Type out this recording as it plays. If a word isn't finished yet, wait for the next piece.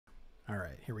All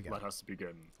right, here we go. Let us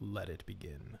begin. Let it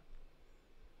begin.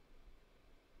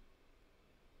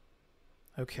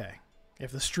 Okay.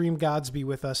 If the stream gods be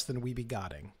with us, then we be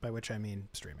godding, by which I mean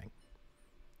streaming.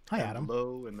 Hi, and Adam.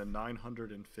 Lo, in the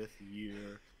 905th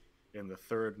year, in the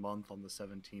 3rd month on the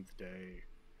 17th day,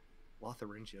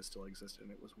 Lotharingia still existed,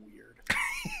 and it was weird.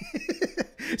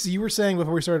 So you were saying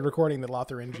before we started recording that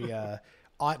Lotharingia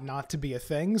ought not to be a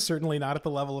thing, certainly not at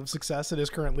the level of success it is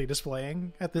currently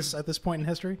displaying at this point in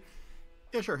history?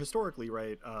 Yeah, sure. Historically,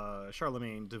 right,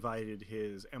 Charlemagne divided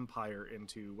his empire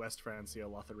into West Francia,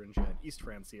 Lotharingia, and East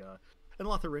Francia. And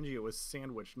Lotharingia was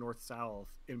sandwiched north-south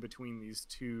in between these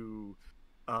two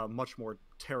much more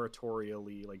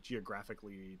territorially, like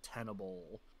geographically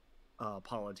tenable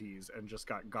polities, and just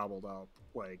got gobbled up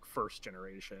like first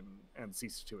generation and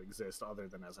ceased to exist other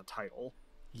than as a title.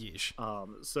 Yeesh.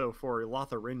 So for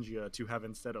Lotharingia to have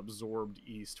instead absorbed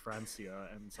East Francia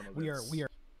and some of its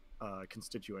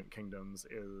constituent kingdoms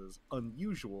is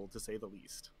unusual, to say the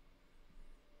least.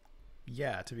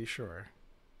 Yeah, to be sure.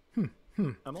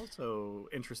 I'm also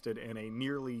interested in a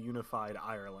nearly unified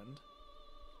Ireland.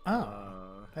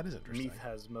 Oh, that is interesting. Meath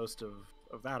has most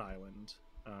of that island.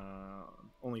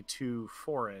 Only 2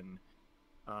 foreign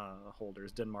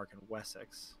holders, Denmark and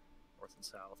Wessex, north and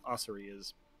south. Ossory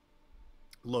is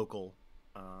local,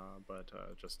 but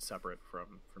just separate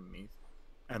from Meath.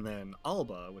 And then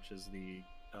Alba, which is the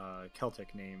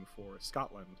Celtic name for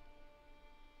Scotland,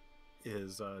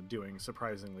 is doing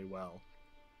surprisingly well.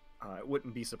 I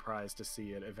wouldn't be surprised to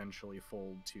see it eventually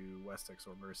fold to Wessex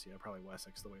or Mercia, probably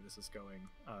Wessex the way this is going,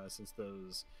 since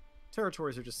those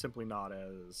territories are just simply not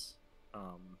as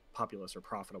populous or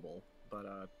profitable,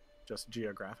 but just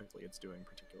geographically it's doing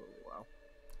particularly well.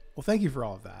 Well, thank you for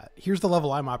all of that. Here's the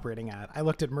level I'm operating at. I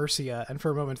looked at Mercia and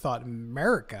for a moment thought,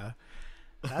 America?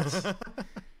 That's...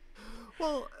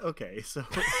 Well, okay, so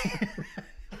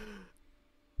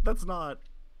that's not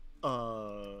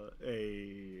a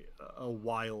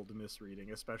wild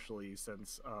misreading, especially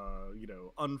since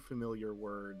unfamiliar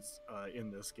words in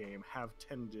this game have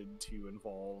tended to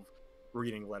involve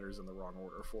reading letters in the wrong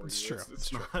order for you. It's true.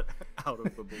 It's not out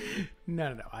of the blue.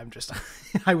 No. I'm just,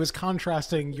 I was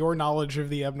contrasting your knowledge of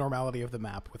the abnormality of the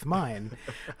map with mine.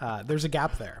 There's a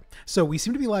gap there. So we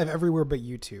seem to be live everywhere but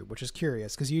YouTube, which is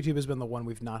curious because YouTube has been the one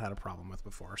we've not had a problem with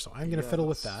before. So I'm going to fiddle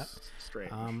with that.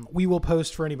 Strange. We will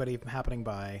post for anybody happening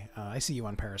by. I see you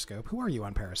on Periscope. Who are you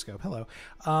on Periscope? Hello.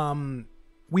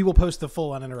 We will post the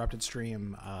full uninterrupted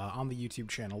stream on the YouTube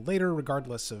channel later,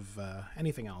 regardless of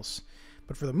anything else.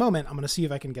 But for the moment, I'm going to see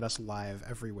if I can get us live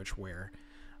every which where.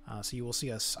 So you will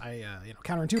see us,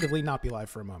 counterintuitively not be live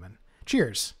for a moment.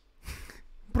 Cheers.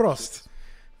 Prost.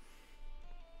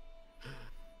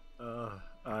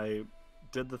 I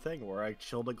did the thing where I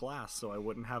chilled a glass so I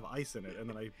wouldn't have ice in it, and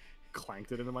then I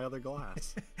clanked it into my other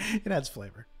glass. It adds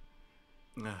flavor.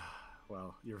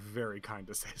 Well, you're very kind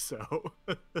to say so.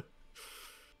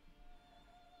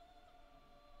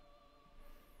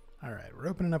 All right, we're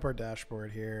opening up our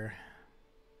dashboard here.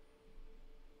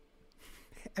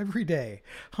 Every day,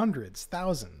 hundreds,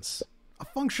 thousands, a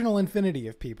functional infinity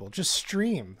of people just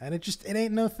stream, and it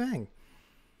ain't no thing.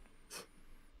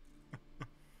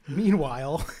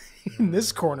 Meanwhile, in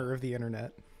this corner of the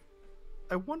internet,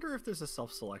 I wonder if there's a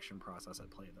self-selection process at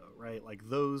play, though, right? Like,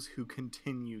 those who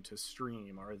continue to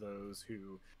stream are those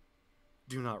who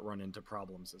do not run into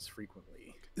problems as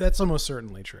frequently. That's almost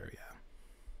certainly true, yeah.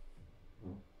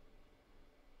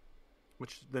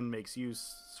 Which then makes you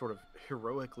sort of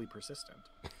heroically persistent.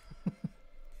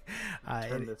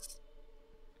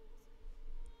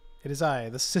 It is I,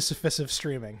 the Sisyphus of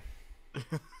streaming.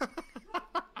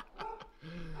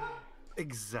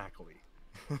 Exactly.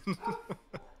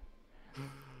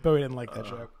 But we didn't like that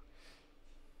joke.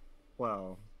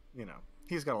 Well,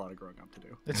 he's got a lot of growing up to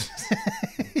do.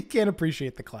 He can't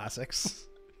appreciate the classics.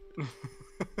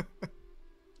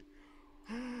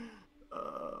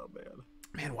 Oh, man.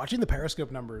 Man, watching the Periscope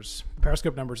numbers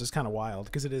is kind of wild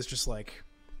because it is just like,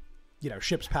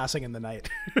 ships passing in the night.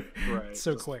 Right.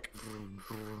 So quick. Vroom,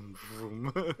 vroom,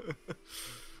 vroom.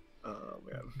 Oh,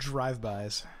 man.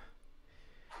 Drive-bys.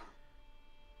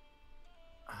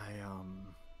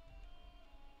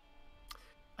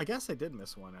 I guess I did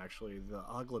miss one, actually. The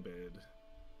Oglabid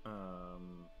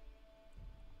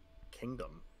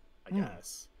kingdom, I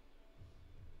guess.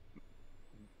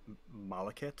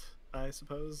 Malekith, I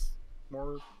suppose.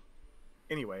 More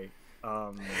anyway.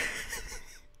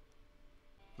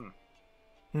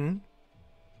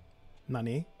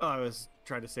 Nani? Oh, I was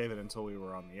trying to save it until we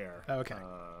were on the air. Oh, okay.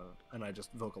 And I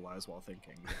just vocalized while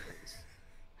thinking.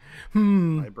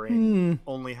 Hmm. My brain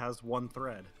only has one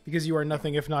thread. Because you are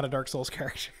nothing if not a Dark Souls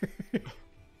character.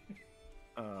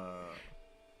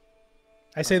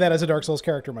 I say that as a Dark Souls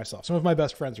character myself. Some of my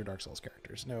best friends are Dark Souls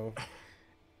characters. No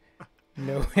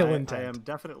ill intent. I am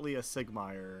definitely a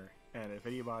Sigmire, and if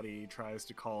anybody tries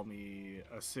to call me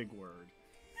a Sig word,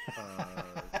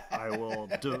 I will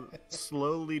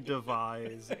slowly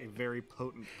devise a very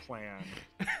potent plan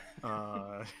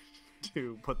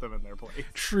to put them in their place.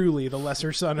 Truly the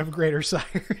lesser son of greater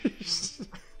sires.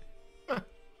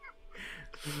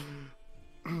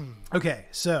 Okay,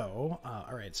 so,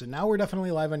 all right, so now we're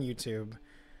definitely live on YouTube.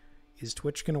 Is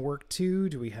Twitch going to work too?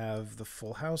 Do we have the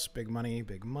full house? Big money,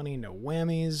 no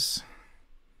whammies.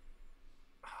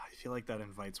 I feel like that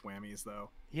invites whammies, though.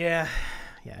 Yeah,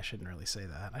 I shouldn't really say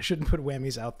that. I shouldn't put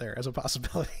whammies out there as a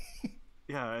possibility.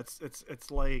 Yeah,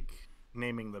 it's like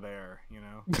naming the bear, you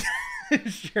know?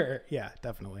 Sure, yeah,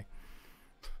 definitely.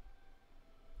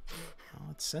 Well,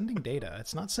 it's sending data.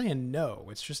 It's not saying no.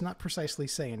 It's just not precisely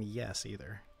saying yes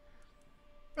either.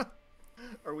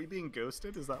 Are we being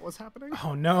ghosted? Is that what's happening?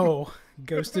 Oh no,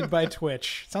 ghosted by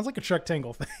Twitch. Sounds like a Chuck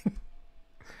Tingle thing.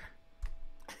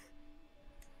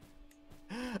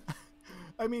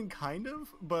 I mean, kind of,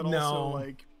 but also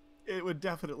like it would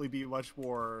definitely be much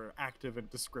more active and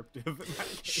descriptive in that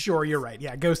case. Sure, you're right.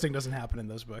 Yeah, ghosting doesn't happen in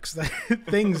those books.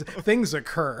 things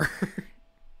occur.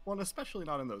 Well, and especially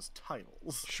not in those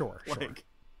titles. Sure.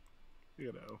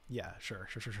 You know. Yeah, sure.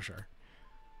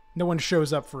 No one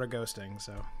shows up for a ghosting,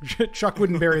 so Chuck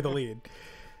wouldn't bury the lead.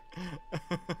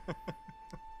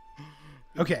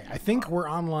 Okay, I think we're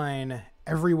online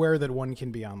everywhere that one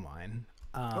can be online.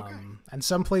 Okay. And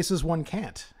some places one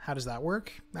can't. How does that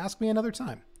work? Ask me another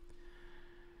time.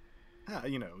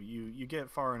 You know, you get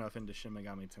far enough into Shin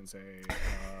Megami Tensei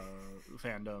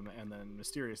fandom, and then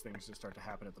mysterious things just start to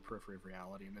happen at the periphery of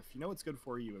reality. And if you know what's good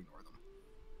for you, you ignore them.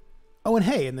 Oh, and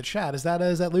hey, in the chat, is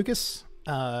that Lucas?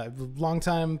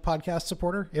 Longtime podcast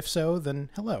supporter? If so, then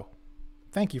hello.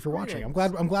 Thank you for watching. I'm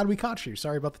glad we caught you.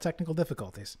 Sorry about the technical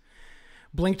difficulties.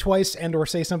 Blink twice and or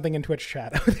say something in Twitch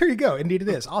chat. Oh, there you go. Indeed it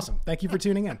is. Awesome. Thank you for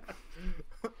tuning in.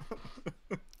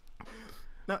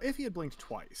 Now, if he had blinked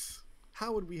twice,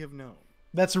 how would we have known?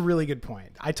 That's a really good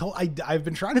point. I've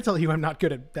been trying to tell you I'm not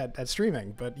good at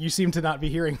streaming, but you seem to not be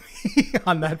hearing me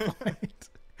on that point.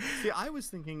 See, I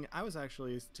was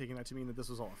actually taking that to mean that this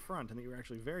was all a front and that you were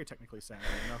actually very technically savvy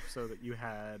enough so that you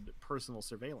had personal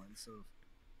surveillance of,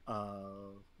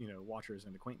 watchers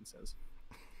and acquaintances.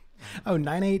 Oh,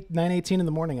 9:18 in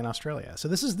the morning in Australia. So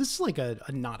this is like a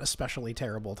not especially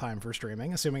terrible time for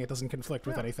streaming, assuming it doesn't conflict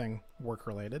with anything work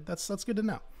related. That's good to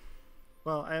know.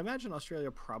 Well, I imagine Australia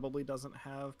probably doesn't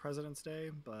have President's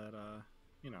Day, but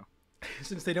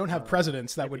since they don't have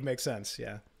presidents, that would make sense.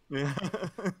 Yeah. Yeah.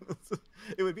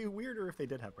 It would be weirder if they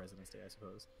did have President's Day, I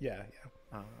suppose. Yeah.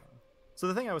 So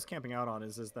the thing I was camping out on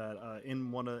is that in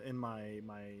my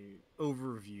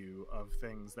overview of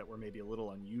things that were maybe a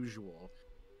little unusual,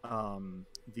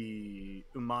 the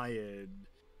Umayyad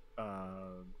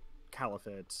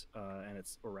Caliphate and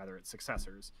its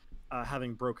successors,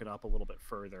 having broken up a little bit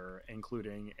further,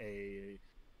 including a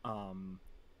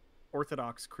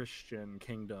Orthodox Christian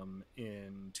kingdom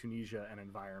in Tunisia and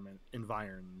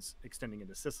environs extending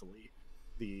into Sicily.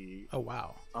 The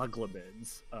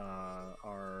Aghlabids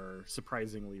are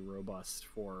surprisingly robust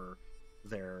for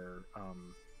their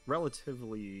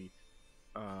relatively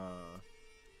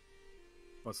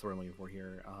what's the word I'm looking for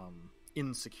here?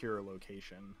 Insecure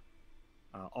location.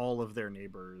 All of their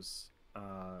neighbors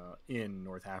in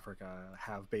North Africa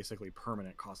have basically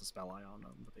permanent Casus Belli on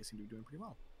them, but they seem to be doing pretty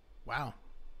well. Wow.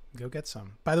 Go get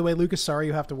some. By the way, Lucas, sorry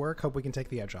you have to work. Hope we can take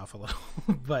the edge off a little.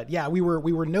 But yeah, we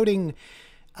were noting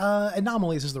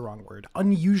anomalies is the wrong word.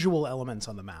 Unusual elements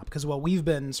on the map. Because while we've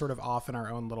been sort of off in our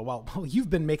own little... Well, you've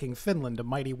been making Finland a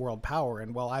mighty world power,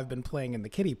 and while I've been playing in the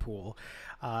kiddie pool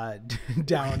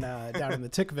down in the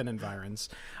Tikvin environs,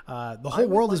 the whole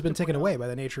world has been taken away by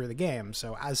the nature of the game.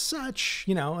 So as such,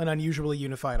 an unusually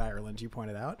unified Ireland, you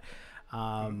pointed out.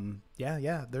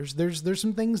 Yeah. There's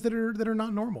some things that are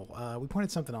not normal. We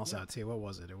pointed something else out too. What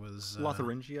was it? It was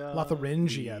Lotharingia.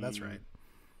 Lotharingia. That's right.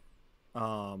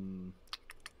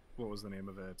 What was the name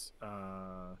of it?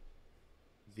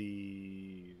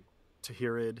 The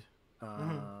Tahirid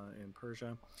in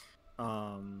Persia.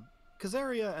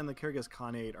 Khazaria and the Kyrgyz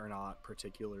Khanate are not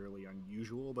particularly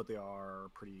unusual, but they are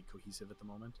pretty cohesive at the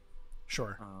moment.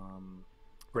 Sure.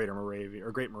 Great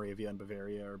Moravia and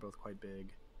Bavaria are both quite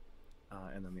big.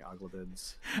 And then the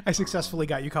Aghlabids. I successfully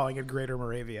got you calling it Greater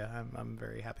Moravia. I'm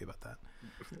very happy about that.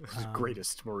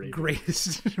 Greatest Moravia.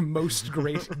 Greatest, most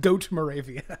great Goat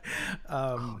Moravia.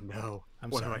 Oh no!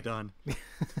 What sorry. have I done?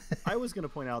 I was going to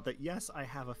point out that yes, I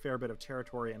have a fair bit of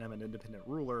territory and I'm an independent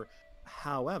ruler.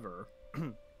 However,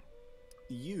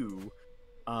 you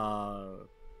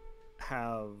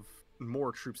have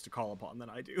more troops to call upon than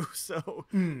I do. So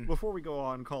before we go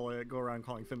around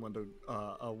calling Finland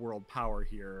a world power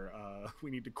here, we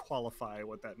need to qualify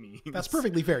what that means. That's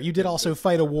perfectly fair. You did also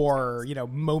fight a war,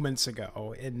 moments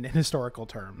ago in historical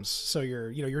terms. So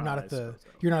you're not at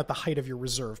the height of your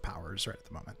reserve powers right at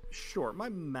the moment. Sure, my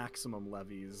maximum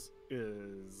levies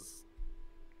is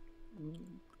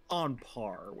on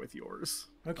par with yours.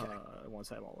 Okay.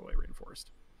 Once I'm all the way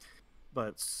reinforced.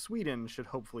 But Sweden should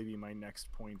hopefully be my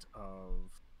next point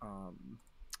of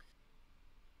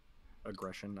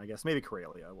aggression, I guess. Maybe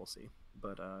Karelia, we'll see.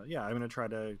 But yeah, I'm going to try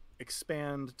to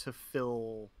expand to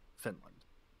fill Finland,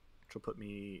 which will put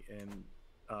me in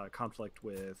conflict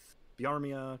with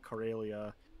Biarmia,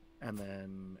 Karelia, and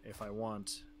then if I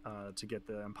want to get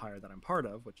the empire that I'm part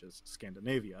of, which is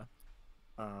Scandinavia,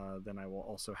 then I will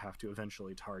also have to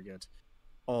eventually target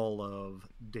all of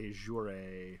de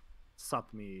jure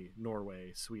Sapmi,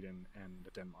 Norway, Sweden, and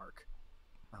Denmark.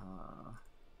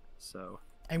 So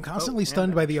I'm constantly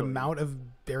stunned by the amount of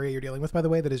area you're dealing with, by the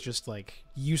way, that is just like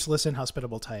useless,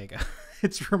 inhospitable taiga.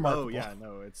 It's remarkable. Oh yeah,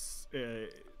 no, it's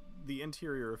the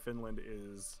interior of Finland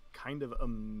is kind of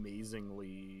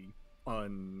amazingly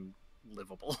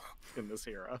unlivable in this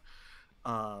era.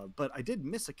 But I did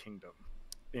miss a kingdom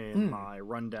in my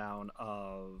rundown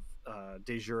of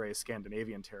de jure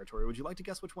Scandinavian territory. Would you like to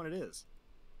guess which one it is?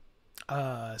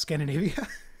 Scandinavia?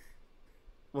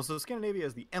 Well, so Scandinavia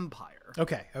is the empire.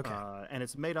 Okay. And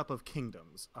it's made up of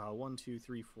kingdoms. 1, 2,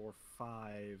 3, 4,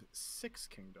 5, 6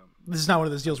 kingdoms. This is not one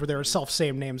of those deals where there are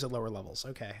self-same names at lower levels.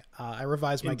 Okay. I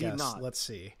revised my guess. Not. Let's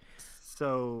see.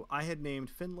 So I had named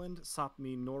Finland,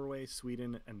 Sapmi, Norway,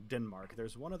 Sweden, and Denmark.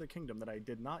 There's one other kingdom that I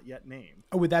did not yet name.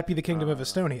 Oh, would that be the Kingdom of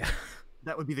Estonia?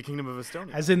 That would be the Kingdom of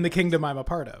Estonia. As in the kingdom I'm a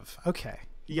part of. Okay.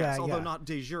 Yes, although not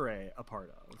de jure a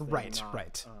part of. Right.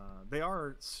 They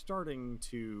are starting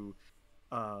to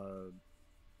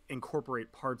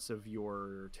incorporate parts of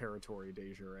your territory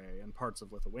de jure and parts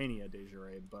of Lithuania de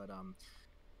jure, but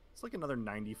it's like another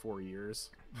 94 years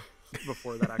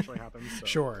before that actually happens. So.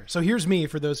 Sure. So here's me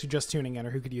for those who just tuning in or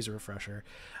who could use a refresher.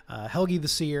 Helgi the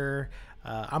Seer.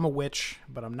 I'm a witch,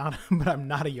 but I'm not. But I'm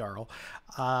not a jarl.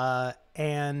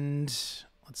 And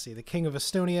let's see. The King of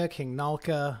Estonia, King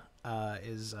Nalka,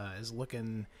 is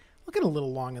looking a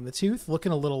little long in the tooth.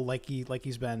 Looking a little like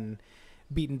he's been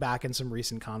beaten back in some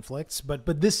recent conflicts. But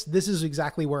this is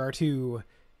exactly where our two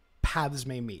paths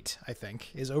may meet, I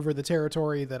think, is over the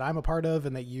territory that I'm a part of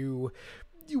and that you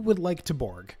would like to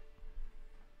Borg.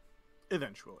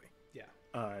 Eventually.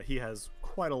 Yeah. He has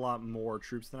quite a lot more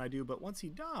troops than I do, but once he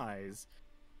dies,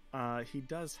 he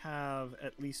does have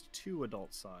at least 2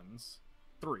 adult sons,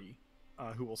 3,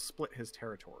 who will split his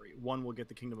territory. One will get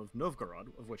the Kingdom of Novgorod,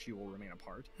 of which you will remain a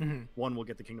part. Mm-hmm. One will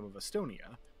get the Kingdom of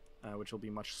Estonia, which will be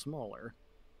much smaller.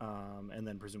 And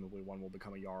then presumably one will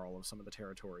become a jarl of some of the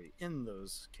territory in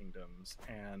those kingdoms,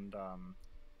 and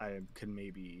I can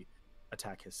maybe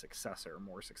attack his successor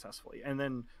more successfully. And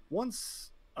then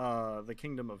once the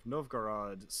Kingdom of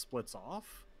Novgorod splits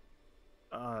off,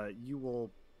 you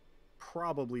will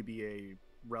probably be a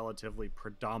relatively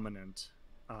predominant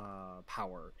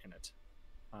power in it.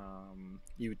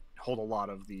 You hold a lot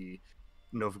of the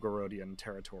Novgorodian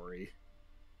territory.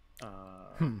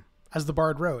 As the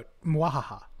bard wrote,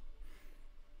 mwahaha.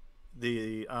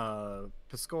 The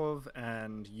Pskov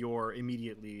and your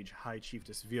immediate liege, High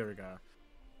Chiefess Virga,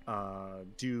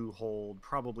 do hold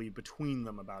probably between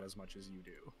them about as much as you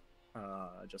do,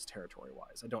 just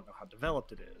territory-wise. I don't know how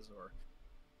developed it is or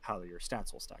how your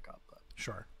stats will stack up. But.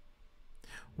 Sure.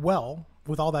 Well,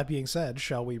 with all that being said,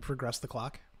 shall we progress the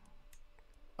clock?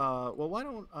 Well, why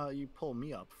don't you pull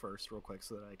me up first real quick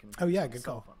so that I can... Oh, yeah, good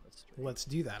call. Let's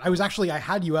do that. I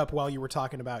had you up while you were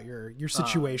talking about your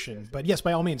situation. Okay. But yes,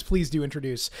 by all means, please do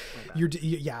introduce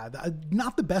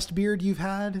not the best beard you've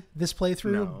had this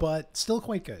playthrough, but still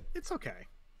quite good. It's okay.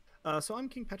 So I'm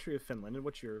King Petri of Finland, and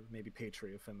what you're maybe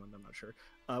Patri of Finland, I'm not sure.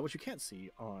 What you can't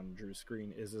see on Drew's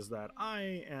screen is that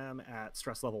I am at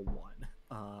stress level 1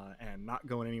 and not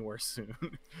going anywhere soon.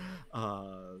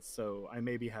 So I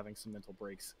may be having some mental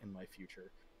breaks in my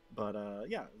future. But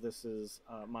yeah, this is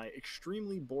my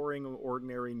extremely boring,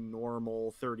 ordinary,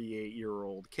 normal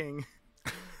 38-year-old king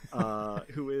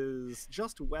who is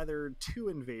just weathered 2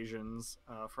 invasions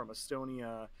from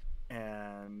Estonia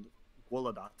and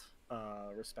Wolodat.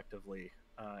 Respectively,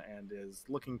 and is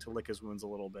looking to lick his wounds a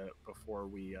little bit before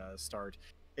we start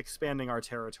expanding our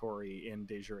territory in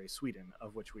de jure Sweden,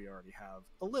 of which we already have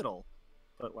a little,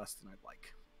 but less than I'd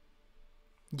like.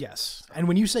 Yes, and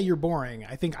when you say you're boring,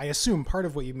 I assume part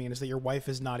of what you mean is that your wife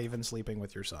is not even sleeping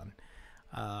with your son.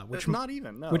 Which not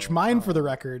even, no. Which mine, for the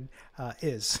record,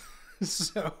 is.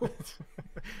 So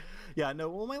Yeah, no,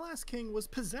 well, my last king was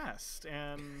possessed,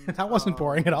 and that wasn't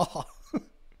boring at all.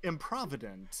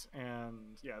 improvident,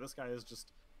 and yeah, this guy is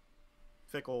just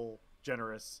fickle,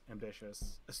 generous,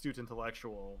 ambitious, astute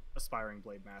intellectual, aspiring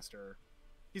blade master.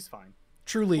 He's fine.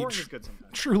 Truly, Boring is good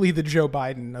sometimes. truly the Joe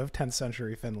Biden of 10th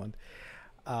century Finland.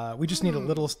 We just need a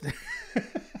little.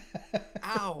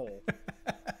 Ow.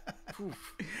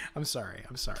 Oof. I'm sorry.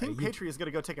 King Patri is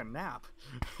gonna go take a nap.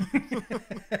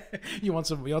 You want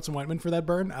some ointment for that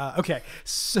burn? Okay,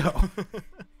 so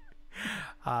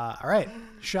all right,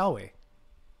 shall we?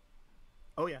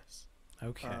 Oh yes.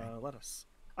 Okay. Let us.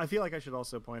 I feel like I should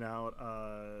also point out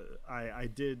I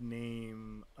did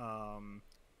name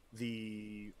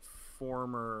the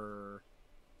former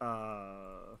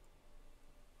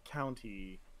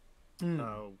county.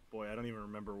 Oh boy, I don't even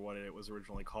remember what it was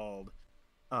originally called.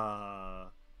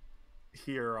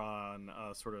 Here on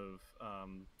sort of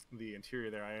the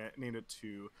interior there, I named it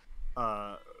to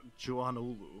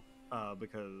Juanulu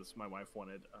because my wife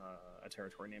wanted a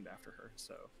territory named after her.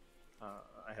 So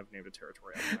I have named a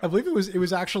territory after her. I believe it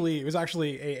was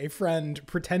actually a friend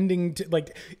pretending to,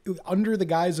 like, under the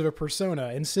guise of a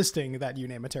persona, insisting that you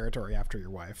name a territory after your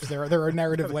wife. There are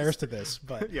narrative layers to this,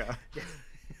 but yeah.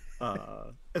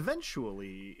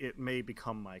 Eventually, it may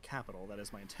become my capital. That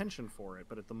is my intention for it.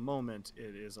 But at the moment,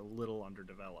 it is a little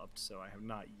underdeveloped, so I have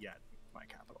not yet my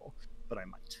capital. But I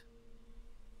might.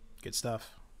 Good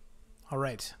stuff. All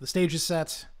right, the stage is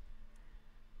set.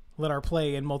 Let our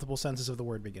play in multiple senses of the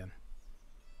word begin.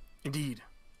 Indeed.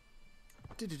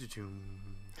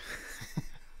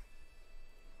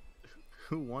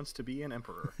 Who wants to be an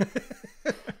emperor?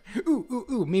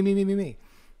 Ooh, me.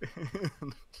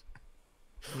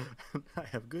 I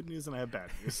have good news and I have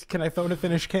bad news. Can I phone a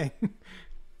Finnish king?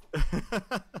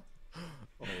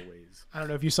 Always. I don't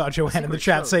know if you saw Joanne in the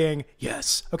chat saying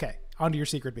yes. Okay, on to your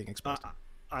secret being exposed.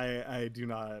 I do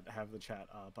not have the chat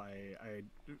up. I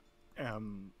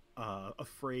am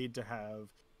afraid to have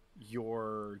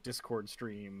your Discord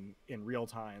stream in real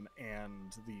time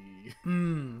and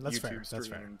the that's YouTube fair.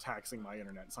 stream taxing my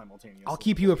internet simultaneously. I'll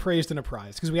keep you appraised and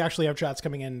apprised because we actually have chats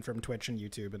coming in from Twitch and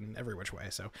YouTube and every which way.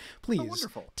 So please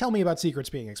tell me about secrets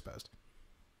being exposed.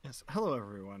 Yes. Hello,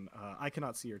 everyone. I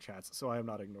cannot see your chats, so I am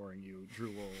not ignoring you. Drew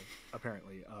will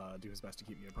apparently do his best to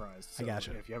keep me apprised. So I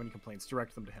gotcha. If you have any complaints,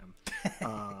 direct them to him.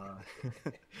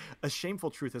 A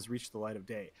shameful truth has reached the light of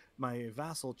day. My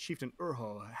vassal, Chieftain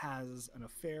Urho, has an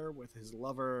affair with his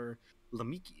lover,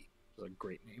 Lamiki. Which is a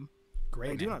great name.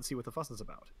 I do not see what the fuss is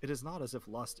about. It is not as if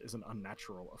lust is an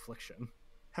unnatural affliction.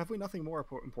 Have we nothing more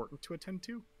important to attend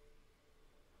to?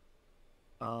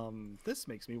 This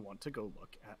makes me want to go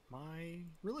look at my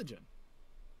religion.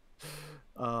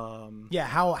 Yeah,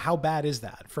 how bad is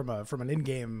that from an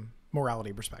in-game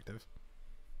morality perspective?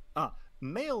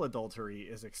 Male adultery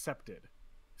is accepted.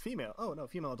 Female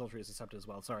adultery is accepted as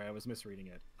well. Sorry, I was misreading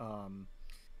it.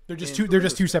 They're just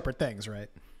two separate things, right?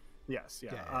 Yes,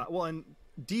 yeah. Well, and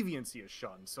deviancy is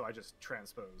shunned, so I just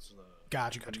transposed the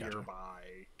nearby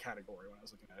category when I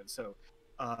was looking at it. So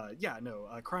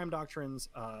crime doctrines,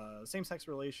 same-sex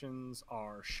relations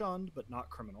are shunned but not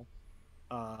criminal.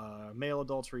 Male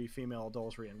adultery, female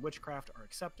adultery, and witchcraft are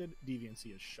accepted.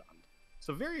 Deviancy is shunned.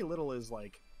 So very little is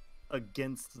like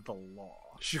against the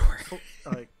law. Sure.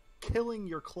 Killing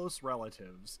your close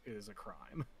relatives is a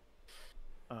crime.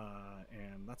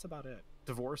 And that's about it.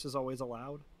 Divorce is always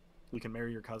allowed. You can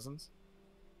marry your cousins.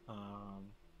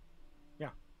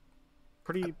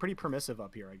 Pretty permissive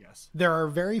up here, I guess. There are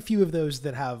very few of those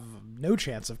that have no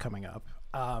chance of coming up.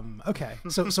 Okay,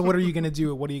 so what are you gonna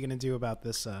do? What are you gonna do about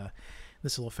this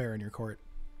this little affair in your court?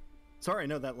 Sorry,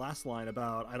 no, that last line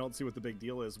about I don't see what the big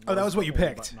deal is. Oh, that was what you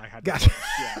picked. Gotcha.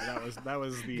 Yeah, that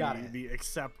was the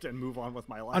accept and move on with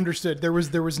my life. Understood. There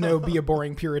was no be a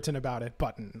boring Puritan about it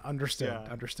button. Understood.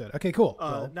 Yeah. Understood. Okay, cool.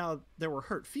 Now there were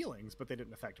hurt feelings, but they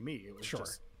didn't affect me. It was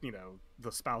just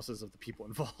the spouses of the people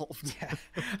involved. Yeah,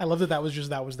 I love that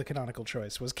was the canonical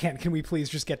choice. Was can we please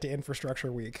just get to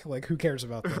Infrastructure Week? Like, who cares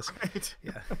about this? Right.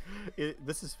 Yeah.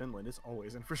 This is Finland. It's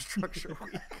always Infrastructure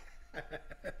Week.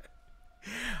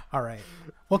 All right.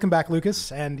 Welcome back,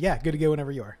 Lucas. And yeah, good to go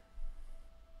whenever you are.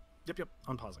 Yep.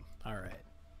 Unpausing. All right.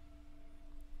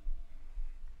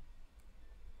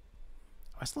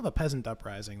 I still have a peasant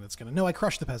uprising that's gonna. No, I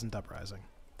crushed the peasant uprising.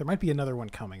 There might be another one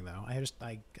coming though. I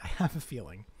have a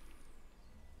feeling.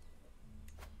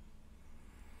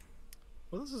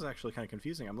 Well, this is actually kind of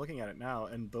confusing. I'm looking at it now,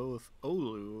 and both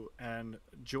Oulu and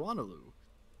Juanalu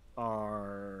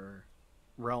are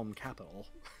realm capital.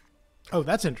 Oh,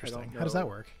 that's interesting. How does that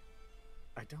work?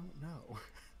 I don't know.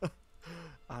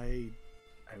 I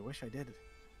wish I did,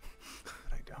 but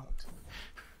I don't.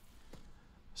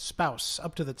 spouse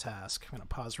up to the task. I'm going to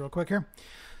pause real quick here.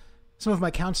 Some of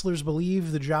my counselors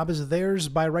believe the job is theirs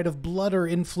by right of blood or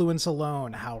influence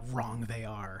alone. How wrong they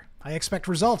are. I expect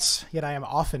results, yet I am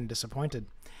often disappointed.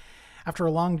 After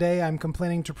a long day, I'm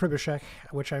complaining to Pribishek,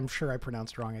 which I'm sure I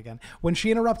pronounced wrong again, when she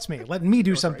interrupts me. Let me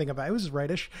do something about it. It was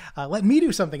rightish. Let me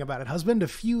do something about it, husband. A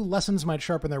few lessons might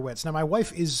sharpen their wits. Now, my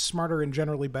wife is smarter and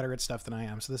generally better at stuff than I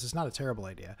am, so this is not a terrible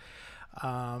idea.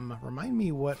 Remind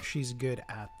me what she's good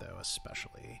at, though,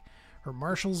 especially. Her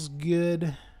martial's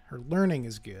good. Her learning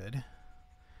is good.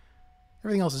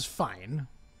 Everything else is fine.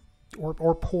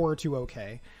 Or poor to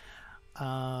okay.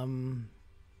 None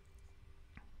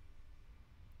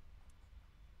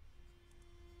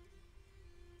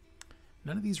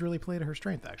of these really play to her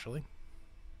strength, actually.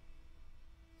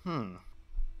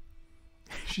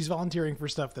 She's volunteering for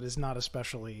stuff that is not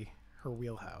especially her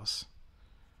wheelhouse.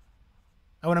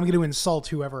 Oh, and I'm going to insult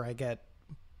whoever I get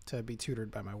to be tutored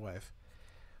by my wife.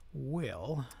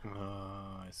 Will.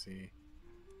 I see.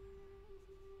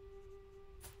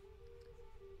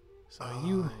 So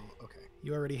okay.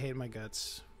 You already hate my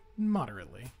guts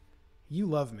moderately. You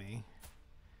love me.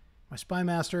 My spy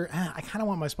master, I kind of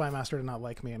want my spy master to not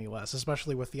like me any less,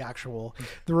 especially with the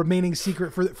remaining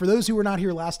secret. For those who were not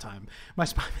here last time, my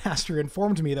spy master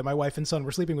informed me that my wife and son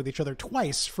were sleeping with each other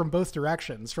twice from both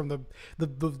directions, from the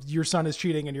your son is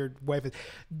cheating and your wife is,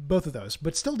 both of those,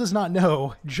 but still does not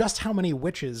know just how many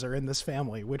witches are in this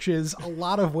family, which is a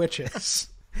lot of witches.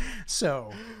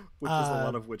 So, which is a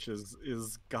lot of witches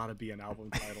is gotta be an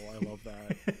album title. I love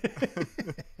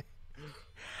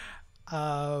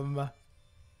that.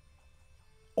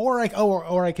 Or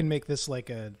I can make this like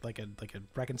a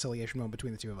reconciliation moment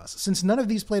between the two of us. Since none of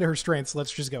these play to her strengths,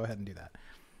 let's just go ahead and do that.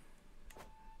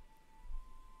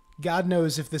 God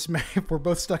knows if we're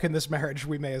both stuck in this marriage,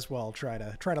 we may as well try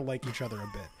to like each other a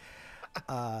bit.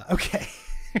 Okay.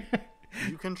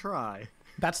 You can try.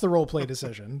 That's the role play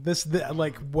decision.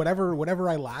 Whatever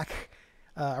I lack,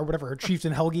 or whatever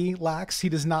Chieftain Helgi lacks, he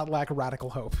does not lack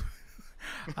radical hope.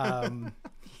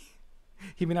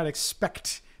 He may not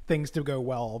expect things to go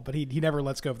well, but he never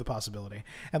lets go of the possibility.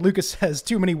 And Lucas says,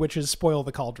 too many witches spoil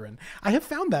the cauldron. I have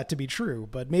found that to be true,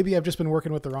 but maybe I've just been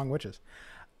working with the wrong witches.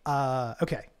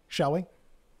 Okay, shall we?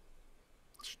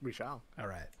 We shall. All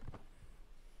right.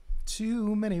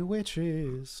 Too many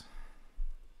witches.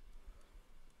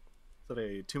 Is that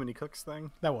a too many cooks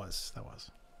thing? That was.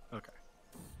 Okay.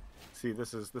 See,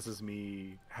 this is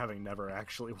me having never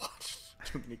actually watched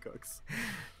Too Many Cooks.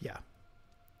 Yeah.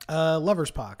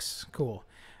 Lover's Pox. Cool.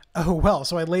 Oh, well,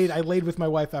 so I laid with my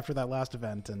wife after that last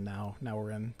event, and now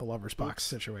we're in the Lover's Pox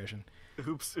situation.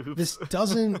 Oops. This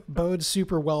doesn't bode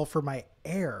super well for my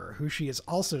heir, who she is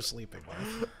also sleeping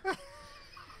with.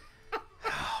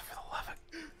 Oh, for the love of...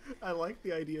 I like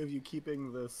the idea of you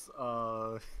keeping this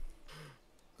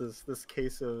this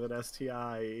case of an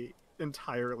STI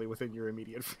entirely within your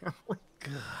immediate family.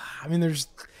 I mean, there's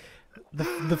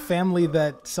the family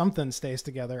that something stays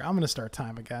together. I'm gonna start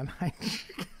time again.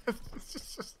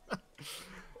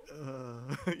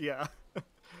 Yeah.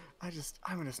 I'm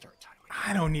gonna start time again.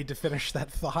 I don't need to finish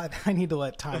that thought. I need to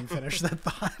let time finish that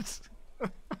thought.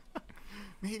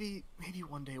 Maybe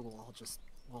one day we'll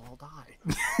all die.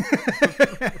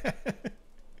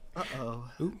 Uh-oh.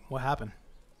 Ooh, what happened?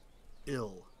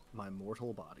 Ill, my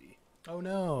mortal body. Oh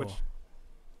no. Which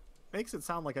makes it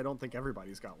sound like I don't think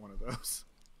everybody's got one of those.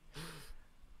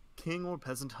 King or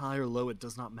peasant, high or low, it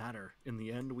does not matter. In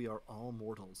the end, we are all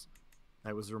mortals.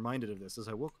 I was reminded of this as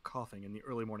I woke coughing in the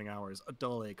early morning hours, a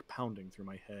dull ache pounding through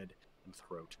my head and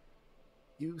throat.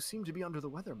 You seem to be under the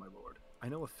weather, my lord. I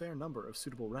know a fair number of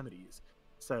suitable remedies,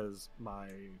 says my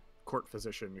court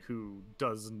physician, who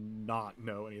does not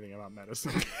know anything about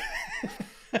medicine.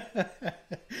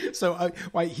 So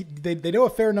they know a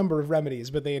fair number of remedies,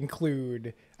 but they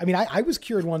include... I mean, I was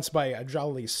cured once by a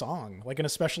jolly song. Like an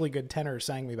especially good tenor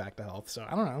sang me back to health. So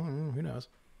I don't know. Who knows?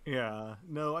 Yeah.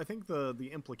 No, I think the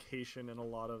implication in a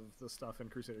lot of the stuff in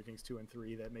Crusader Kings 2 and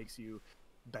 3 that makes you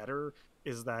better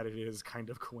is that it is kind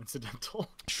of coincidental.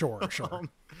 Sure.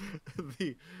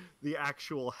 The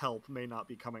actual help may not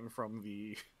be coming from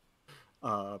the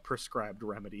prescribed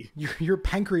remedy. Your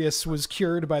pancreas was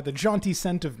cured by the jaunty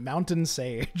scent of mountain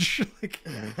sage.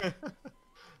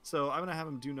 So I'm gonna have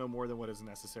him do no more than what is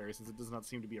necessary, since it does not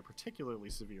seem to be a particularly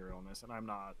severe illness, and I'm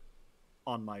not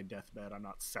on my deathbed. I'm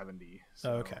not 70.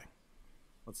 So okay.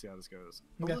 Let's see how this goes.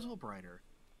 Okay. A little brighter.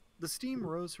 The steam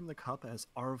rose from the cup as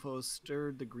Arvo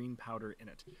stirred the green powder in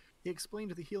it. He explained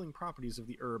the healing properties of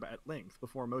the herb at length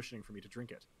before motioning for me to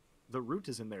drink it. The root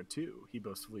is in there too, he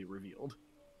boastfully revealed.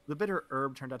 The bitter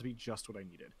herb turned out to be just what I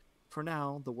needed. For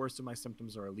now, the worst of my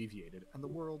symptoms are alleviated, and the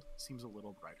world seems a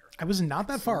little brighter. I was not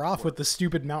that far off with the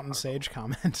stupid Mountain Sage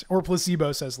comment. Or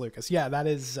placebo, says Lucas. Yeah, that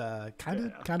is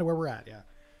kind of where we're at, yeah.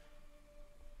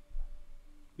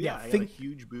 Yeah, I got a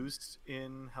huge boost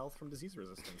in health from disease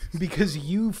resistance. Because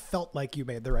you felt like you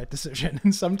made the right decision,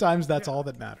 and sometimes that's all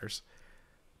that matters.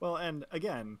 Well, and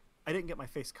again, I didn't get my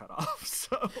face cut off,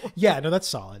 so... Yeah, no, that's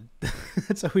solid.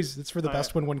 It's for the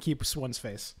best when one keeps one's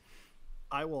face.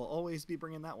 I will always be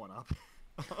bringing that one up.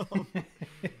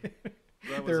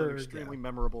 That was an extremely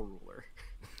memorable ruler.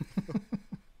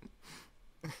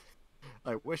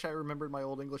 I wish I remembered my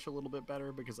Old English a little bit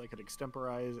better because I could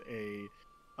extemporize a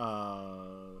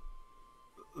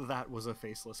that was a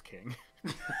faceless king.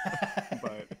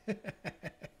 But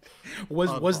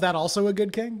was that also a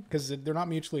good king? Because they're not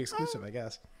mutually exclusive, I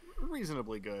guess.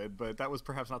 Reasonably good, but that was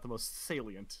perhaps not the most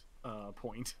salient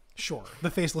point. Sure,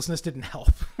 the facelessness didn't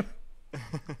help.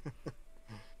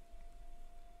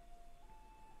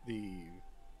 The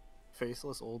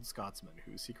faceless old Scotsman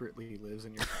who secretly lives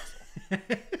in your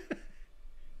castle.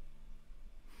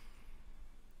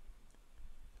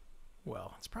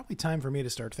 Well, it's probably time for me to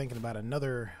start thinking about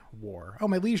another war. Oh,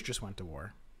 my liege just went to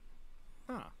war.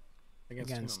 Huh.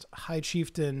 Against High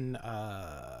Chieftain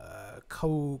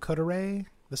Codere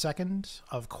II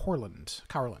of Courland.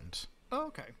 Oh,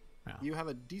 okay. Yeah. You have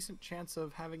a decent chance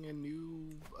of having a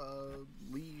new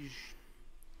liege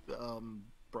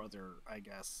brother, I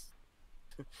guess.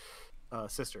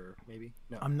 Sister, maybe?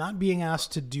 No. I'm not being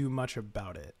asked to do much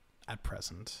about it at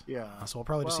present. Yeah. So we'll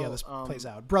probably just see how this plays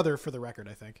out. Brother, for the record,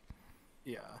 I think.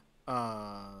 Yeah.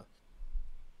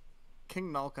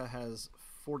 King Nalka has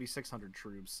 4,600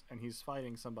 troops, and he's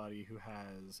fighting somebody who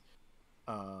has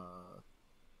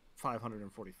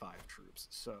 545 troops.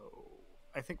 So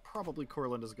I think probably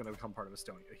Courland is going to become part of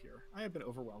Estonia here. I have been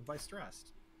overwhelmed by stress.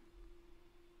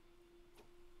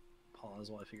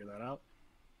 Pause while I figure that out.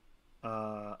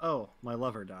 Oh, my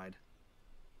lover died.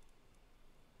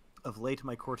 Of late,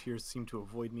 my courtiers seem to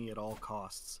avoid me at all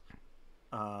costs.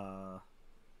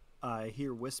 I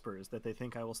hear whispers that they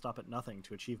think I will stop at nothing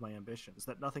to achieve my ambitions,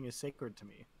 that nothing is sacred to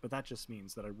me, but that just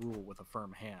means that I rule with a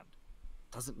firm hand.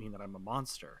 Doesn't mean that I'm a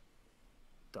monster.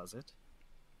 Does it?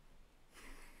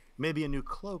 Maybe a new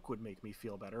cloak would make me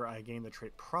feel better. I gain the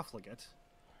trait profligate,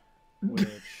 which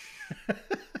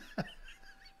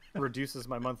reduces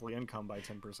my monthly income by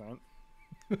 10%.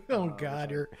 Oh God,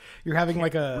 you're having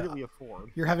like a really afford.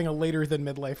 You're having a later than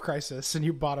midlife crisis, and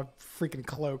you bought a freaking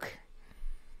cloak.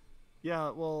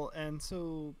 Yeah, well, and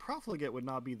so profligate would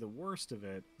not be the worst of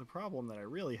it. The problem that I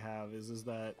really have is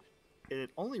that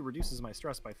it only reduces my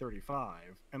stress by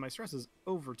 35, and my stress is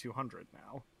over 200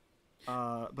 now.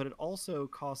 But it also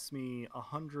costs me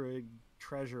 100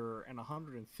 treasure and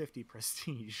 150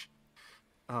 prestige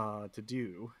to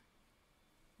do.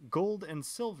 Gold and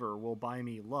silver will buy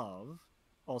me love,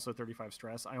 also 35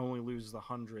 stress. I only lose the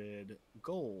 100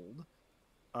 gold.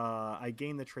 I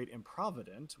gain the trait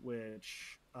Improvident,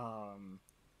 which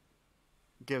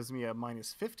gives me a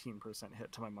minus 15%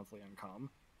 hit to my monthly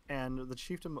income. And the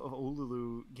chiefdom of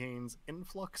Olulu gains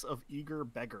influx of eager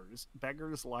beggars.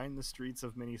 Beggars line the streets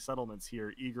of many settlements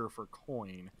here, eager for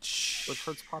coin, which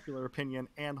hurts popular opinion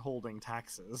and holding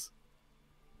taxes.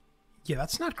 Yeah,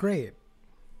 that's not great.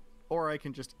 Or I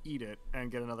can just eat it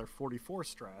and get another 44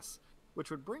 stress,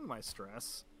 which would bring my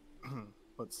stress,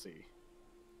 let's see,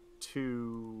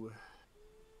 to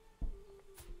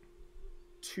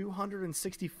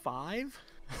 265?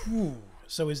 Ooh.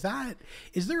 So is there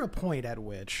a point at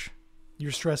which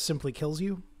your stress simply kills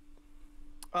you?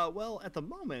 Well, at the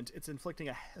moment, it's inflicting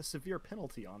a severe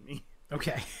penalty on me.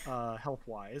 Okay.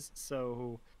 Health-wise.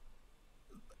 So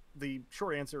the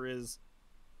short answer is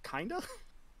kinda.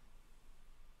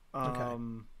 Okay.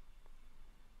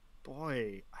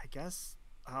 Boy, I guess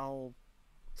I'll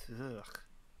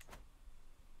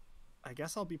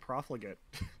be profligate.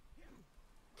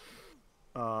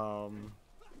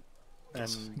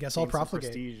 Guess I'll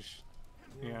profligate. Prestige.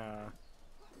 Yeah.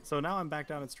 So now I'm back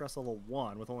down at stress level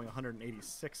 1 with only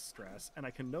 186 stress, and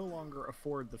I can no longer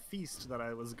afford the feast that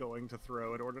I was going to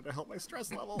throw in order to help my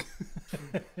stress level.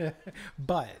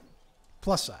 But,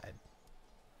 plus side,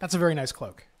 that's a very nice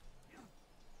cloak.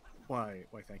 Why,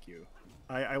 thank you.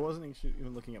 I wasn't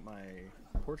even looking at my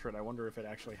portrait. I wonder if it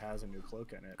actually has a new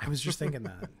cloak in it. I was just thinking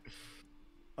that.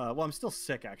 Well, I'm still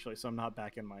sick, actually, so I'm not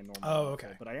back in my normal outfit,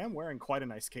 okay. But I am wearing quite a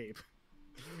nice cape.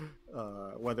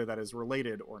 Whether that is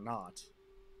related or not,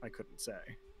 I couldn't say.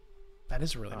 That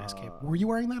is a really nice cape. Were you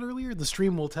wearing that earlier? The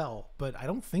stream will tell, but I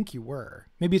don't think you were.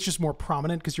 Maybe it's just more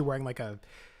prominent because you're wearing like a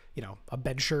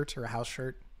bed shirt or a house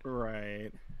shirt.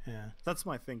 Right. Yeah. That's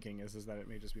my thinking is that it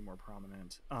may just be more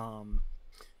prominent.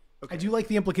 Okay. I do like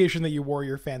the implication that you wore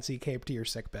your fancy cape to your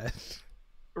sickbed.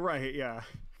 Right, yeah.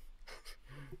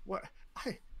 What?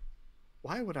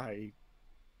 Why would I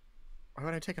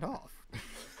take it off?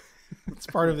 It's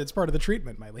part of the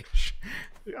treatment, my liege.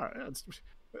 Yeah, it's,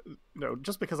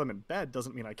 just because I'm in bed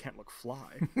doesn't mean I can't look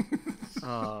fly.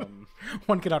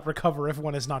 One cannot recover if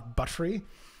one is not butt free.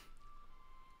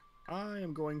 I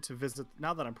am going to visit,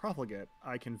 now that I'm profligate,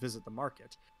 I can visit the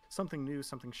market. Something new,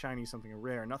 something shiny, something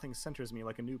rare. Nothing centers me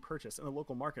like a new purchase, and the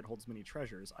local market holds many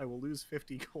treasures. I will lose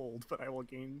 50 gold, but I will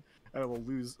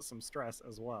lose some stress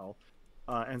as well.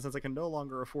 And since I can no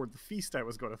longer afford the feast I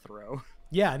was going to throw...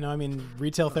 Yeah, no, I mean,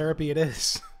 retail therapy it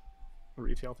is.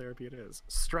 Retail therapy it is.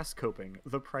 Stress coping,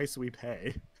 the price we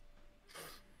pay.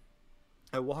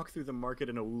 I walk through the market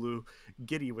in Oulu,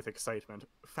 giddy with excitement.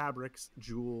 Fabrics,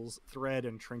 jewels, thread,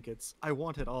 and trinkets. I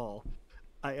want it all.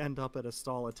 I end up at a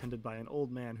stall attended by an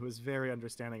old man who is very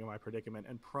understanding of my predicament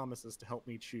and promises to help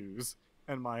me choose.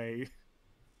 And my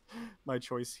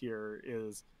choice here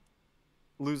is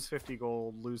lose 50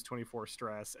 gold, lose 24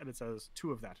 stress, and it says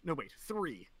 2 of that. No, wait,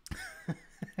 3.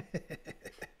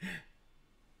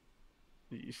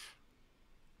 Yeesh.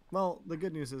 Well, the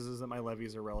good news is that my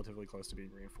levies are relatively close to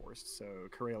being reinforced, so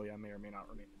Karelia may or may not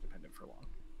remain independent for long.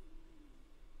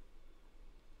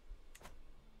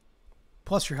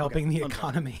 Plus, you're helping the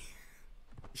economy.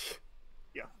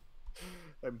 Yeah.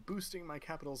 I'm boosting my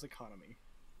capital's economy.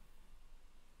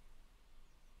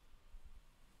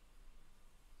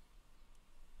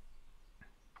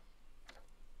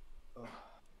 Ugh.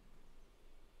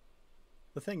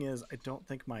 The thing is, I don't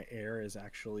think my heir is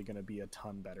actually going to be a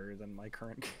ton better than my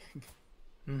current king.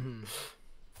 Mm-hmm.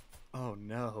 Oh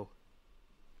no.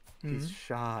 He's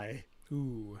shy.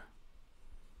 Ooh.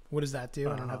 What does that do?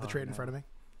 I don't have the trait in front of me.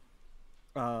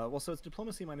 Well, so it's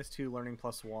diplomacy -2, learning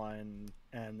 +1,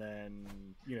 and then,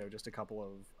 just a couple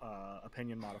of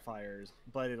opinion modifiers,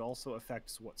 but it also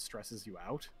affects what stresses you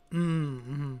out.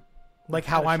 Mm-hmm. Like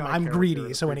how I'm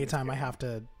greedy, so anytime I have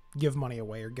to give money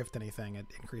away or gift anything, it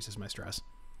increases my stress.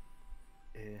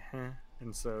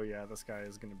 And so, yeah, this guy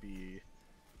is going to be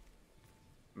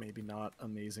maybe not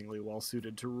amazingly well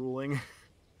suited to ruling.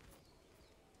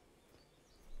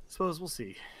 Suppose we'll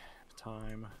see.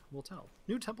 Time will tell.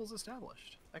 New temples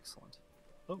established. Excellent.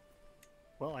 Oh,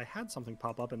 well, I had something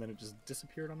pop up and then it just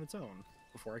disappeared on its own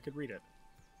before I could read it.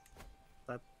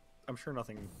 I'm sure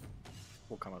nothing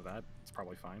will come of that. It's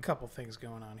probably fine. Couple things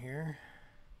going on here.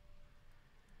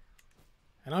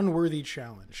 An unworthy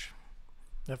challenge.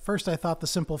 At first I thought the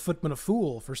simple footman a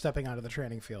fool for stepping out of the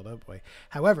training field, oh boy.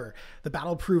 However, the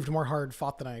battle proved more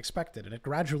hard-fought than I expected, and it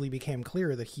gradually became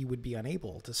clear that he would be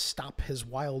unable to stop his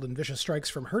wild and vicious strikes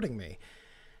from hurting me.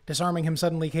 Disarming him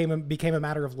suddenly became a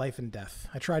matter of life and death.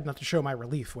 I tried not to show my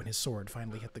relief when his sword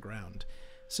finally hit the ground.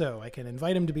 So, I can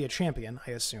invite him to be a champion,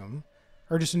 I assume.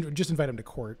 Or just invite him to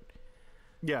court.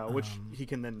 Yeah, which he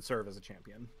can then serve as a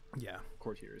champion. Yeah.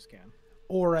 Courtiers can.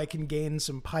 Or I can gain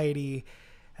some piety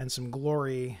and some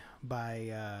glory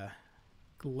by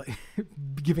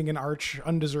giving an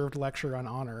undeserved lecture on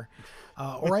honor.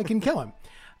 Or I can kill him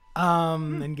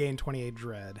and gain 28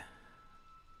 dread.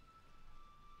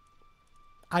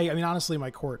 I mean, honestly,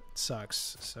 my court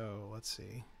sucks, so let's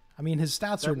see. I mean, his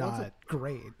stats are not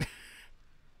great.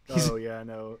 Oh, yeah,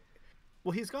 no.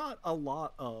 Well, he's got a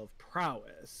lot of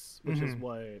prowess, which is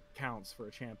what counts for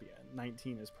a champion.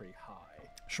 19 is pretty high.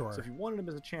 Sure. So if you wanted him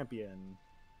as a champion,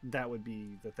 that would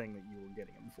be the thing that you were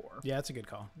getting him for. Yeah, that's a good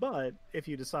call. But if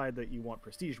you decide that you want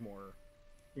prestige more,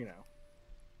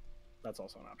 that's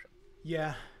also an option.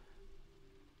 Yeah.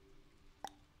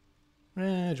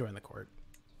 Join the court.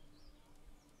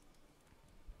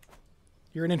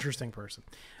 You're an interesting person.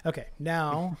 Okay,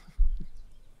 now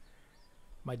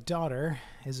my daughter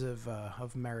is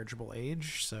of marriageable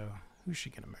age, so who's she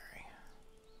gonna marry?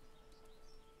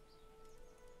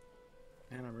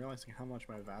 And I'm realizing how much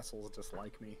my vassals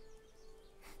dislike me.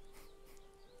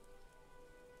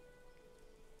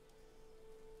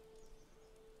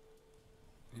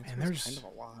 And there's kind of a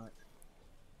lot.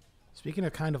 Speaking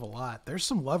of kind of a lot, there's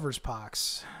some lovers'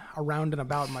 pox around and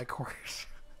about my court.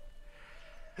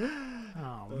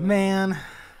 Oh, man.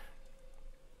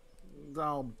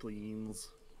 All beans.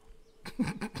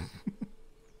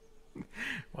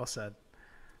 Well said.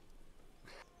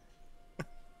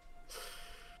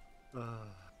 All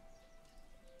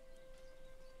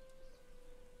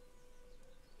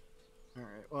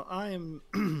right. Well, I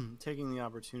am taking the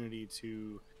opportunity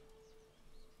to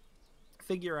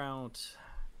figure out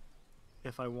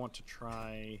if I want to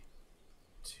try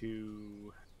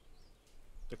to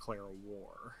declare a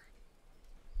war.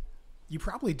 You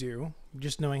probably do,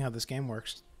 just knowing how this game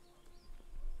works.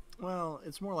 Well,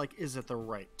 it's more like, is it the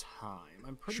right time?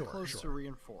 I'm pretty close to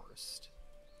reinforced.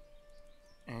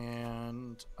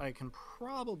 And I can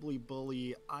probably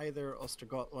bully either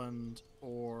Östergötland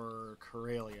or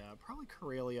Karelia. Probably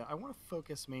Karelia. I want to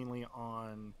focus mainly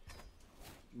on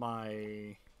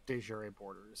my de jure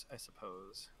borders, I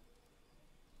suppose.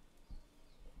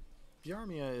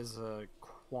 Bjarmia is a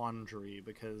quandary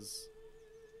because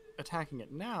attacking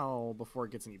it now before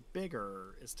it gets any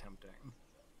bigger is tempting.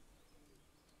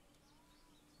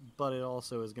 But it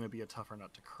also is going to be a tougher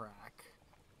nut to crack.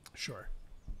 Sure.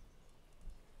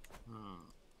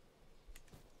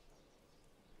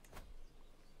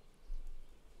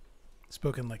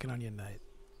 Spoken like an onion knight.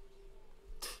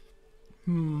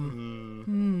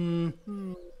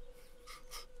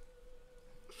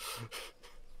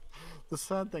 The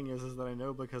sad thing is that I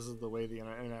know because of the way the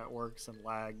internet works and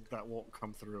lag, that won't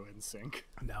come through in sync.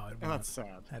 No, it won't. And that's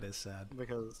sad. That is sad.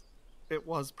 Because it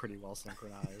was pretty well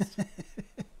synchronized.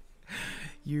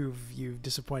 You've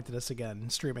disappointed us again,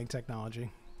 streaming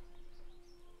technology.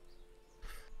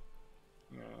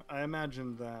 Yeah, I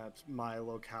imagine that my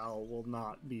locale will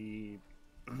not be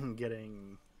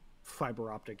getting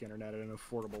fiber optic internet at an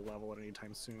affordable level at any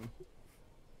time soon.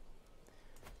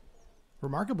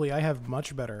 Remarkably, I have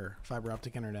much better fiber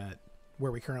optic internet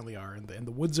where we currently are in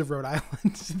the woods of Rhode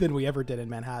Island than we ever did in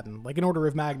Manhattan. Like an order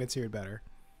of magnitude better.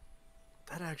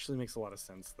 That actually makes a lot of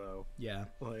sense, though. Yeah.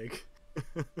 Like,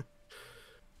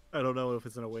 I don't know if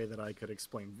it's in a way that I could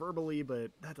explain verbally, but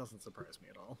that doesn't surprise me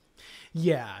at all.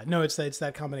 Yeah. No, it's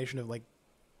that combination of like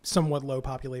somewhat low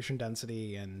population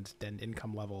density and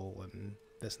income level and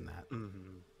this and that.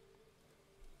 Mm-hmm.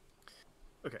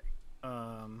 Okay.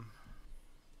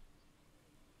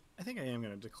 I think I am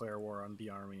going to declare war on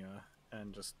Bjarmia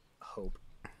and just hope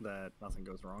that nothing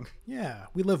goes wrong. Yeah,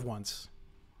 we live once.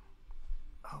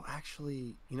 Oh,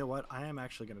 actually, you know what? I am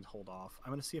actually going to hold off. I'm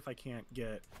going to see if I can't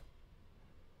get...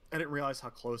 I didn't realize how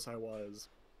close I was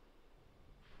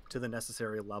to the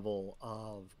necessary level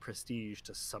of prestige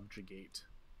to subjugate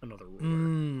another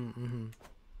ruler.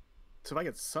 So if I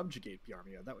could subjugate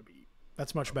Bjarmia, that would be...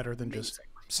 That's much better than just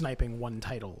sniping one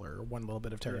title or one little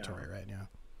bit of territory, right? Yeah.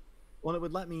 Well, it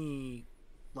would let me,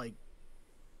 like,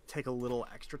 take a little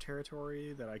extra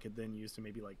territory that I could then use to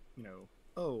maybe, like, you know,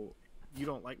 oh, you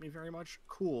don't like me very much?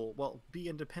 Cool. Well, be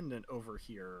independent over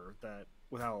here that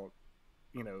without,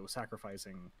 you know,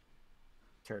 sacrificing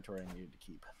territory I needed to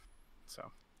keep.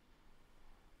 So,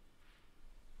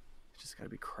 just gotta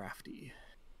be crafty.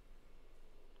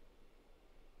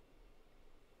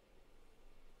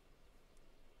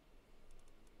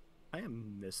 I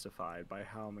am mystified by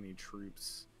how many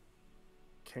troops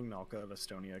King Nalka of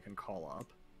Estonia can call up,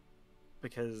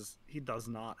 because he does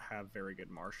not have very good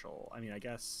marshal. I mean, I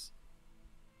guess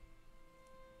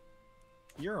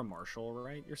you're a marshal,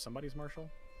 right? You're somebody's marshal?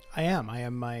 I am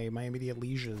my immediate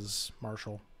liege's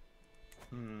marshal.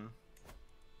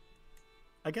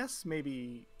 I guess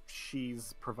maybe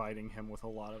she's providing him with a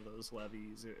lot of those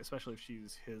levies, especially if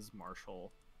she's his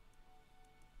marshal.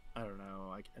 I don't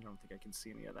know. I don't think I can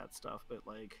see any of that stuff, but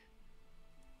like...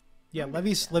 Yeah,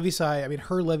 levy size. I mean,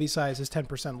 her levy size is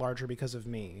 10% larger because of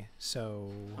me,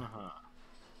 so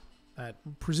that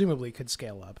presumably could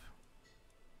scale up.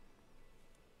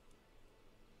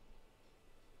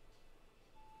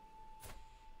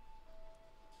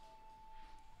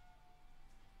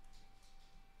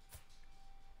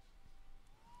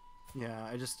 Yeah,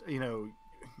 I just, you know,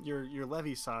 your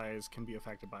levy size can be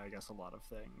affected by, I guess, a lot of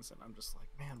things, and I'm just like,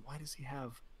 man, why does he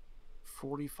have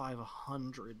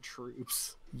 4,500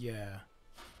 troops? Yeah.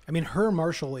 I mean, her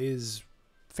marshal is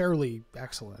fairly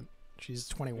excellent. She's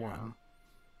 21. Yeah.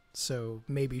 So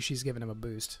maybe she's given him a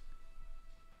boost.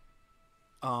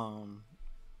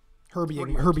 Her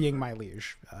being my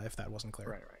liege, if that wasn't clear.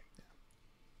 Right.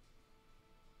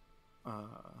 Yeah.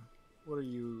 What are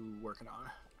you working on?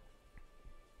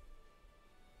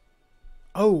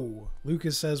 Oh,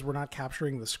 Lucas says we're not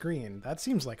capturing the screen. That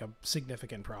seems like a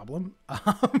significant problem.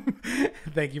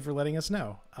 Thank you for letting us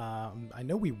know. I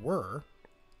know we were.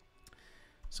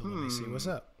 So let me see what's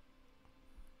up.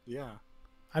 Yeah.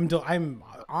 I'm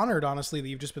honored, honestly, that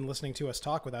you've just been listening to us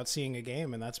talk without seeing a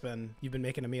game, and you've been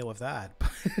making a meal of that.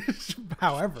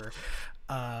 However,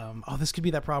 this could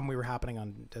be that problem we were having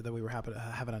on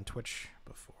Twitch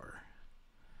before.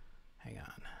 Hang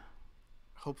on.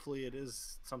 Hopefully it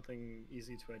is something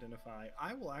easy to identify.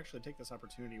 I will actually take this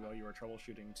opportunity while you are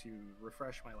troubleshooting to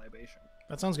refresh my libation.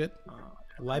 That sounds good.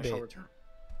 Libate. I shall return.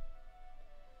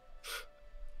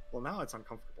 Well, now it's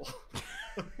uncomfortable.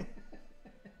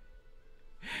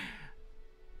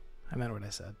 I meant what I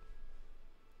said.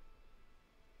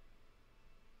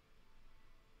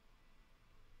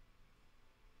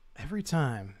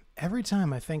 Every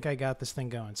time I think I got this thing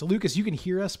going. So Lucas, you can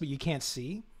hear us, but you can't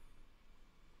see.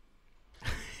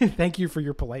 Thank you for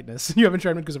your politeness. You haven't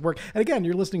tried it because of work. And again,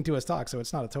 you're listening to us talk, so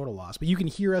it's not a total loss. But you can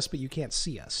hear us, but you can't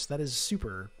see us. That is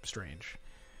super strange.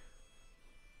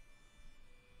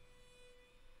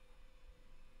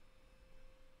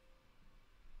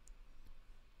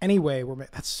 Anyway,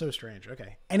 that's so strange.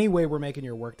 Okay. Anyway, we're making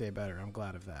your workday better. I'm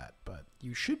glad of that. But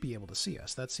you should be able to see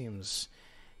us. That seems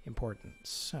important.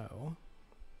 So,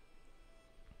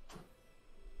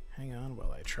 hang on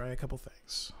while I try a couple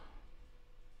things.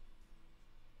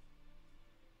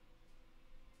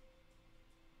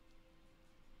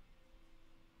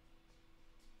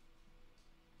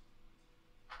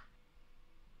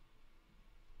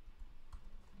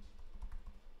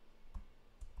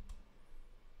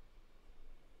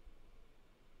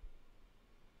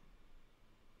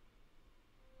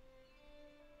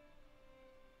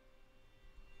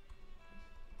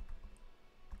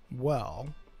 Well,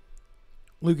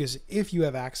 Lucas, if you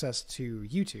have access to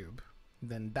YouTube,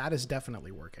 then that is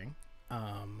definitely working.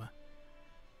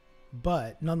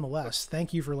 But nonetheless,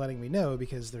 thank you for letting me know,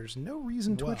 because there's no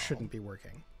reason Twitch shouldn't be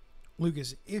working.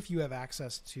 Lucas, if you have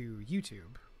access to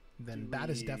YouTube, then that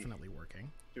is definitely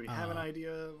working. Do we have an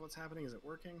idea of what's happening? Is it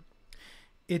working?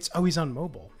 He's on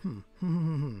mobile.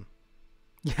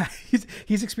 Yeah,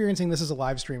 he's experiencing this as a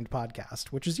live streamed podcast,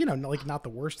 which is, like not the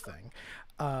worst thing.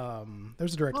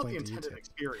 There's a direct link to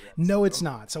YouTube. No, it's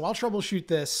not. So I'll troubleshoot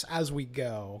this as we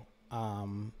go.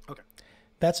 Okay.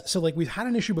 So like we've had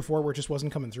an issue before where it just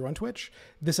wasn't coming through on Twitch.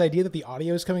 This idea that the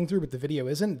audio is coming through but the video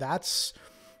isn't, that's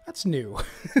new.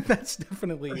 That's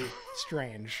definitely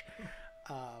strange.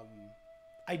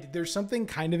 There's something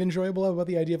kind of enjoyable about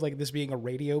the idea of like this being a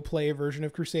radio play version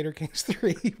of Crusader Kings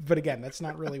 3, but again, that's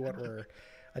not really what we're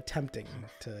attempting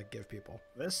to give people.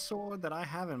 This sword that I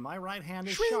have in my right hand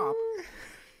is sharp.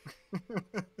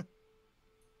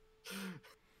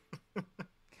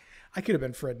 I could have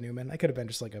been Fred Newman. I could have been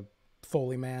just like a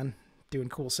Foley man doing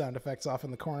cool sound effects off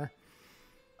in the corner.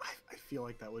 I feel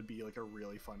like that would be like a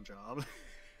really fun job.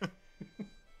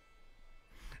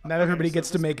 Not everybody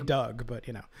gets to make Doug, but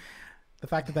the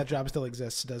fact that job still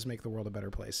exists does make the world a better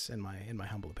place, in my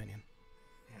humble opinion.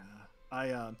 Yeah,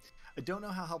 I don't know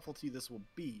how helpful to you this will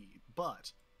be,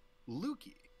 but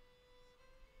Lukey,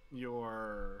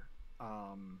 your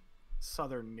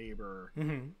southern neighbor,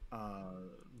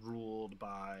 ruled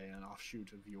by an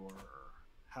offshoot of your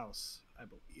house, I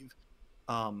believe,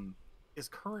 is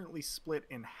currently split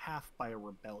in half by a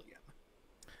rebellion.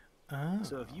 Oh.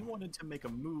 So if you wanted to make a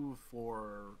move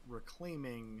for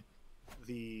reclaiming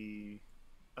the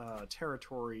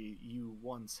territory you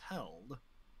once held,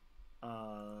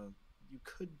 you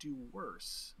could do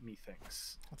worse,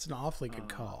 methinks. That's an awfully good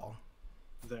call.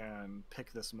 Than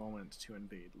pick this moment to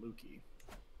invade Lukey.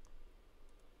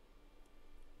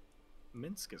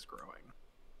 Minsk is growing.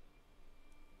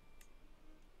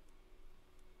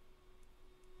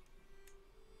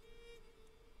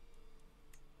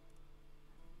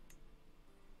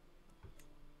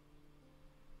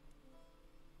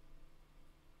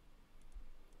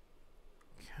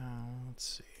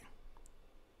 Let's see.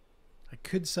 I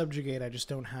could subjugate, I just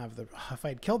don't have the... If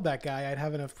I'd killed that guy, I'd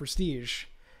have enough prestige.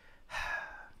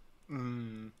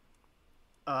 Do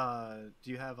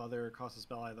you have other Casus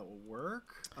Belli that will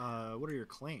work? What are your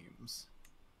claims?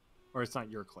 Or it's not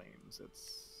your claims,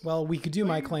 it's... Well, we could do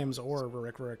my claims or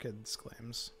Rurikid's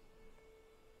claims.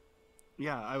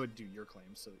 Yeah, I would do your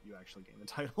claims so that you actually gain the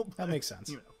title. But, that makes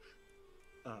sense.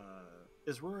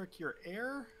 Is Rurik your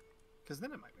heir? Because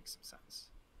then it might make some sense.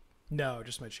 No,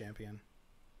 just my champion.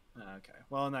 Okay.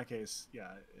 Well, in that case,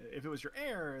 yeah. If it was your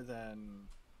heir, then...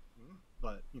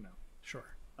 But, Sure.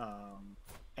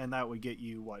 And that would get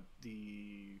you, what,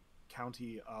 the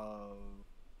county of...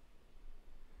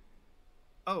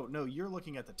 Oh, no, you're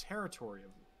looking at the territory of...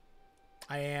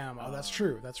 I am. Oh, that's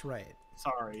true. That's right.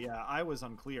 Sorry, yeah, I was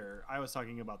unclear. I was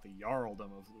talking about the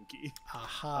Jarldom of Lukey.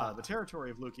 Aha. The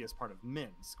territory of Lukey is part of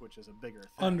Minsk, which is a bigger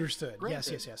thing. Understood.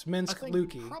 Granted, yes. Minsk,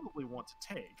 Lukey. You probably want to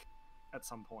take at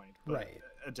some point, but right.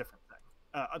 A different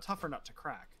thing. A tougher nut to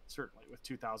crack, certainly, with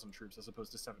 2,000 troops as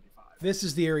opposed to 75. This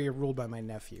is the area ruled by my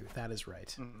nephew. That is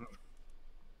right. Mm-hmm.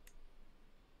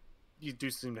 You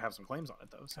do seem to have some claims on it,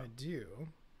 though. So. I do.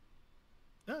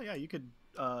 Oh, yeah, you could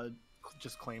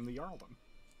just claim the Jarldom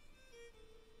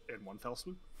in one fell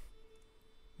swoop.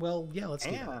 Well, yeah, let's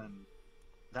do that. And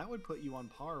that would put you on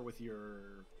par with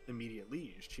your immediate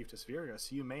liege, Chiefess Virga,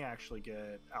 so you may actually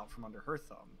get out from under her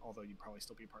thumb, although you'd probably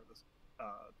still be part of the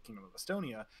Kingdom of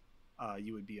Estonia.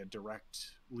 You would be a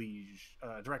direct liege,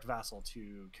 direct vassal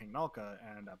to King Nalka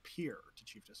and a peer to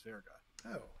Chiefess Virga.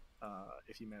 Oh.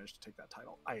 if you manage to take that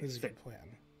title. I This is a think. good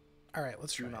plan. All right,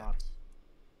 let's try it.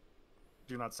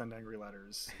 Do not send angry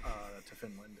letters to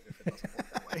Finland if it doesn't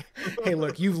work that way. Hey,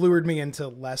 look, you've lured me into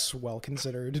less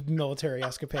well-considered military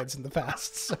escapades in the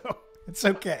past, so it's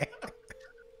okay.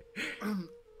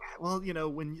 Well,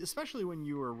 especially when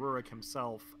you were Rurik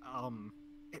himself,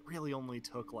 it really only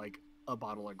took like a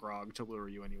bottle of grog to lure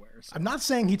you anywhere. So. I'm not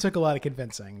saying he took a lot of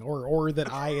convincing, or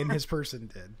that I and his person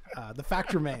did. The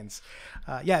fact remains.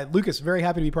 Yeah, Lucas, very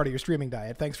happy to be part of your streaming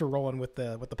diet. Thanks for rolling with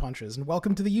the punches, and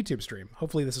welcome to the YouTube stream.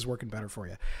 Hopefully, this is working better for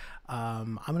you.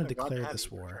 I'm going to declare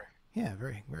this war. Sure. Yeah,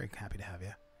 very, very happy to have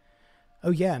you.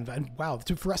 Oh yeah, and wow,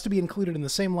 for us to be included in the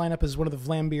same lineup as one of the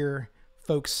Vlambeer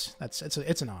folks, it's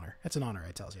an honor. It's an honor,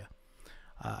 I tells you.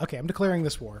 Okay, I'm declaring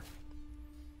this war.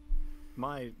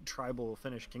 My tribal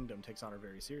Finnish kingdom takes honor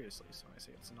very seriously, so I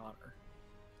say it's an honor.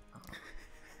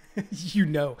 You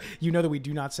know that we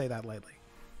do not say that lightly.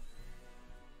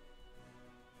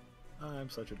 I'm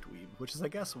such a dweeb, which is, I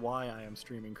guess, why I am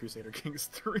streaming Crusader Kings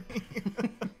 3.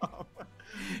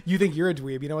 You think you're a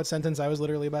dweeb? You know what sentence I was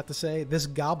literally about to say? This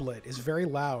goblet is very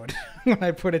loud when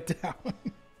I put it down.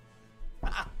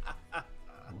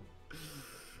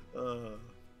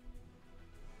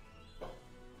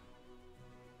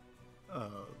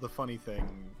 The funny thing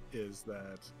is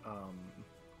that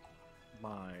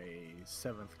my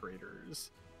 7th graders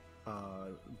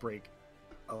break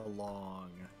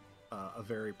along a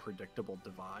very predictable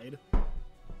divide.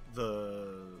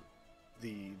 The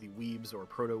weebs or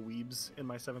proto-weebs in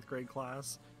my 7th grade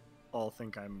class all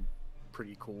think I'm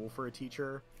pretty cool for a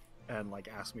teacher and like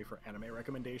ask me for anime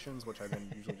recommendations, which I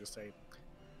then usually just say,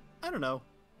 I don't know,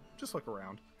 just look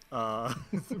around.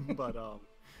 But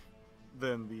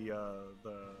then the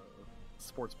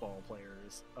sports ball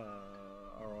players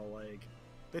are all like,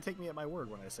 they take me at my word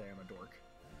when I say I'm a dork.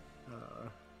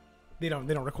 They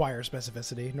don't require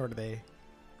specificity,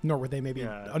 nor would they maybe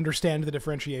understand the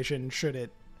differentiation should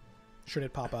it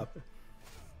pop up.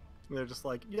 They're just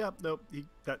like, yeah, nope,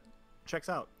 that checks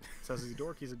out. Says he's a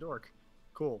dork, he's a dork.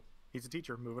 Cool. He's a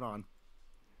teacher, moving on.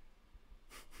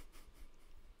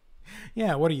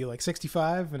 Yeah, what are you, like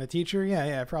 65 and a teacher?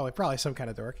 Yeah, probably some kind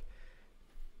of dork.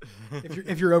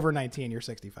 If you're over 19, you're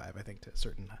 65, I think, to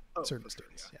certain students. Sure,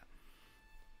 yeah.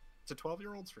 To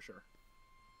 12-year-olds for sure.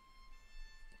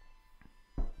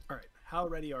 All right, how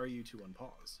ready are you to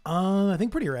unpause? I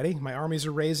think pretty ready. My armies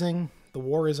are raising. The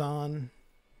war is on.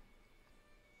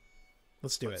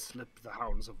 Let's do it. Slip the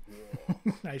hounds of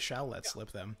war. I shall let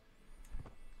slip them.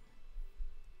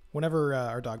 Whenever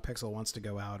our dog Pixel wants to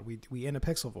go out, we in a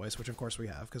Pixel voice, which of course we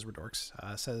have because we're dorks,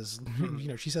 says,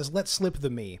 she says, "Let's slip the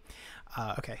me."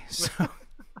 Okay, so all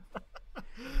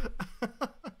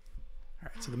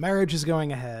right, so the marriage is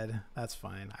going ahead. That's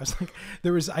fine. I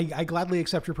was like, I gladly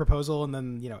accept your proposal, and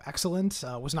then excellent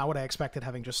was not what I expected,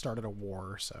 having just started a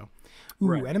war. So,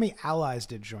 right. Enemy allies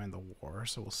did join the war,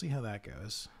 so we'll see how that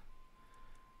goes.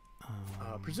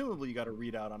 Presumably, you got a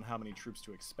readout on how many troops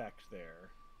to expect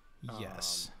there.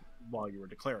 Yes. While you were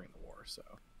declaring the war, so.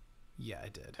 Yeah, I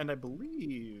did. And I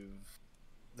believe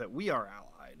that we are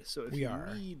allied, so if you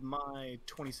need my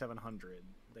 2,700,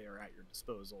 they are at your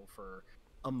disposal for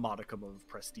a modicum of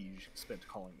prestige spent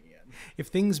calling me in. If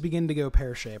things begin to go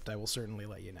pear-shaped, I will certainly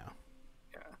let you know.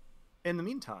 Yeah. In the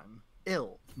meantime,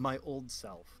 my old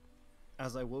self.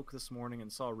 As I woke this morning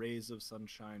and saw rays of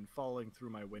sunshine falling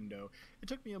through my window, it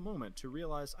took me a moment to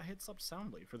realize I had slept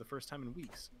soundly for the first time in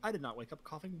weeks. I did not wake up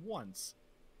coughing once.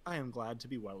 I am glad to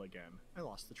be well again. I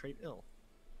lost the trait ill.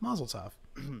 Mazel tov.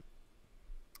 And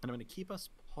I'm going to keep us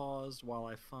paused while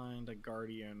I find a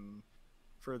guardian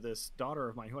for this daughter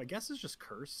of mine, who I guess is just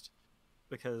cursed,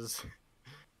 because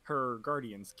her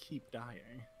guardians keep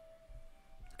dying.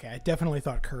 Okay, I definitely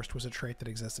thought cursed was a trait that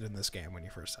existed in this game when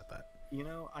you first said that.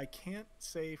 I can't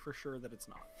say for sure that it's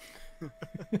not.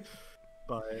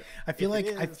 But I feel like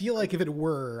if it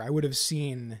were, I would have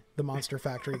seen the Monster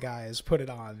Factory guys put it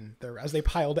on there as they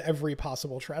piled every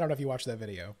possible trait. I don't know if you watched that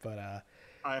video, but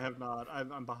I have not.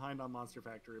 I'm behind on Monster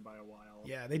Factory by a while.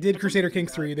 Yeah, they did Crusader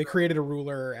Kings 3. They created a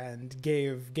ruler and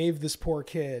gave this poor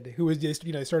kid who was just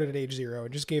started at age 0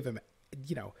 and just gave him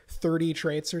 30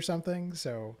 traits or something.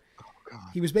 So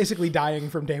he was basically dying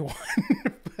from day one.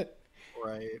 But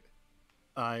right.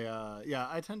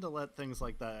 I tend to let things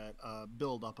like that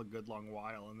build up a good long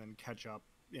while and then catch up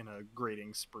in a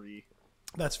grading spree.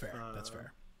 That's fair. That's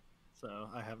fair. So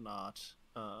I have not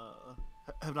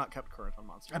kept current on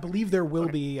Monster. I believe there will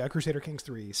be a Crusader Kings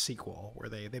 3 sequel where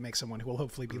they make someone who will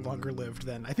hopefully be longer lived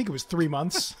than, I think it was 3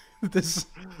 months. This.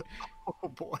 Oh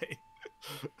boy.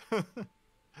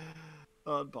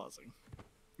 Pausing.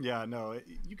 Yeah, no,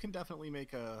 you can definitely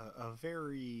make a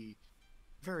very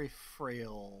very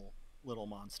frail little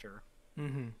monster.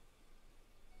 Mm-hmm.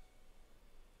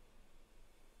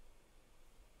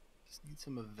 Just need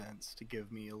some events to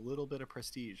give me a little bit of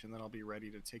prestige, and then I'll be ready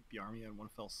to take Biarmia in one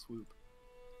fell swoop.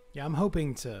 Yeah, I'm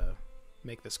hoping to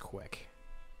make this quick.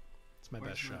 It's my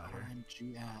Where's best shot here.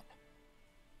 RNG at?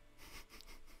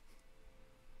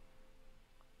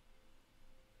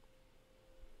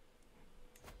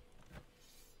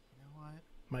 You know what?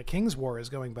 My King's War is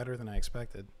going better than I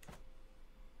expected.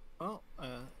 Well,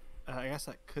 I guess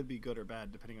that could be good or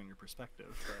bad depending on your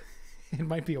perspective, but It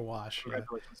might be a wash. Yeah.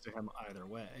 congratulations to him either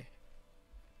way.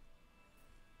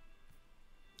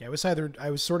 Yeah, I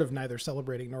was sort of neither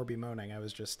celebrating nor bemoaning. I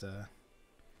was just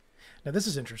Now this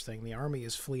is interesting. The army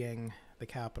is fleeing the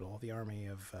capital, the army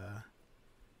of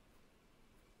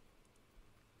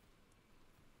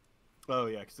Oh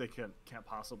yeah, because they can't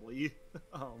possibly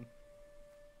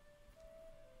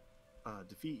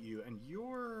defeat you, and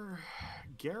your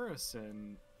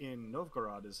garrison in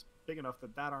Novgorod is big enough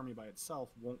that that army by itself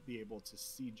won't be able to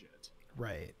siege it.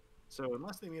 right. So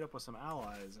unless they meet up with some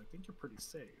allies, I think you're pretty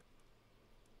safe.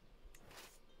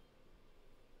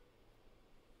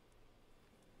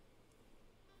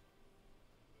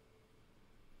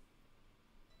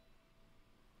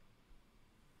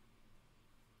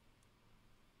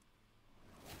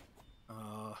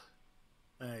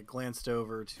 I glanced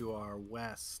over to our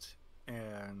west,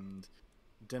 and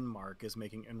Denmark is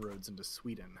making inroads into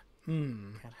Sweden.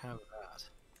 Hmm. Can't have that.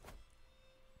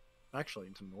 Actually,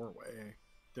 into Norway.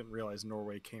 Didn't realize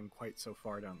Norway came quite so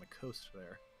far down the coast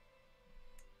there.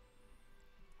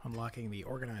 Unlocking the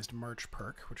organized march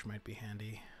perk, which might be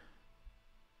handy.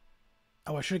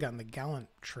 Oh, I should have gotten the gallant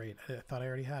trait. I thought I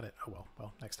already had it. Oh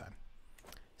well, next time.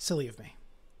 Silly of me.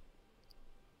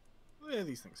 Yeah,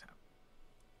 these things happen.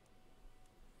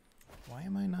 Why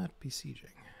am I not besieging?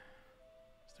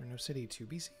 Is there no city to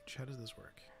besiege? How does this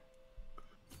work?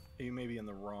 You may be in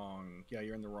the wrong... Yeah,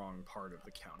 you're in the wrong part of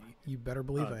the county. You better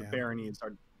believe I The am. baronies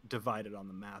are divided on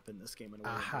the map in this game in a way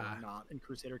that they're not in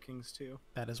Crusader Kings 2.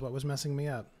 That is what was messing me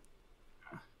up.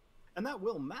 And that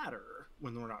will matter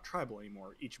when we're not tribal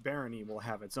anymore. Each barony will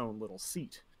have its own little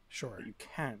seat Sure. that you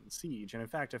can siege. And in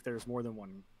fact, if there's more than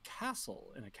one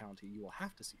castle in a county, you will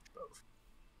have to siege both.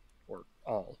 Or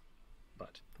all.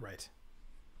 But... Right.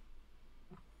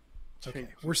 Okay,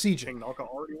 we're sieging. King Nalka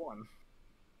already won.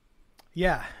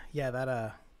 Yeah, that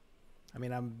I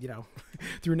mean, I'm,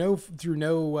 through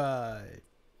no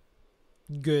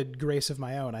good grace of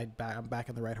my own, I'm back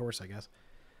on the right horse, I guess.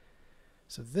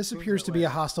 So this appears to be a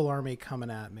hostile army coming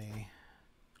at me.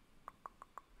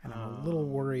 And I'm a little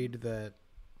worried that,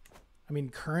 I mean,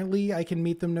 currently I can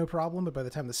meet them no problem, but by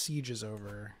the time the siege is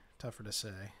over, tougher to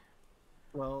say.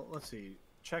 Well, let's see.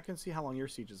 Check and see how long your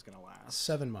siege is going to last.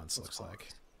 7 months, looks like.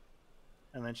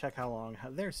 And then check how long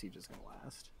their siege is going to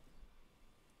last.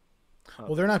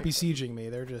 Well, they're not besieging me.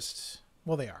 They're just...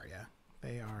 Well, they are, yeah.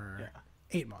 They are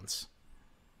 8 months.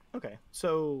 Okay,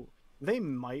 so they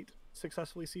might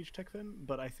successfully siege Tikvin,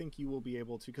 but I think you will be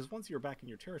able to... Because once you're back in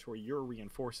your territory, you're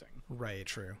reinforcing. Right,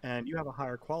 true. And you have a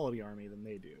higher quality army than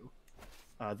they do.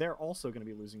 They're also going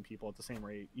to be losing people at the same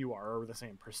rate you are, or the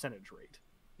same percentage rate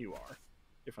you are,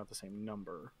 if not the same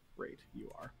number rate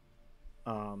you are.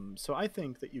 So I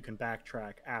think that you can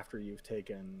backtrack after you've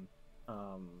taken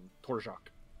Torzhok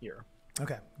here.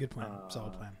 Okay, good plan.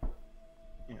 Solid plan.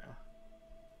 Yeah.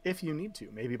 If you need to.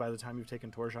 Maybe by the time you've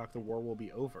taken Torzhok, the war will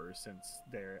be over since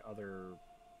their other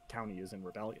county is in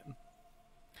rebellion.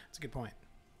 That's a good point.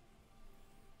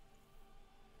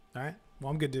 All right.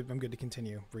 Well, I'm good to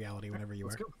continue reality whenever you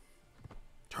are. Go.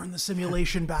 Turn the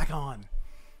simulation back on.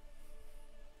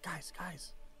 Guys.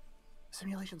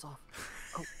 Simulation's off.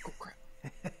 Oh crap.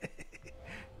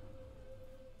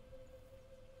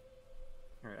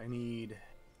 Alright, I need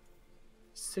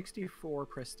 64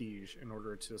 prestige in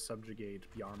order to subjugate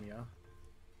Biarmia.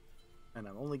 And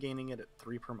I'm only gaining it at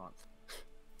 3 per month.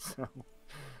 So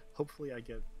hopefully I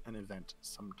get an event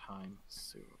sometime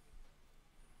soon.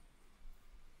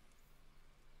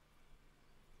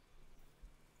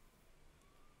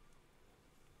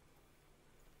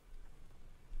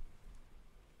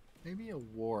 Maybe a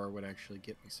war would actually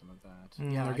get me some of that.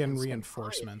 Yeah, they're getting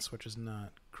reinforcements, which is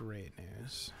not great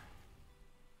news.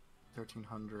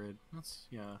 1,300.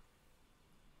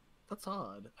 That's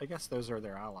odd. I guess those are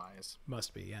their allies.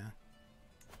 Must be, yeah.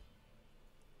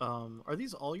 Are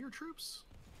these all your troops?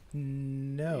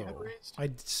 No. I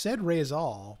said raise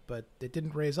all, but it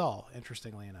didn't raise all,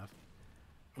 interestingly enough.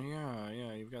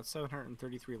 Yeah. You've got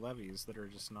 733 levies that are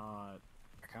just not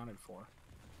accounted for.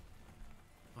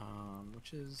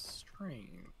 Which is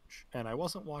strange. And I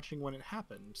wasn't watching when it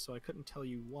happened, so I couldn't tell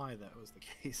you why that was the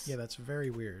case. Yeah, that's very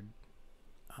weird.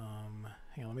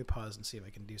 Hang on, let me pause and see if I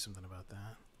can do something about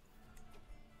that.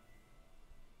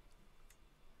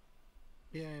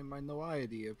 Yeah, my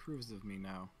noiety approves of me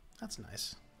now. That's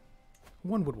nice.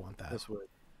 One would want that. This would,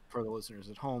 for the listeners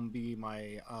at home, be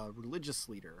my religious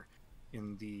leader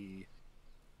in the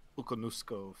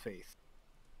Ukonusko faith.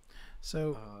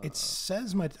 So it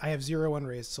says I have 0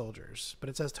 unraised soldiers, but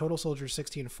it says total soldiers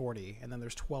 1640, and then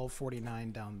there's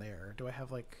 1249 down there. Do I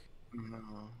have like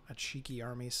a cheeky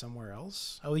army somewhere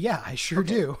else? Oh yeah, I sure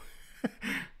do.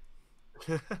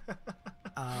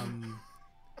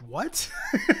 What?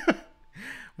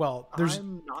 Well,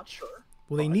 I'm not sure.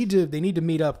 Well, they need to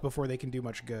meet up before they can do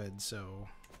much good. So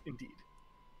indeed.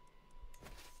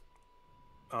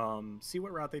 See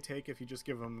what route they take if you just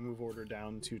give them a move order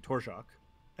down to Torzhok.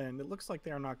 And it looks like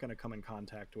they are not going to come in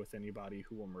contact with anybody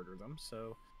who will murder them.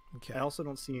 So okay. I also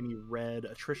don't see any red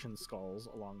attrition skulls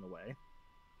along the way.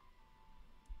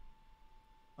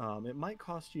 It might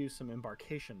cost you some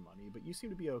embarkation money, but you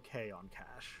seem to be okay on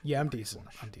cash. Yeah, I'm decent.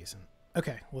 I'm decent.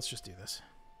 Okay, let's just do this.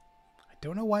 I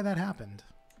don't know why that happened.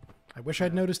 I wish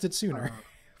I'd noticed it sooner.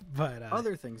 But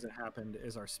other things that happened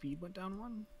is our speed went down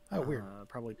 1. Oh, weird.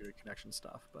 Probably due to connection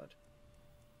stuff, but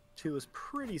 2 is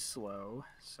pretty slow,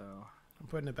 so I'm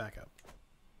putting it back up.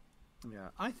 Yeah,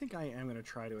 I think I am going to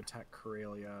try to attack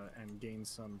Karelia and gain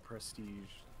some prestige.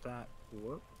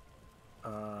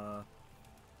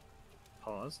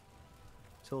 Pause.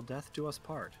 Till death do us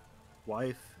part.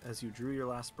 Wife, as you drew your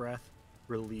last breath,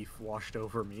 relief washed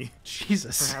over me.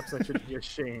 Jesus. Perhaps I should be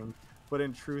ashamed, but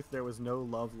in truth there was no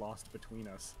love lost between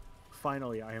us.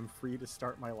 Finally, I am free to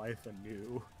start my life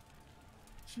anew.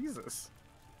 Jesus.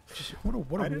 What a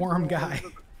warm guy.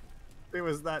 It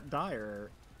was that dire.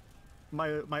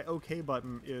 My OK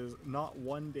button is not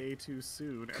 1 day too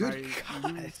soon, Good and I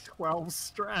God. lose 12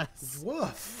 stress.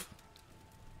 Woof.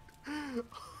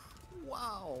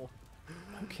 Wow.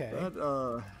 Okay.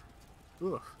 That,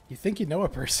 You think you know a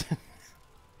person?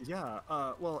 Yeah.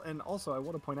 Well, and also I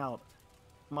want to point out,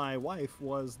 my wife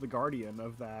was the guardian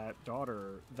of that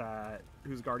daughter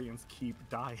whose guardians keep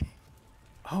dying.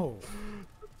 Oh.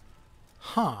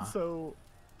 Huh. So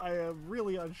I am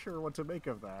really unsure what to make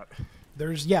of that.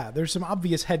 There's some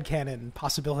obvious headcanon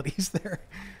possibilities there.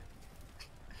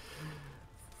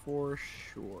 For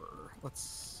sure. Let's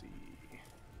see.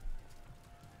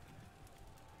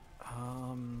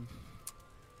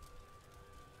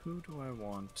 Who do I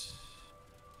want?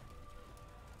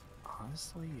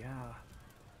 Honestly, yeah.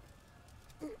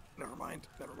 Never mind.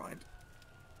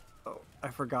 Oh, I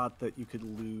forgot that you could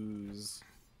lose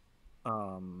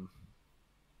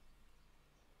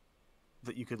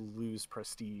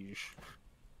prestige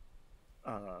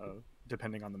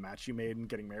depending on the match you made and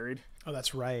getting married. Oh,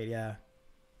 that's right, yeah.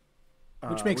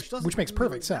 Which Which makes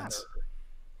perfect sense. Matter.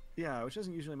 Yeah, which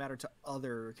doesn't usually matter to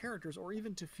other characters or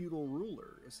even to feudal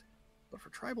rulers. But for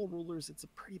tribal rulers, it's a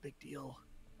pretty big deal.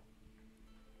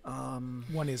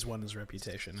 One is one's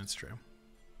reputation, it's true.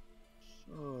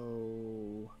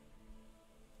 So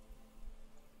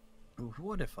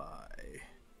what if I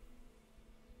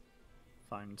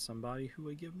find somebody who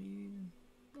would give me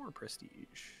more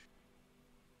prestige?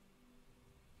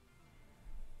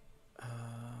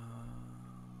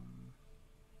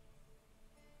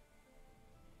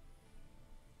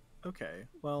 Okay,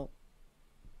 well,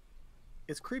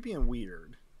 it's creepy and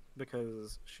weird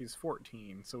because she's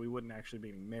 14, so we wouldn't actually be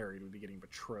getting married, we'd be getting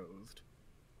betrothed.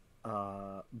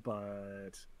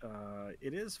 But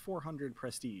it is 400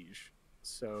 prestige,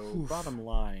 so Oof. Bottom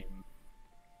line...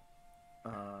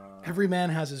 Every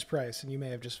man has his price, and you may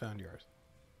have just found yours.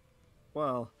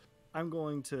 Well, I'm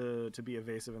going to be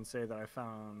evasive and say that I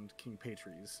found King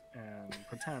Patries and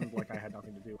pretend like I had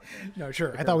nothing to do with it. No,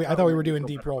 sure. I thought we were doing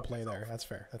deep role play there. That's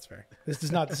fair. This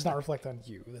does not reflect on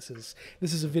you. This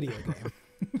is a video game.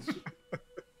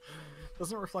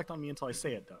 Doesn't reflect on me until I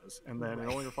say it does, and then it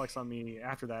only reflects on me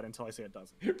after that until I say it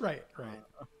doesn't. Right.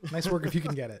 Nice work if you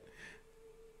can get it.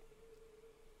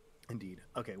 Indeed.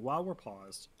 Okay, while we're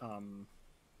paused,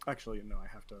 actually, no, I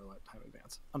have to let time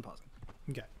advance. I'm pausing.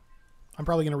 Okay. I'm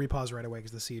probably going to repause right away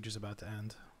because the siege is about to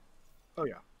end. Oh,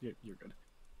 yeah. You're good.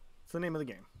 It's the name of the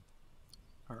game.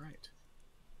 All right.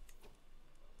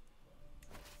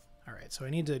 All right, so I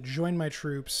need to join my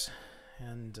troops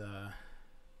and...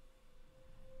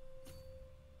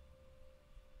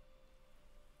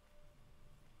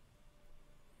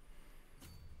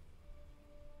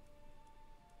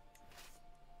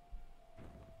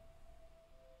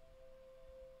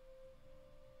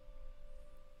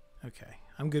 Okay,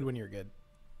 I'm good when you're good.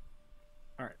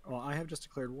 All right. Well, I have just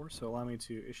declared war, so allow me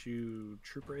to issue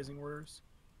troop raising orders,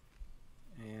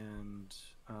 and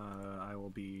I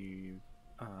will be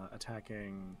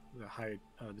attacking the high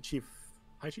chief,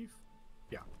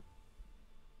 yeah,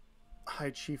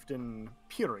 High Chieftain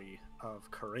Puri of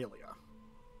Karelia.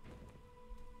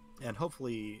 And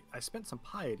hopefully, I spent some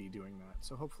piety doing that,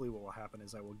 so hopefully what will happen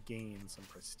is I will gain some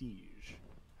prestige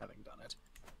having done it.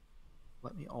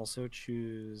 Let me also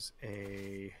choose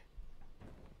a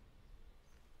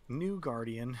new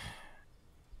guardian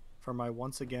for my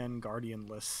once again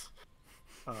guardianless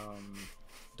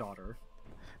daughter.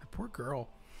 That poor girl.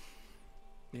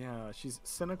 Yeah, she's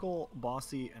cynical,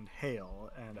 bossy, and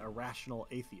hale, and a rational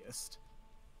atheist.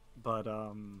 But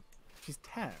she's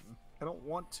 10. I don't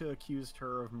want to accuse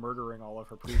her of murdering all of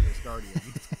her previous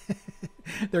guardians.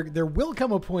 There will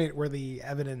come a point where the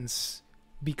evidence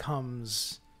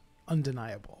becomes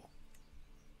undeniable.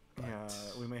 But... yeah,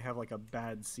 we may have like a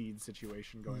bad seed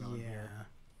situation going on here. Yeah.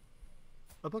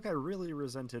 A book I really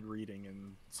resented reading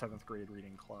in 7th grade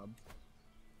reading club.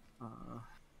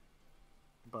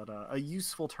 But a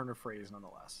useful turn of phrase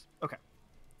nonetheless. Okay.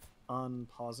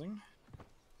 Unpausing.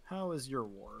 How is your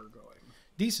war going?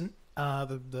 Decent.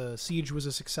 The siege was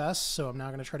a success, so I'm now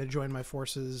going to try to join my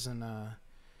forces and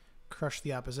crush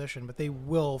the opposition. But they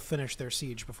will finish their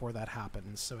siege before that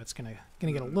happens, so it's gonna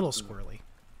get a little squirrely.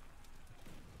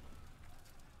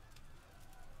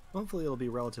 Hopefully, it'll be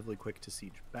relatively quick to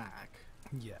siege back.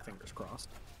 Yeah. Fingers crossed.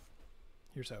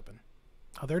 Here's hoping.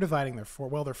 Oh, they're dividing their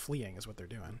well, they're fleeing is what they're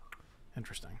doing.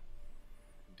 Interesting.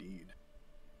 Indeed.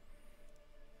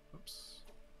 Oops.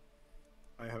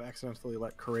 I have accidentally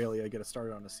let Karelia get us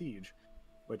started on a siege,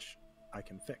 which I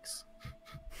can fix.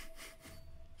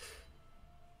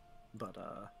 But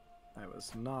I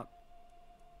was not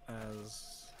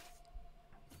as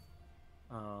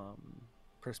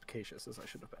perspicacious as I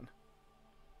should have been.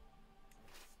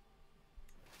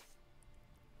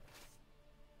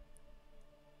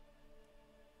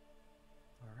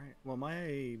 Alright, well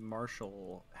my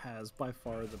marshal has by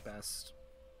far the best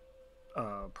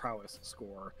prowess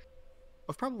score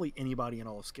of probably anybody in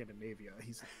all of Scandinavia.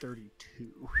 He's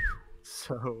 32.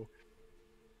 So,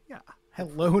 yeah.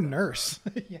 Hello, nurse.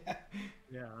 Yeah.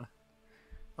 Yeah.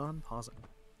 Unpausing.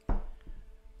 All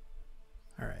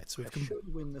right, so I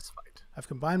should win this fight. I've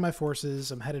combined my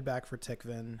forces. I'm headed back for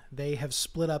Tikvin. They have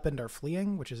split up and are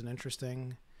fleeing, which is an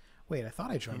interesting... Wait, I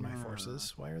thought I joined my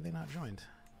forces. Why are they not joined?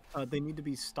 They need to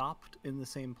be stopped in the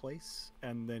same place,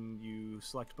 and then you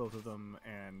select both of them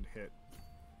and hit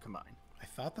combine. I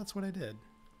thought that's what I did.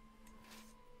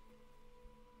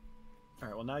 All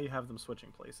right, well, now you have them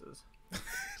switching places.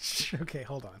 Okay,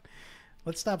 hold on.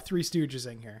 Let's stop Three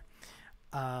Stoogesing here.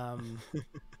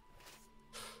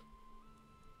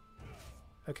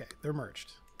 Okay, they're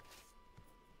merged.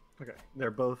 Okay,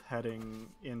 they're both heading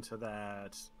into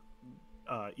that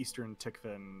Eastern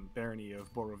Tikvin barony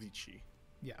of Borovici.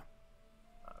 Yeah.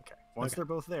 Okay. Once they're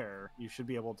both there, you should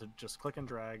be able to just click and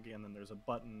drag, and then there's a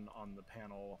button on the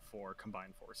panel for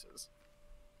combined forces.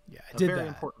 Yeah, I did that. Very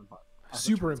important button.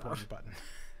 Super important button.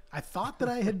 I thought that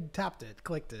I had tapped it,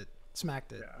 clicked it,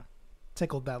 smacked it,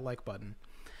 tickled that like button.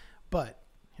 But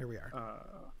here we are.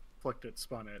 Flicked it,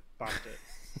 spun it, bopped it.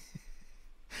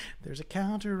 There's a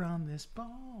counter on this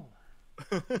ball.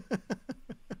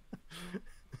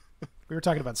 We were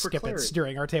talking about Skip-Its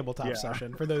during our tabletop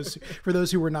session. For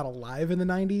those who were not alive in the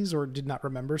 90s or did not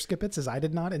remember Skip-Its, as I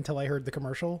did not until I heard the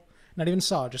commercial. Not even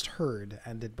saw, just heard,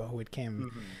 and it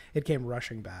came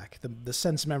rushing back. The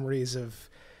sense memories of,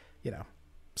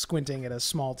 squinting at a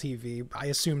small TV. I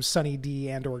assume Sunny D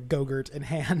and or Go-Gurt in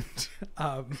hand.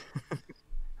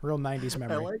 Real 90s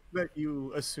memory. I like that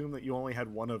you assume that you only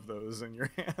had one of those in your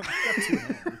hand. Two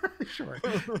hands. Sure.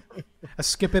 A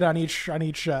Skip-It on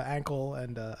each ankle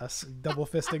and a double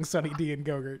fisting Sunny D and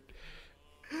Go-Gurt.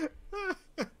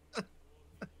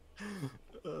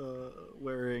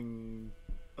 Wearing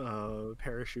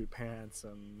parachute pants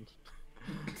and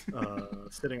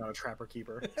sitting on a Trapper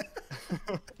Keeper.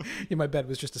 Yeah, my bed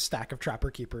was just a stack of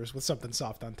Trapper Keepers with something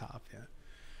soft on top. Yeah.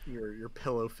 Your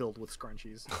pillow filled with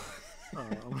scrunchies.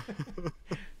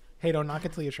 Hey, don't knock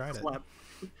it till you tried it.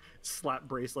 Slap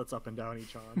bracelets up and down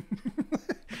each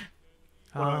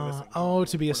arm.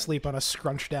 To be asleep on a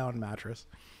scrunched down mattress.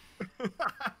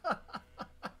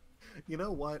 You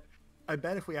know what? I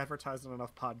bet if we advertised on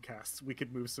enough podcasts, we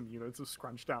could move some units of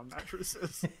scrunched down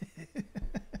mattresses.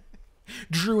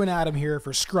 Drew and Adam here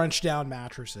for scrunched down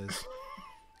mattresses.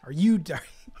 Are you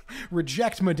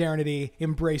reject modernity,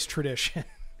 embrace tradition?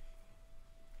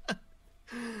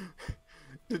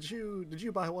 Did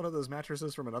you buy one of those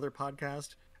mattresses from another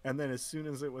podcast, and then as soon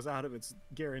as it was out of its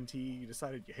guarantee, you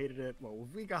decided you hated it? Well,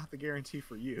 we got the guarantee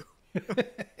for you.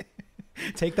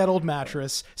 Take that old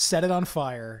mattress, set it on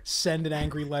fire, send an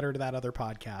angry letter to that other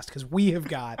podcast, because we have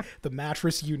got the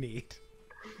mattress you need.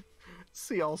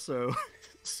 See also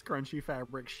scrunchy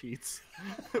fabric sheets.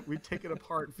 We take it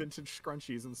apart, vintage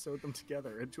scrunchies, and sewed them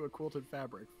together into a quilted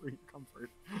fabric for your comfort.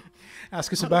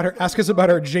 Ask us about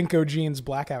our Jinko jeans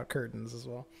blackout curtains as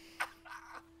well.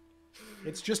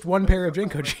 It's just one pair of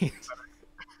Jinko jeans.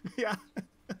 Yeah.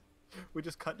 We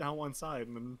just cut down one side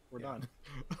and then we're done.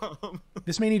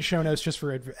 This may need show notes just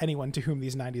for anyone to whom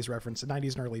these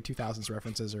 90s and early 2000s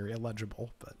references are illegible.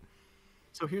 But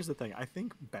so here's the thing. I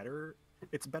think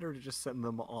it's better to just send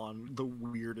them on the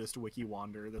weirdest wiki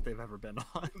wander that they've ever been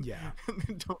on. Yeah.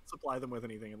 And don't supply them with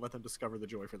anything and let them discover the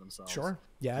joy for themselves. Sure.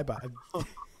 Yeah, I buy.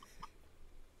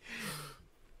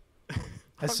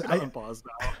 Unpause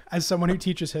now. As someone who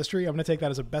teaches history, I'm going to take that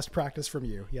as a best practice from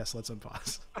you. Yes, let's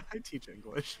unpause. I teach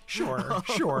English.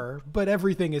 Sure. But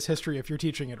everything is history if you're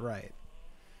teaching it right.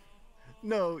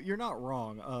 No, you're not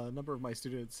wrong. A number of my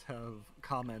students have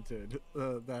commented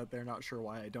that they're not sure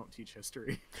why I don't teach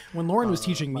history. When Lauren was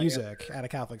teaching music at a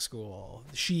Catholic school,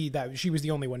 she was the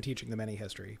only one teaching them any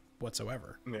history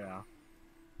whatsoever. Yeah.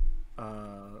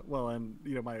 Well, and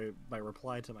my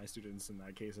reply to my students in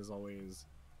that case is always,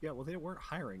 yeah, well, they weren't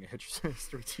hiring a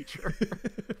history teacher.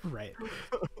 Right.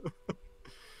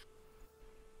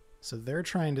 So they're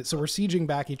trying to. So we're sieging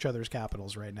back each other's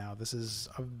capitals right now. This is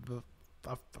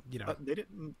they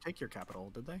didn't take your capital,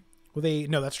 did they? Well,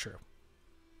 no, that's true.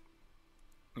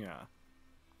 Yeah.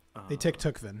 They took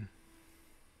Tukvin.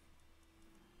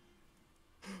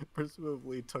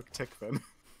 Presumably took Tikvin.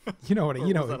 You know what?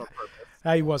 Was that on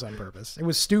purpose? He was on purpose. It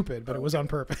was stupid, but it was on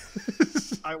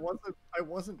purpose. I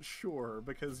wasn't sure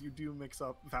because you do mix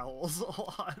up vowels a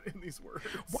lot in these words.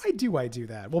 Why do I do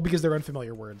that? Well, because they're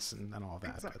unfamiliar words and all of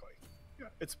that. Exactly. But... yeah,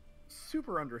 it's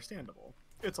super understandable.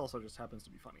 It also just happens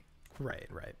to be funny. Right.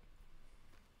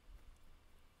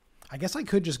 I guess I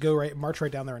could just march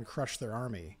right down there and crush their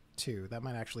army too. That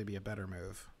might actually be a better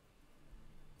move.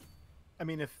 I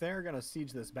mean, if they're going to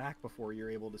siege this back before you're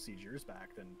able to siege yours back,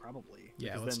 then probably.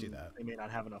 Yeah, let's do that. They may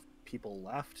not have enough people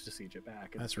left to siege it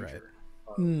back. That's right.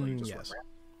 Yes,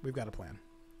 we've got a plan.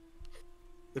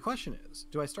 The question is,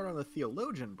 do I start on the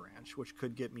theologian branch, which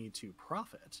could get me to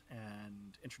prophet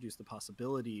and introduce the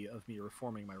possibility of me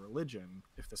reforming my religion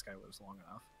if this guy lives long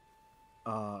enough?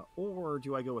 Or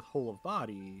do I go with whole of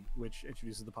body, which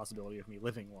introduces the possibility of me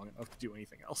living long enough to do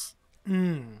anything else?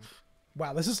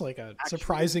 Wow, this is like a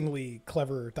surprisingly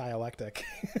clever dialectic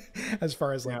as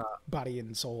far as body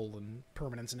and soul and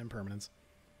permanence and impermanence.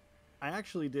 I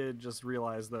actually did just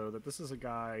realize, though, that this is a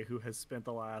guy who has spent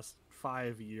the last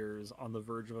 5 years on the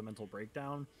verge of a mental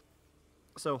breakdown.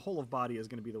 So whole of body is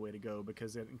going to be the way to go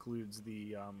because it includes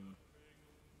the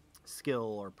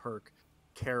skill or perk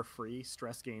carefree,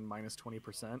 stress gain minus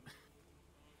 20%.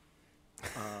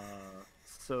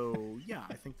 So yeah,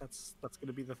 I think that's going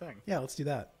to be the thing. Yeah, let's do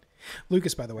that.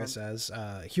 Lucas, by the way, says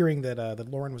hearing that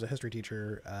Lauren was a history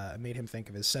teacher made him think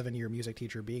of his 7-year music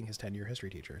teacher being his 10-year history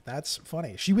teacher. That's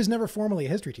funny. She was never formally a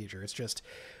history teacher. It's just,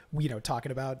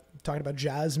 talking about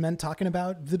jazz meant talking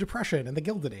about the Depression and the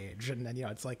Gilded Age, and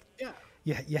it's like,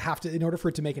 you have to, in order for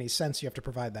it to make any sense, you have to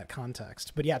provide that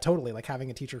context. But yeah, totally, like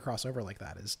having a teacher cross over like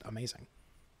that is amazing.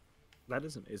 That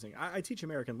is amazing. I teach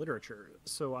American literature,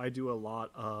 so I do a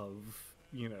lot of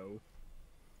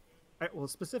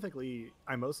specifically,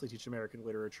 I mostly teach American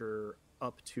literature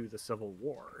up to the Civil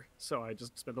War. So I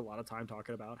just spend a lot of time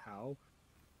talking about how,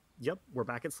 we're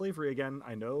back at slavery again.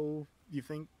 I know you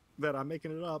think that I'm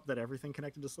making it up, that everything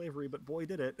connected to slavery, but boy,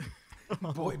 did it.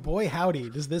 boy, howdy.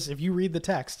 Does this, if you read the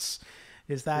texts,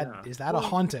 is that a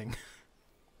haunting?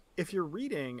 If you're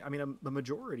reading, I mean, the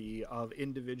majority of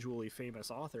individually famous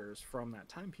authors from that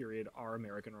time period are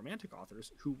American Romantic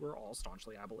authors who were all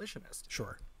staunchly abolitionist.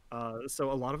 Sure.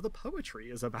 So a lot of the poetry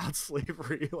is about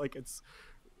slavery. Like, it's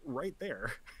right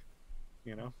there,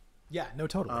 Yeah, no,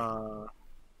 totally.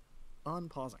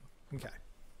 Unpausing. Okay.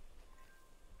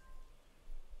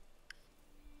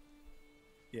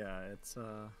 Yeah, it's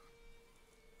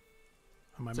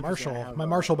my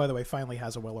marshal, by the way, finally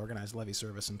has a well-organized levy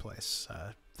service in place.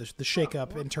 The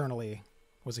shake-up internally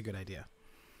was a good idea.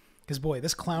 Because, boy,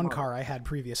 this clown car I had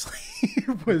previously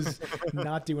was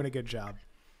not doing a good job.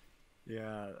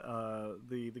 Yeah,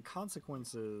 the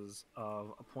consequences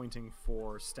of appointing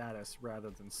for status rather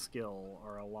than skill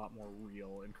are a lot more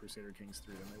real in Crusader Kings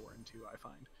 3 than they were in 2, I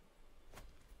find.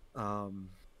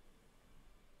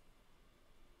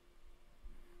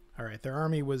 All right, their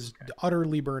army was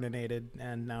utterly burninated,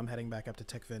 and now I'm heading back up to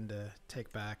Tikvin to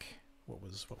take back what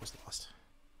was lost.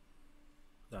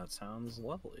 That sounds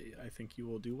lovely. I think you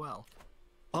will do well.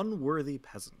 Unworthy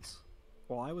peasants.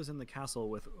 while I was in the castle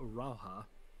with Roha,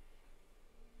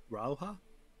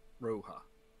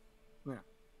 yeah,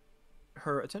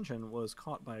 her attention was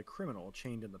caught by a criminal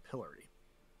chained in the pillory.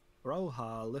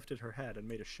 Roha lifted her head and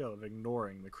made a show of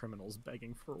ignoring the criminals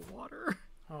begging for water.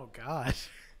 Oh, God.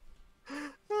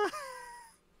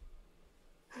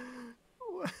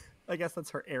 I guess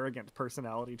that's her arrogant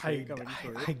personality trait coming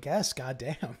through. I guess,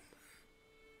 goddamn.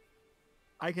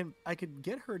 I could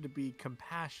get her to be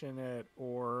compassionate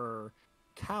or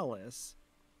callous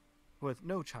with,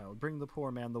 "No, child, bring the poor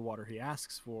man the water he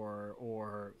asks for,"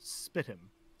 or spit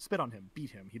on him,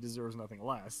 beat him, he deserves nothing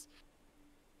less.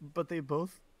 But they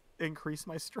both increase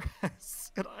my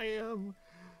stress, and I am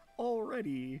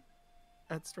already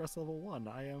at stress level 1.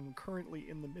 I am currently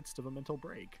in the midst of a mental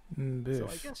break. So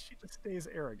I guess she just stays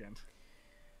arrogant.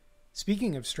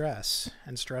 Speaking of stress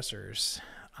and stressors,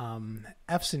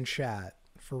 F's in chat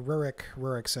for Rurik,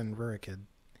 Rurikson, Rurikid,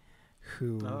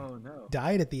 who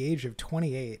died at the age of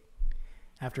 28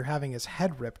 after having his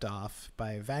head ripped off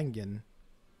by Vangian,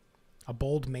 a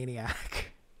bold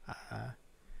maniac,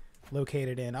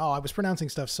 located in, I was pronouncing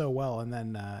stuff so well, and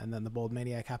then the bold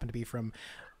maniac happened to be from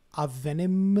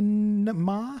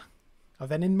Aveninma?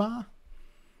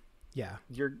 Yeah.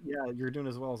 You're doing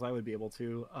as well as I would be able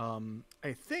to.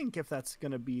 I think if that's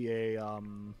going to be a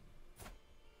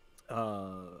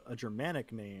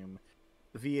Germanic name,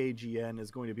 VAGN is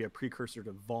going to be a precursor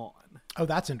to Vaughn. Oh,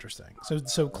 that's interesting.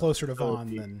 So closer to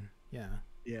Vaughn than Yeah.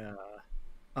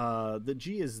 The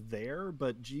G is there,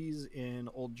 but G's in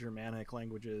Old Germanic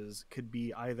languages could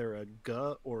be either a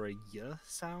G or a Y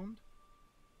sound,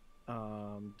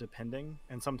 depending,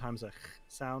 and sometimes a H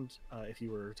sound if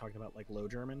you were talking about like Low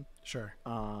German. Sure.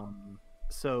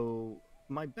 So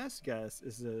my best guess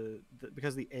is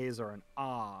because the A's are an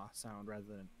ah sound rather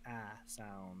than an ah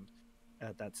sound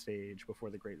at that stage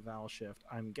before the Great Vowel Shift,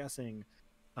 I'm guessing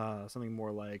something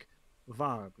more like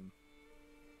Wagen.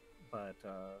 But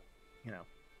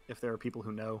if there are people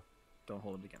who know, don't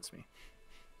hold it against me.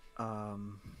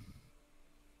 I'm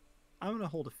gonna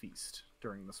hold a feast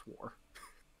during this war.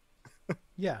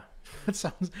 Yeah, that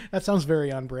sounds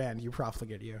very on brand. You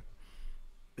profligate, you.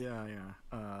 Yeah.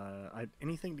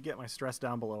 Anything to get my stress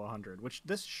down below 100, which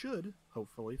this should,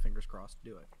 hopefully, fingers crossed,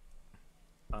 do it.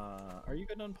 Are you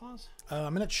good on pause?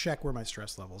 I'm gonna check where my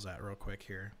stress level's at real quick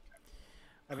here.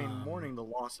 I mean, mourning the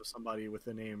loss of somebody with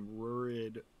the name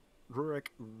Rurik,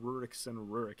 Rurikson,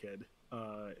 Rurikid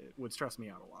would stress me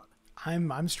out a lot.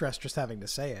 I'm stressed just having to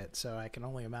say it, so I can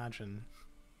only imagine.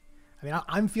 I mean,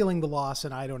 I'm feeling the loss,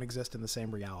 and I don't exist in the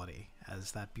same reality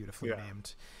as that beautifully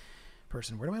named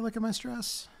person. Where do I look at my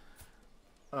stress?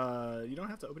 You don't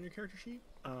have to open your character sheet.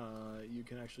 You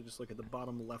can actually just look at the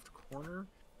bottom left corner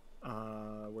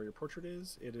where your portrait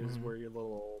is. It is where your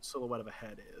little silhouette of a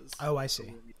head is. Oh, I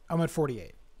see. I'm at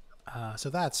 48. So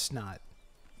that's not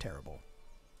terrible.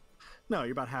 No,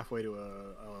 you're about halfway to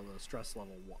a stress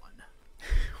level 1.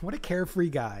 What a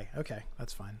carefree guy. Okay,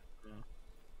 that's fine.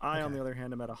 I, on the other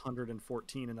hand, am at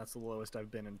 114, and that's the lowest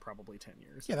I've been in probably 10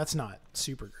 years. Yeah, that's not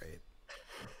super great.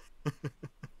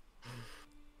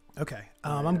 Okay,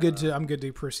 I'm good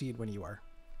to proceed when you are.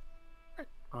 Right.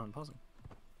 On pausing.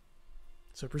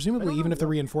 So presumably, even if the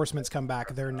reinforcements come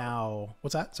back, they're now...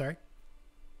 What's that? Sorry?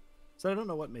 So I don't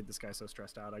know what made this guy so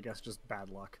stressed out. I guess just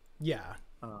bad luck. Yeah.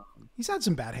 He's had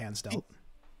some bad hands dealt.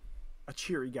 A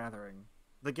cheery gathering.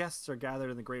 The guests are gathered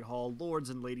in the great hall,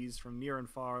 lords and ladies from near and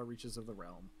far reaches of the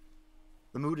realm.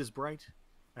 The mood is bright,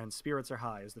 and spirits are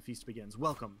high as the feast begins.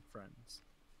 Welcome, friends.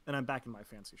 And I'm back in my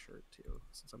fancy shirt, too,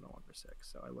 since I'm no longer sick,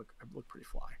 so I look pretty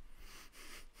fly.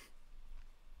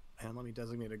 And let me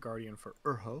designate a guardian for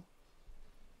Urho.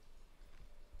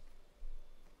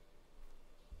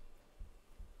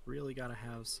 Really gotta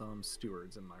have some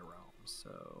stewards in my realm,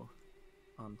 so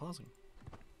I'm pausing.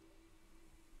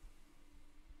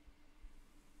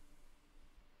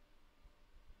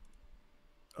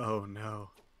 Oh no.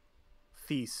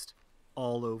 Feast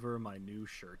all over my new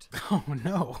shirt. Oh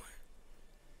no.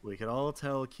 We could all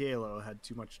tell Kielo had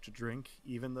too much to drink,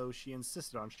 even though she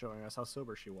insisted on showing us how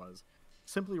sober she was.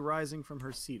 Simply rising from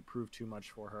her seat proved too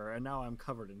much for her, and now I'm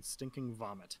covered in stinking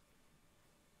vomit.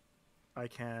 I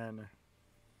can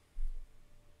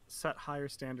set higher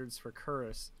standards for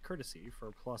courtesy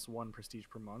for +1 prestige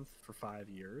per month for 5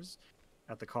 years,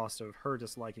 at the cost of her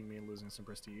disliking me and losing some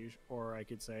prestige, or I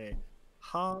could say,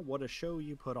 "Ha, what a show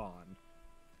you put on,"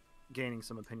 gaining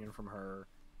some opinion from her,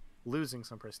 losing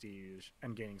some prestige,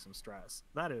 and gaining some stress.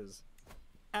 That is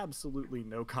absolutely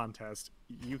no contest.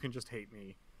 You can just hate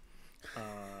me.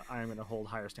 I am going to hold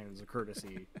higher standards of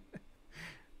courtesy.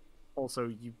 Also,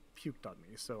 you puked on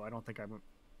me, so I don't think I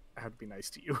have to be nice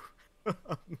to you.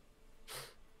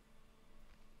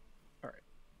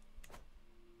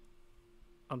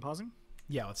 Unpausing?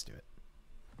 Yeah, let's do it.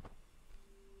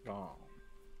 Oh.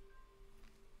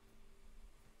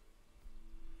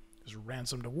 There's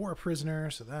ransomed a war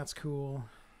prisoner, so that's cool.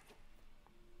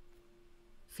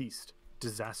 Feast.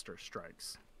 Disaster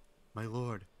strikes. My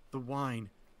lord, the wine.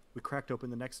 We cracked open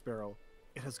the next barrel.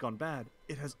 It has gone bad.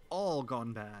 It has all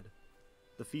gone bad.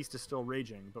 The feast is still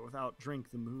raging, but without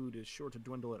drink, the mood is sure to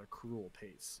dwindle at a cruel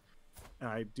pace. And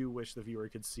I do wish the viewer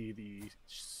could see the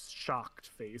shocked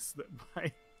face that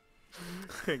my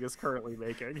king is currently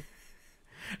making.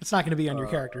 It's not going to be on your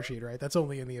character sheet, right? That's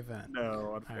only in the event.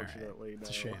 No, unfortunately, It's no.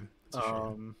 a shame. It's a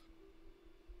shame.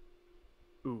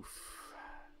 Oof.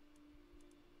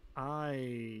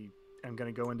 I am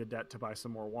going to go into debt to buy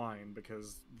some more wine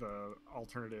because the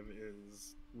alternative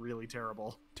is really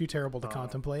terrible. Too terrible to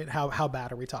contemplate. How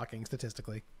bad are we talking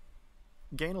statistically?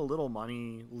 Gain a little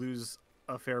money, lose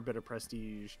a fair bit of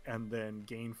prestige, and then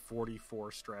gain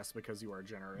 44 stress because you are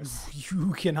generous.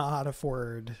 You cannot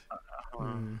afford.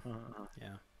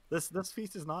 Yeah. This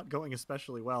feast is not going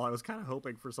especially well. I was kind of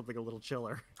hoping for something a little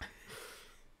chiller.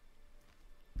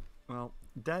 Well,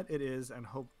 debt it is, and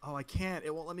hope. Oh, I can't.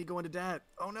 It won't let me go into debt.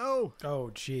 Oh no.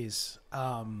 Oh, jeez.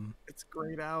 It's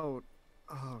grayed out.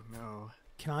 Oh no.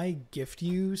 Can I gift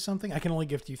you something? I can only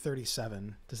gift you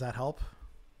 37. Does that help?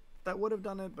 That would have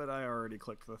done it, but I already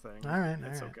clicked the thing. All right,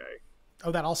 it's all right. okay.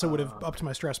 Oh, that also would have upped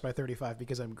my stress by 35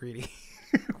 because I'm greedy.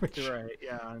 Which, right?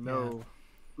 Yeah. No,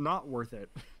 not worth it.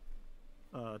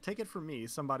 Take it from me,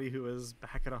 somebody who is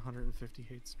back at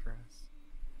 158 stress.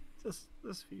 This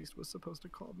feast was supposed to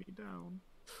calm me down.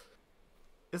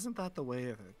 Isn't that the way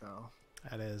of it, though?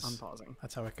 That is. I'm pausing.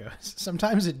 That's how it goes.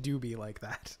 Sometimes it do be like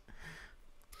that.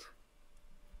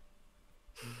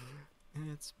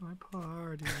 It's my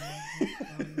party.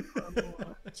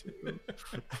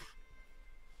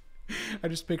 I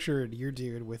just pictured your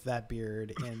dude with that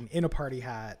beard in a party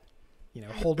hat,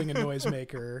 holding a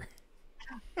noisemaker,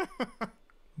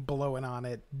 blowing on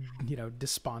it,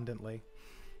 despondently.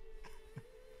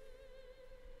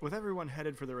 With everyone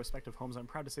headed for their respective homes, I'm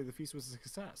proud to say the feast was a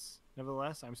success.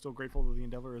 Nevertheless, I'm still grateful that the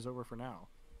endeavor is over for now.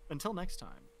 Until next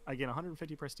time, I gain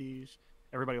 150 prestige.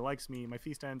 Everybody likes me. My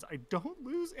feast ends. I don't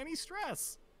lose any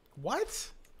stress.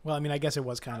 What? Well, I mean, I guess it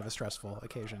was kind of a stressful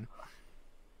occasion.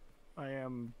 I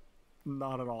am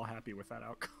not at all happy with that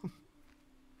outcome.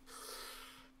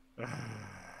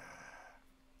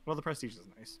 Well, the prestige is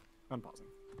nice. Unpausing.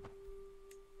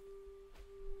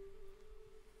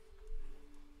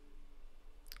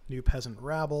 New peasant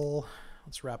rabble.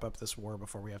 Let's wrap up this war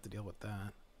before we have to deal with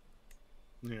that.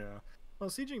 Yeah. Well,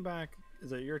 sieging back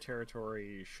is at your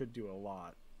territory should do a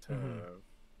lot to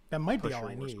That might be all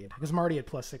I need because I'm already at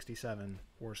plus 67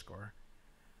 war score.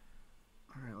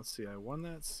 All right, let's see. I won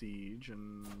that siege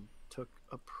and took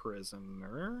a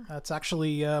prisoner. That's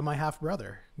actually my half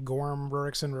brother, Gorm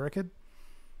Rurikson Rurikid.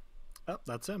 Oh,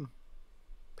 that's him.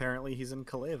 Apparently, he's in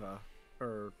Kaleva,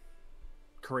 or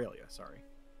Karelia. Sorry,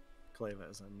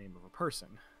 Kaleva is a name of a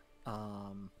person.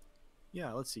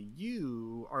 Yeah, let's see.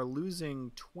 You are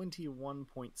losing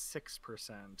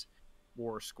 21.6%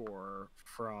 war score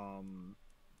from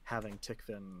having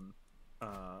Tikvin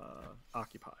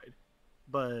occupied,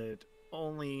 but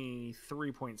only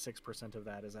 3.6% of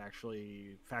that is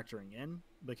actually factoring in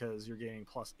because you're getting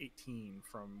plus 18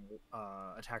 from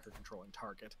attacker controlling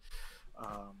target.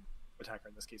 Attacker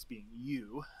in this case being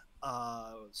you.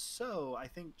 So I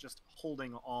think just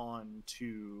holding on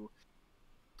to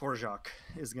Torjak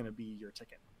is going to be your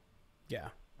ticket. Yeah.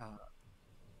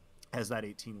 As that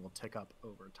 18 will tick up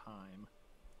over time.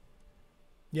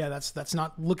 Yeah, that's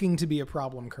not looking to be a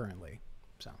problem currently.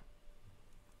 So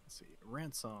let's see.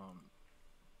 Ransom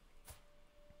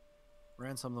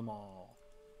them all.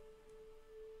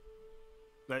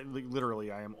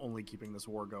 Literally, I am only keeping this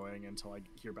war going until I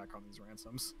hear back on these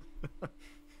ransoms.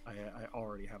 I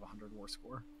already have 100 war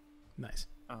score. Nice.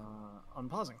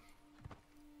 Unpausing.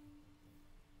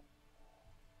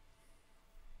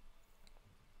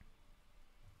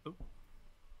 Oh.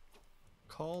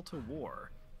 Call to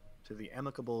war. To the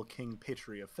amicable King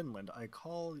Petri of Finland, I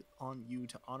call on you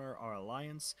to honor our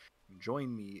alliance and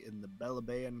join me in the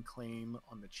Belabaean claim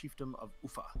on the chiefdom of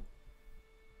Ufa.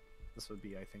 This would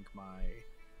be, I think, my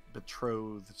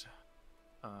betrothed,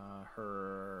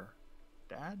 her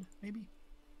dad, maybe?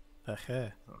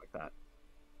 Okay. Something like that.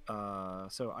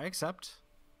 So I accept.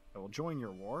 I will join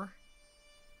your war.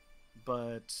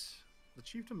 But the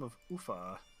chiefdom of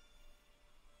Ufa...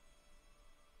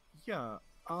 Yeah,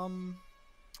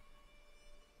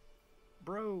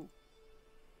 bro,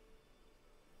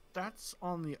 that's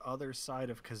on the other side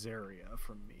of Khazaria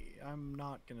from me. I'm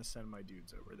not gonna send my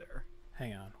dudes over there.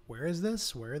 Hang on. Where is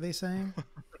this? Where are they saying?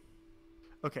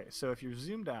 Okay, so if you're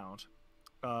zoomed out,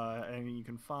 and you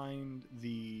can find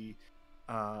the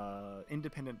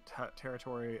independent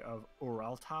territory of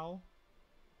Uraltau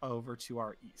over to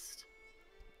our east.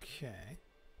 Okay.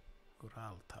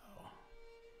 Uraltau.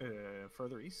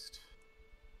 Further east,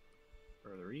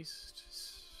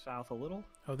 south a little.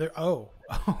 Oh, there. Oh,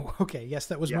 okay. Yes,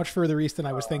 that was much further east than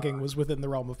I was thinking was within the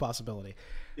realm of possibility.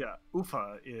 Yeah,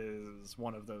 Ufa is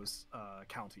one of those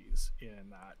counties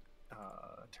in that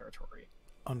territory.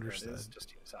 Understood. It is just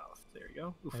to the south. There you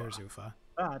go. Ufa. There's Ufa.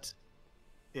 That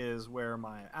is where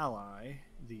my ally,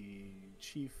 the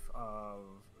chief of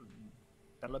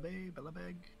Belabeg,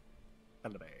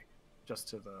 just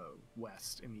to the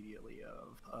west immediately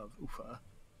of Ufa.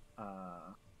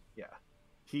 Yeah,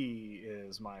 he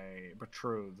is my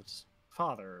betrothed's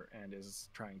father and is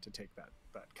trying to take that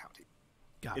county.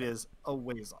 Got it is a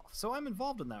ways off. So I'm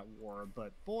involved in that war,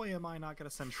 but boy, am I not going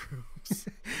to send troops.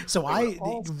 So I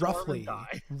was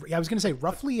going to say,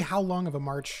 roughly how long of a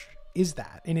march is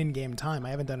that in in-game time? I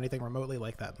haven't done anything remotely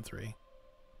like that in 3.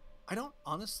 I don't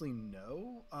honestly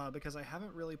know, because I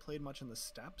haven't really played much in the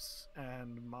steppes,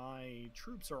 and my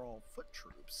troops are all foot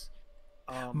troops.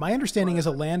 My understanding is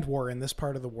a land war in this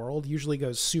part of the world usually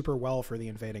goes super well for the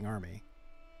invading army.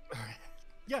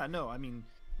 Yeah, no, I mean,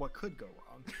 what could go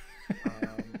wrong?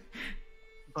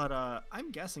 But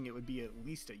I'm guessing it would be at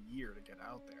least a year to get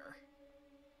out there.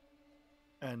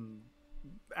 And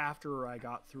after I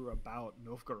got through about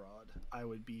Novgorod, I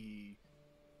would be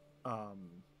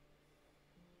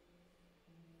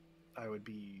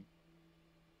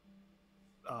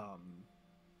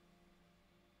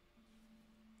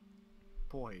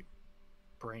boy,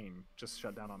 brain just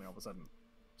shut down on me all of a sudden.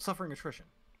 Suffering attrition.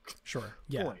 Sure.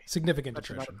 Yeah. Boy, significant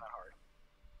attrition. Not hard.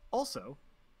 Also,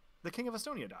 the king of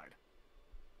Estonia died.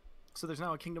 So there's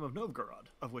now a kingdom of Novgorod,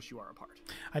 of which you are a part.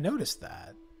 I noticed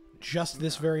that just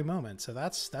this very moment. So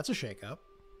that's a shakeup.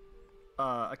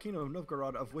 A kingdom of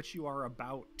Novgorod, of which you are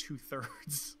about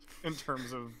 2/3 in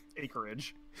terms of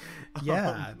acreage.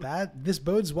 Yeah, this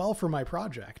bodes well for my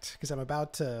project because I'm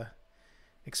about to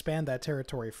expand that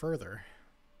territory further.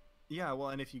 Yeah, well,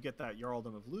 and if you get that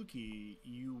Jarldom of Luki,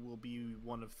 you will be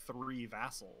one of 3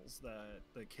 vassals that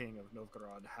the king of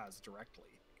Novgorod has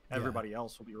directly. Everybody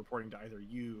else will be reporting to either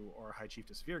you or High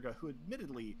Chiefess Virga, who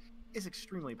admittedly is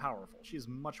extremely powerful. She is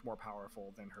much more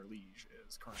powerful than her liege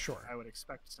is currently. Sure. I would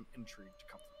expect some intrigue to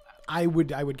come from that. I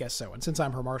would guess so. And since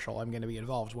I'm her marshal, I'm going to be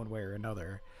involved one way or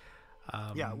another.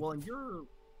 Yeah, well, and you're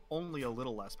only a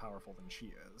little less powerful than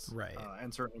she is. Right.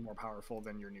 And certainly more powerful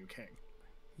than your new king.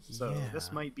 So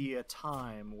this might be a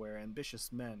time where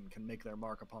ambitious men can make their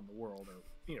mark upon the world, or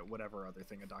whatever other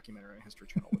thing a documentary and history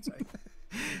channel would say.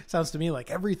 Sounds to me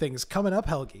like everything's coming up,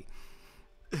 Helgi.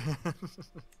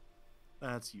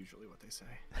 That's usually what they say.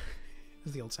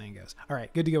 As the old saying goes. All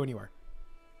right, good to go when you are.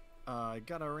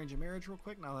 Gotta arrange a marriage real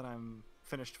quick now that I'm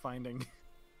finished finding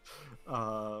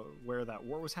where that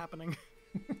war was happening.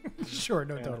 Sure,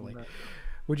 no, totally.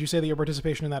 Would you say that your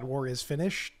participation in that war is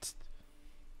finished?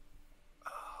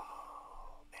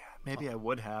 Maybe I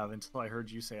would have until I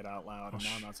heard you say it out loud, and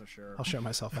now I'm not so sure. I'll show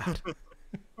myself out.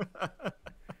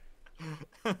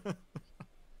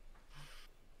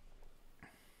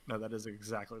 No, that is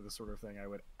exactly the sort of thing I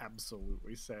would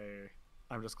absolutely say.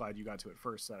 I'm just glad you got to it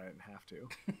first, that I didn't have to.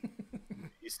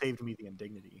 You saved me the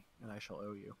indignity, and I shall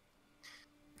owe you.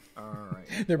 All right.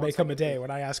 There may come a day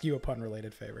when I ask you a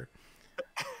pun-related favor.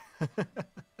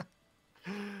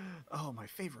 Oh, my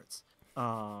favorites.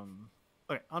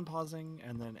 Okay, unpausing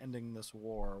and then ending this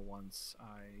war once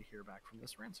I hear back from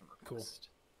this ransom request.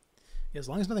 Cool. Yeah, as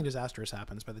long as nothing disastrous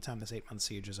happens by the time this 8-month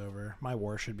siege is over, my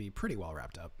war should be pretty well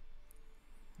wrapped up.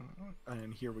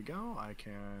 And here we go. I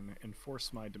can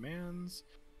enforce my demands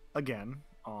again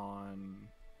on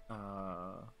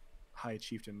High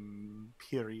Chieftain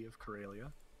Piri of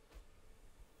Karelia.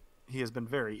 He has been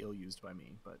very ill-used by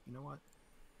me, but you know what?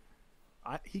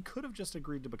 He could have just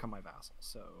agreed to become my vassal,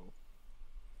 so...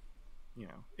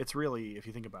 it's really, if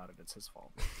you think about it, it's his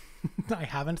fault. I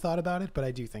haven't thought about it, but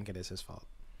I do think it is his fault.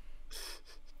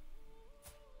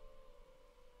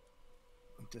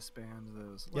 Disband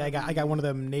those. Yeah, I got one of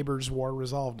them neighbors war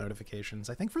resolved notifications.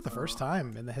 I think for the first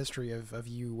time in the history of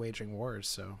you waging wars.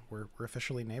 So we're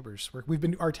officially neighbors.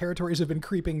 Our territories have been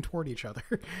creeping toward each other.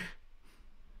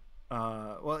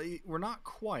 Well, we're not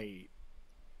quite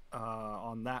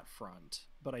on that front,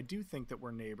 but I do think that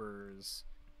we're neighbors.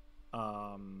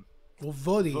 Well,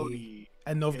 Vodi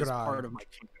and Novgorod is part of my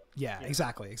kingdom. Yeah,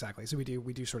 exactly. So we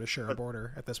do sort of share a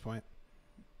border at this point.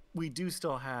 We do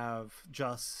still have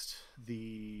just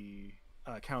the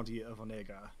county of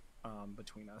Onega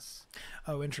between us.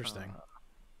 Oh, interesting.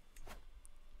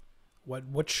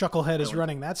 What shucklehead is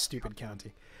running that stupid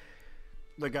county?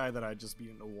 The guy that I just beat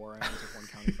in a war and took one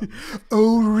county from me.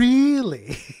 Oh,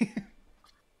 really?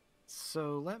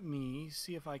 So let me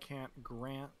see if I can't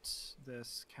grant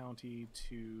this county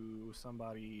to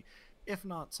somebody, if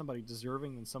not somebody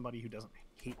deserving, then somebody who doesn't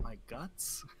hate my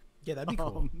guts. Yeah, that'd be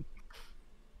cool.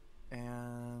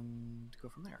 And go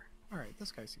from there. All right,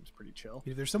 this guy seems pretty chill.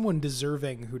 If there's someone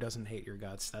deserving who doesn't hate your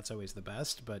guts, that's always the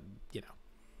best, but, you know.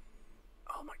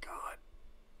 Oh my god.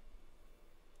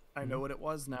 I know what it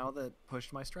was now that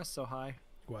pushed my stress so high.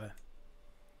 What?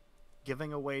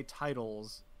 Giving away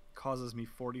titles causes me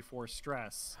 44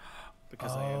 stress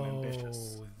because I am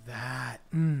ambitious. Oh, that.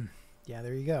 Yeah,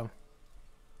 there you go.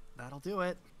 That'll do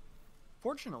it.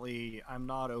 Fortunately, I'm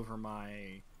not over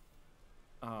my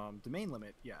domain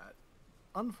limit yet.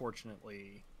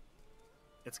 Unfortunately,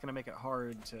 it's going to make it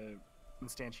hard to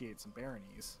instantiate some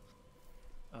baronies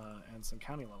and some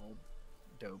county level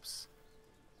dopes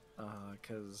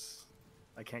because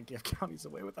I can't give counties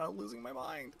away without losing my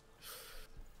mind.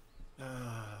 All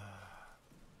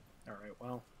right,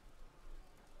 well.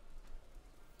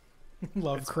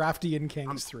 Lovecraftian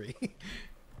Kings 3.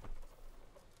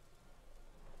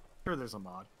 Sure, there's a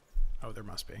mod. Oh, there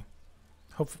must be.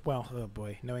 Well, oh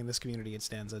boy, knowing this community, it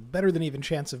stands a better than even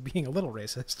chance of being a little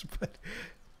racist, but...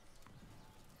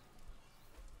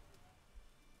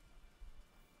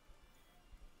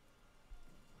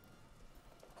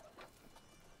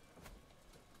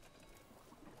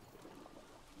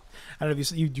 I don't know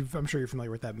if I'm sure you're familiar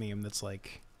with that meme that's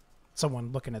like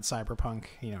someone looking at cyberpunk,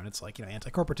 you know, and it's like, you know,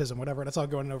 anti-corporatism, whatever, and it's all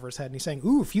going over his head, and he's saying,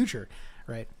 ooh, future,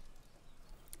 right?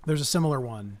 There's a similar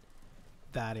one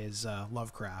that is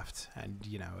Lovecraft, and,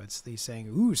 you know, he's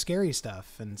saying, ooh, scary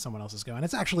stuff, and someone else is going,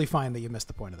 it's actually fine that you missed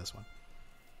the point of this one.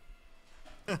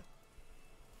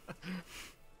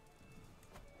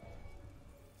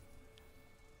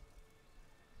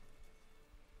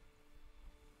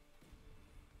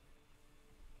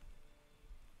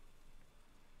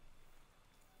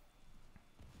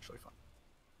 Actually fun.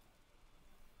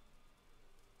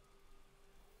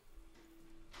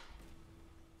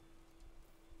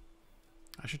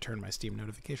 I should turn my Steam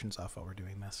notifications off while we're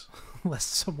doing this,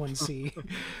 lest someone see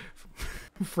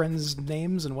friends'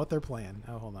 names and what they're playing.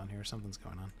 Oh, hold on here. Something's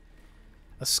going on.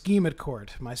 A scheme at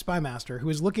court. My spy master, who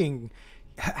is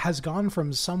has gone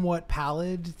from somewhat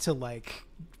pallid to, like,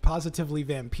 positively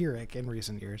vampiric in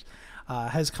recent years,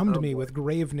 has come to me with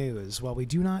grave news. While we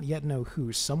do not yet know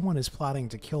who, someone is plotting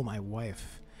to kill my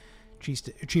wife,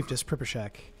 Chiefess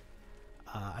Pripashek.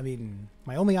 I mean,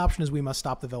 my only option is we must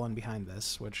stop the villain behind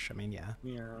this, which, I mean, yeah.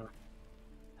 Yeah.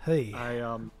 Hey.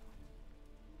 I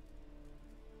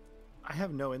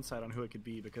have no insight on who it could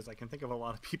be because I can think of a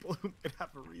lot of people who might have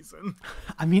a reason.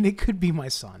 I mean, it could be my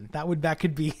son. That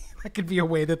could be a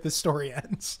way that this story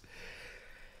ends.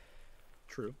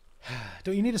 True.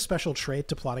 Don't you need a special trait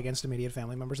to plot against immediate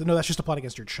family members? No, that's just a plot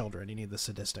against your children. You need the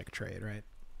sadistic trait, right?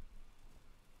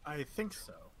 I think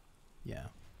so. Yeah.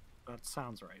 That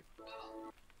sounds right.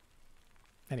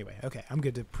 Anyway, okay, I'm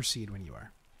good to proceed when you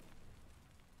are.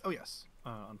 Oh, yes.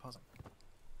 Unpausing.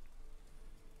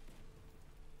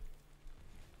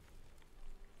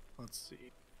 Let's see.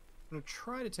 I'm going to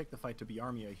try to take the fight to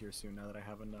Biarmia here soon now that I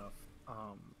have enough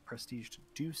prestige to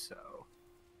do so.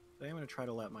 But I'm going to try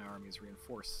to let my armies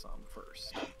reinforce some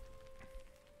first.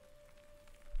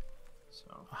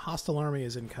 So. A hostile army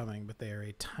is incoming, but they are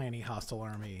a tiny hostile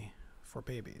army for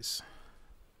babies.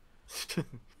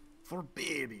 For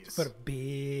babies. For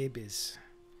babies.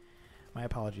 My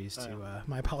apologies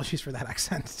for that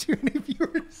accent to any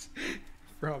viewers.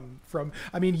 From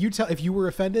I mean, if you were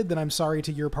offended, then I'm sorry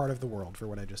to your part of the world for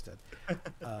what I just did.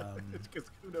 Because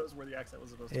who knows where the accent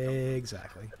was supposed to come from.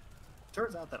 Exactly.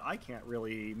 Turns out that I can't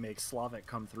really make Slavic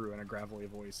come through in a gravelly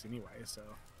voice anyway, so.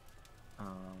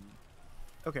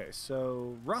 Okay,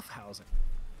 so roughhousing.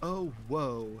 Oh,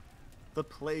 whoa. The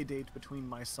play date between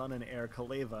my son and heir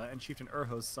Kaleva and Chieftain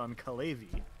Urho's son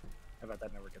Kalevi, I bet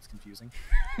that never gets confusing,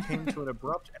 came to an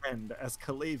abrupt end as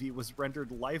Kalevi was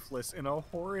rendered lifeless in a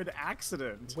horrid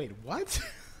accident. Wait, what?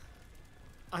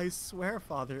 I swear,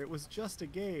 Father, it was just a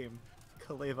game,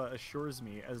 Kaleva assures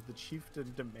me as the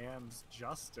chieftain demands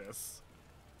justice.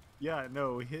 Yeah,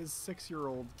 no, his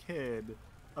 6-year-old kid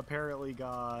apparently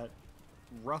got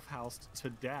roughhoused to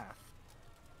death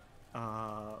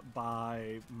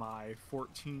by my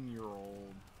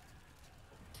 14-year-old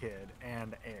kid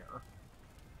and heir.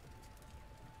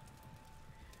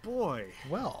 Boy.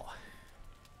 Well,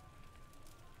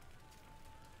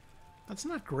 that's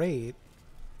not great.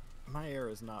 My heir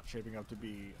is not shaping up to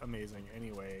be amazing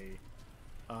anyway.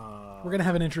 We're going to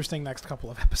have an interesting next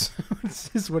couple of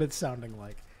episodes, is what it's sounding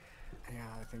like. Yeah,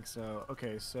 I think so.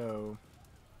 Okay, so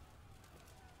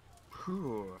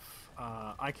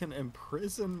I can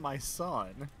imprison my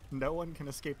son. No one can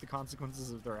escape the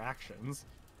consequences of their actions,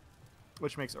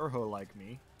 which makes Urho like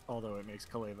me, although it makes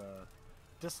Kaleva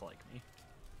dislike me.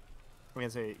 We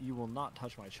can say, you will not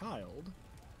touch my child,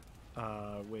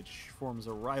 which forms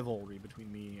a rivalry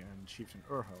between me and Chieftain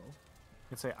Urho. We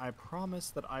can say, I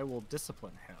promise that I will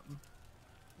discipline him,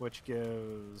 which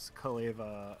gives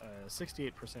Kaleva a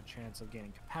 68% chance of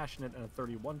gaining compassionate and a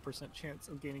 31% chance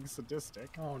of gaining sadistic.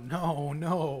 Oh no,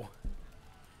 no.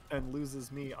 And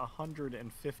loses me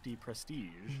 150 prestige.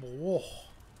 Whoa.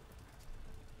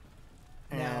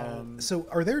 Now, And so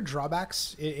are there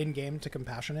drawbacks in game to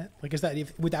compassionate? Like, is that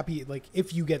would that be like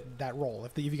if you get that roll,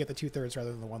 if you get the 2/3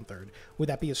 rather than the 1/3, would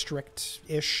that be a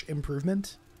strict-ish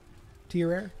improvement to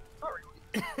your air? not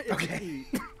really. Okay.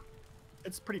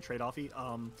 It's pretty trade-offy.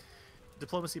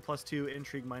 Diplomacy +2,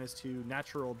 intrigue -2,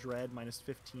 natural dread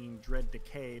 -15, dread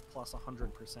decay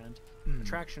 +100%,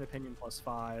 attraction opinion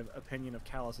 +5, opinion of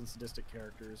callous and sadistic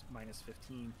characters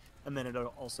 -15, and then it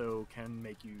also can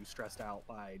make you stressed out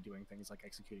by doing things like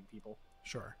executing people.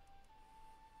 Sure.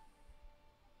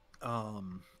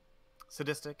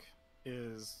 Sadistic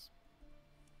is,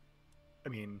 I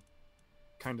mean,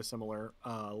 kind of similar,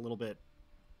 a little bit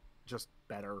just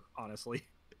better, honestly.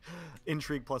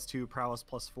 Intrigue +2, prowess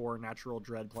 +4, natural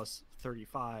dread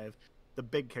 +35. The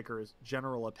big kicker is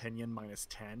general opinion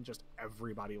 -10. Just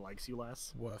everybody likes you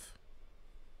less. Woof.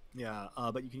 Yeah,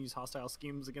 but you can use hostile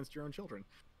schemes against your own children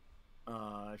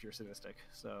if you're sadistic.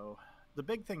 So the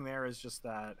big thing there is just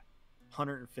that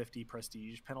 150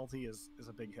 prestige penalty is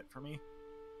a big hit for me.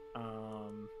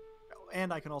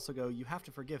 And I can also go, you have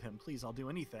to forgive him, please, I'll do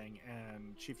anything,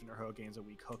 and Chieftain Urho gains a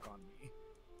weak hook on me.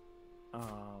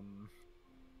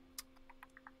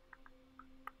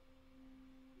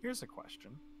 Here's a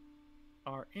question.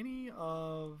 Are any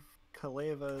of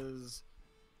Kaleva's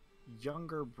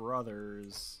younger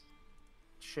brothers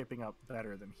shaping up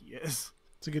better than he is?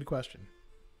 It's a good question.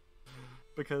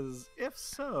 Because if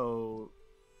so,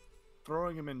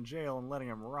 throwing him in jail and letting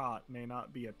him rot may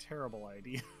not be a terrible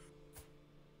idea.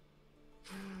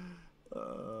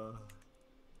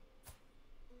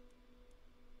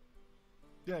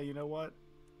 Yeah, you know what?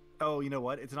 Oh, you know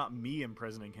what? It's not me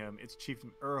imprisoning him. It's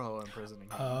Chieftain Urho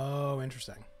imprisoning him. Oh,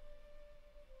 interesting.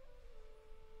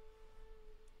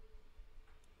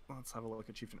 Let's have a look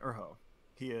at Chieftain Urho.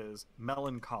 He is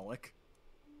melancholic,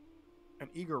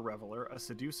 an eager reveler, a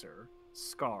seducer,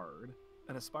 scarred,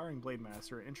 an aspiring blade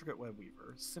master, an intricate web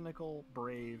weaver, cynical,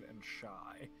 brave, and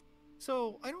shy.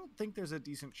 So I don't think there's a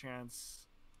decent chance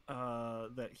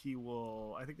that he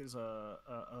will. I think there's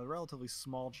a relatively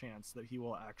small chance that he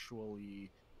will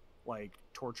actually like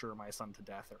torture my son to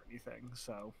death or anything.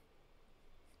 So,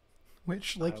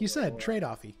 which, like you said,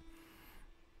 trade-offy.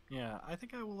 Yeah, I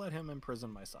think I will let him imprison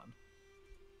my son.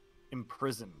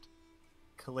 Imprisoned.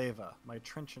 Kaleva, my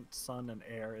trenchant son and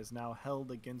heir, is now held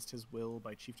against his will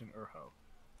by Chieftain Urho.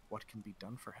 What can be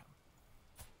done for him?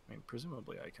 I mean,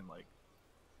 presumably I can, like,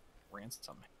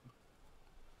 ransom him.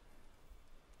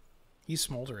 He's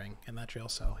smoldering in that jail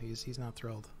cell. He's not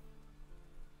thrilled.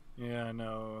 Yeah,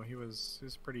 no, he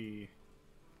was pretty...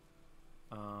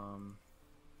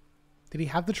 Did he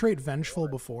have the trait Vengeful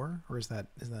before, or is that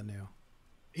new?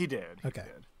 He did. Okay. He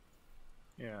did.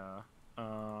 Yeah.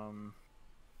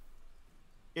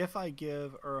 If I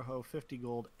give Urho 50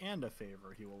 gold and a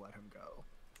favor, he will let him go,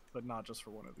 but not just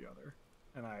for one or the other.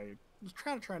 And I was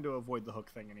trying to avoid the hook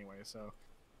thing anyway, so,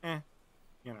 you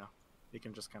know, he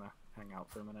can just kind of hang out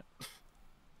for a minute.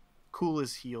 Cool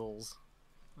his heels,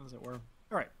 as it were.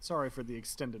 All right, sorry for the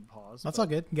extended pause. That's all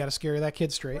good. You got to scare that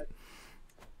kid straight.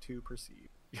 To proceed.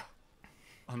 Yeah.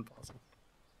 Unpause.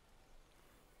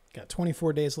 Got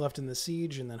 24 days left in the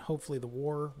siege, and then hopefully the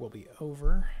war will be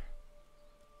over.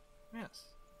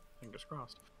 Yes. Fingers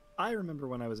crossed. I remember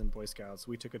when I was in Boy Scouts,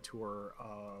 we took a tour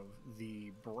of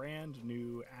the brand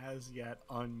new, as yet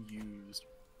unused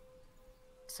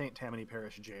St. Tammany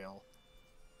Parish Jail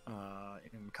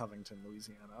in Covington,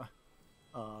 Louisiana.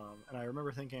 And I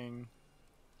remember thinking,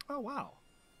 oh, wow,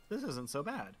 this isn't so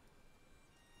bad.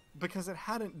 Because it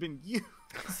hadn't been used.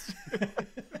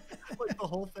 Like, the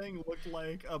whole thing looked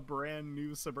like a brand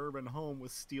new suburban home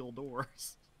with steel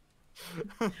doors.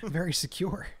 Very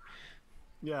secure.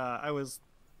 Yeah, I was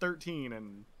 13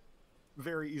 and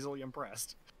very easily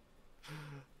impressed.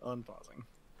 Unpausing.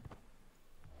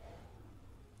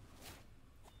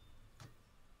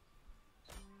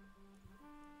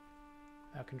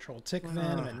 Now control tick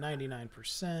venom at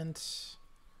 99%.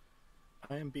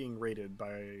 I am being raided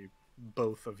by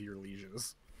both of your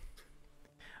lieges.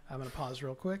 I'm going to pause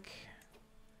real quick.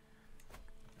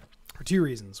 For two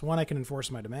reasons. One, I can enforce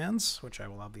my demands, which I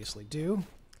will obviously do.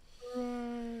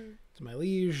 To my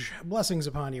liege, blessings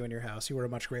upon you and your house. You are a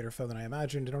much greater foe than I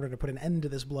imagined. In order to put an end to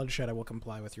this bloodshed, I will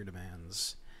comply with your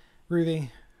demands. Groovy,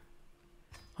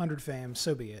 100 fame,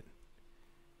 so be it.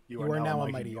 You are now a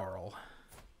mighty Jarl.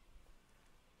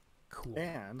 Cool.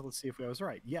 And let's see if I was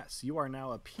right. Yes, you are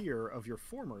now a peer of your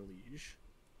former liege,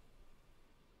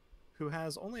 who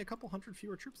has only a couple hundred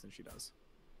fewer troops than she does.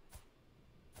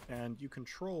 And you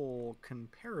control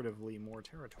comparatively more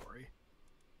territory.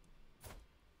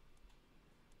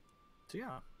 So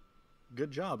yeah,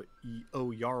 good job,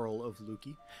 O Jarl of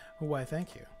Luki. Why,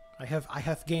 thank you. I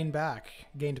have gained back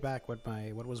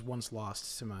what was once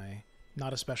lost to my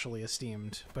not especially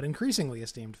esteemed, but increasingly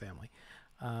esteemed family.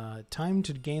 Time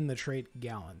to gain the trait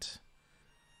Gallant.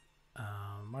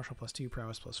 Martial +2,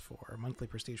 prowess +4, monthly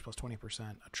prestige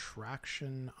 +20%,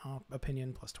 attraction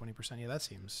opinion +20%. Yeah, that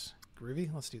seems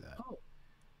groovy. Let's do that. Oh.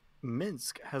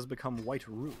 Minsk has become White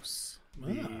Rus.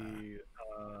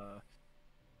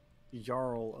 The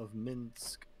Jarl of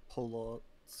Minsk,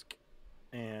 Polotsk,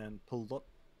 and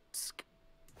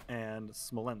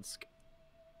Smolensk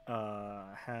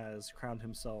has crowned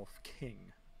himself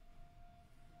king.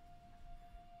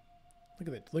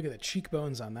 Look at the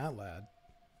cheekbones on that lad.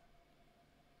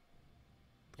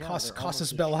 Yeah,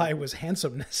 Casus Belli was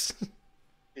handsomeness.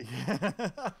 Yeah.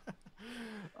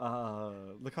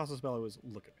 The Casus Belli was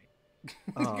look at me.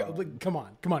 Come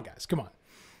on, guys, come on.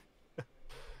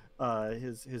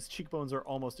 His cheekbones are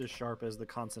almost as sharp as the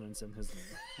consonants in his name.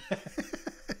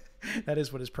 That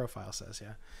is what his profile says.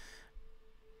 Yeah.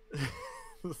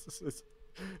 This is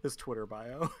his Twitter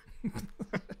bio.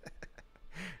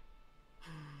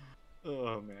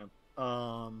 Oh man.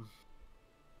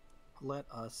 Let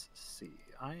us see.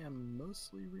 I am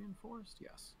mostly reinforced.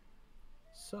 Yes.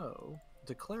 So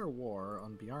declare war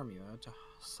on Biarmia to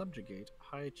subjugate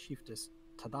High Chiefess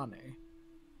Tadane.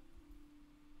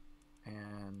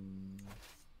 And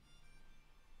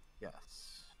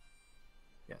yes,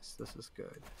 this is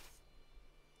good.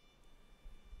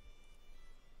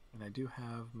 And I do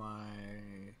have my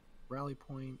rally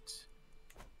point,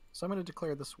 so I'm going to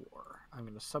declare this war. I'm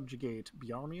going to subjugate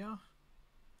Biarmia,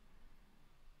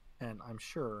 and I'm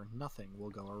sure nothing will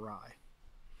go awry.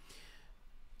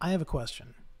 I have a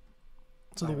question.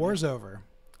 So the war's over,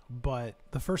 but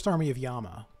the first army of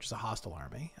Yama, which is a hostile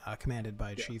army, commanded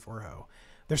by Chief Urho,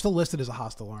 they're still listed as a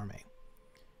hostile army.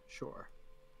 Sure.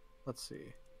 Let's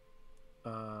see.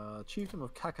 Chieftain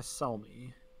of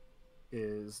Kakasalmi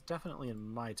is definitely in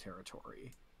my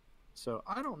territory. So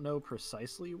I don't know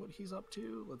precisely what he's up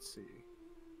to. Let's see.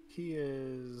 He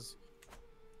has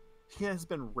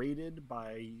been raided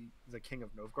by the King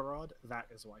of Novgorod. That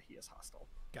is why he is hostile.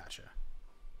 Gotcha.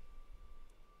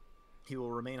 He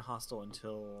will remain hostile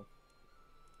until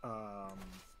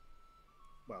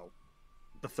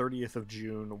the 30th of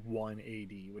June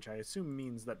 180, which I assume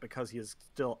means that because he is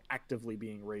still actively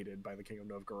being raided by the King of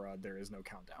Novgorod, there is no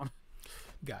countdown.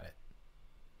 Got it.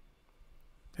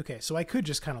 Okay, so I could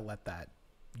just kind of let that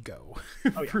go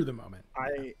for the moment.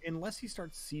 Unless he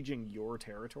starts sieging your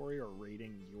territory or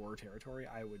raiding your territory,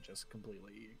 I would just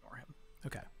completely ignore him.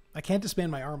 Okay. I can't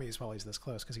disband my armies while he's this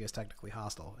close because he is technically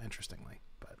hostile, interestingly.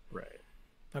 But right.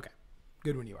 Okay.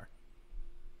 Good when you are.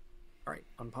 All right,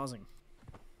 unpausing.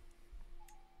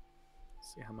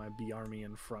 See how my B army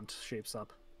in front shapes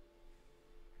up.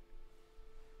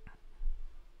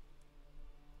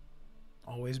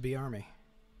 Always be army.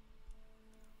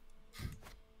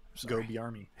 Go be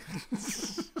army.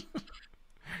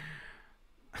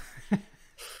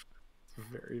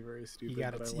 Very, very stupid.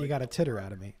 You got a titter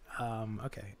out of me.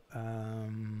 Okay.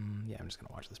 Yeah, I'm just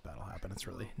gonna watch this battle happen. It's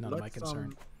really none of my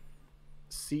concern.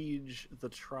 Siege the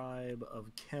tribe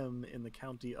of Kim in the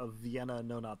county of Vienna.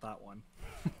 No, not that one.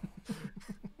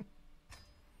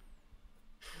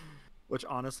 Which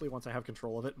honestly, once I have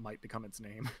control of it, might become its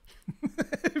name.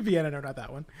 Vienna, no, not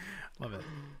that one. Love it.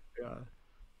 Yeah.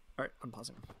 All right,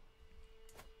 unpausing.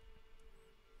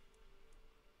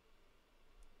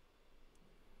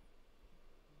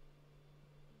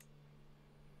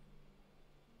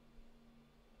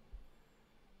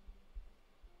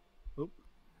 Oop.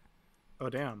 Oh,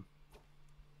 damn.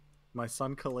 My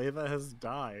son Kaleva has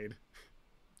died.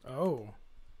 Oh.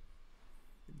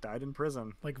 He died in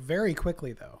prison. Like, very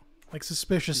quickly, though. Like,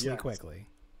 suspiciously quickly.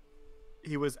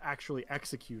 He was actually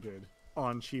executed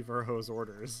on Chief Urho's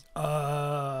orders.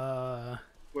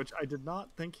 Which I did not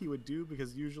think he would do,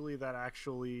 because usually that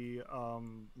actually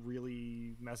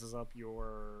really messes up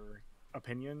your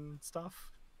opinion stuff.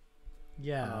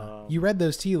 Yeah. You read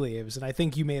those tea leaves, and I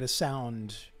think you made a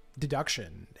sound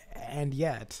deduction, and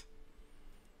yet...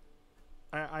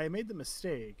 I made the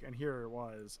mistake, and here it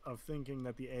was, of thinking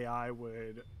that the AI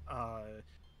would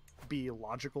be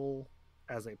logical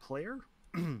as a player,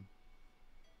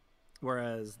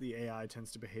 whereas the AI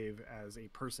tends to behave as a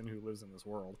person who lives in this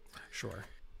world. Sure.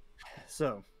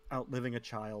 So, outliving a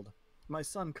child. My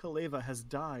son Kaleva has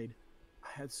died. I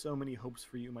had so many hopes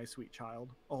for you, my sweet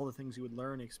child. All the things you would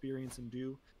learn, experience, and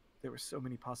do. There were so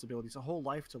many possibilities, a whole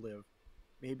life to live.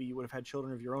 Maybe you would have had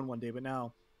children of your own one day, but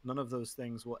now none of those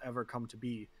things will ever come to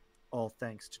be. All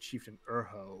thanks to Chieftain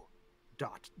Urho. ...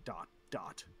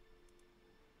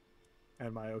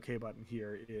 And my OK button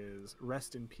here is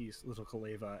rest in peace, little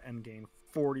Kaleva, and gain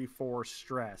 44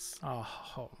 stress. Oh,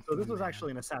 so this was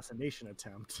actually an assassination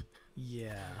attempt.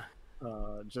 Yeah.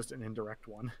 Just an indirect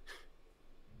one.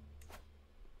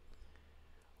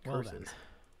 Well then.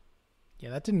 Yeah,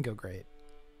 that didn't go great.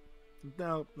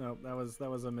 No, that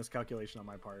was a miscalculation on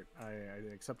my part. I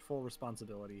accept full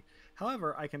responsibility.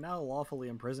 However, I can now lawfully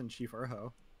imprison Chief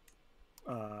Urho.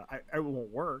 I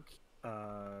won't work.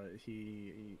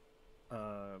 He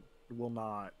will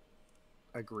not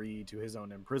agree to his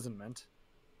own imprisonment.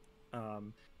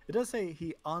 It does say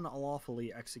he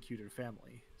unlawfully executed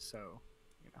family, so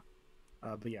you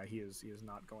know. But yeah, he is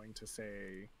not going to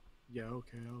say, yeah,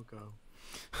 okay, I'll go.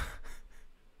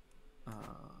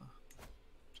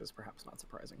 Which is perhaps not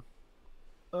surprising.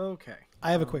 Okay.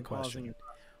 I have a quick question.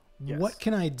 Yes. What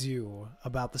can I do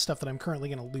about the stuff that I'm currently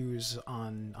going to lose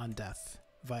on death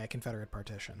via Confederate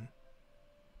partition?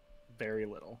 Very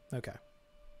little. Okay.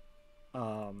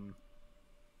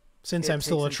 Since I'm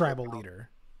still a tribal leader.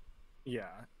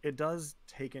 Yeah, it does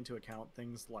take into account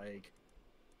things like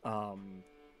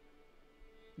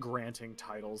granting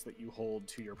titles that you hold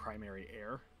to your primary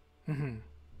heir. Mm-hmm.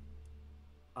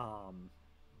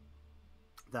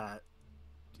 That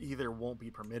either won't be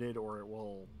permitted or it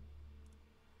will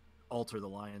alter the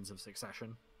lines of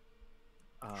succession.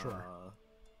 Sure.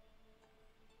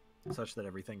 Such that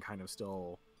everything kind of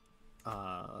still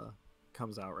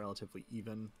comes out relatively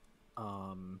even.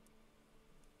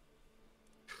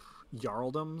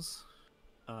 Jarldoms,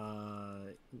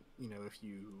 you know, if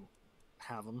you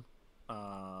have them,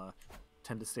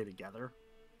 tend to stay together.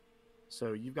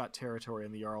 So you've got territory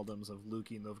in the Jarldoms of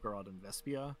Luki, Novgorod, and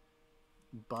Vespia,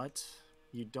 but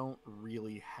you don't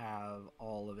really have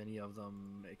all of any of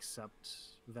them except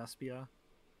Vespia.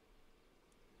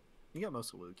 You got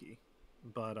most of Luki,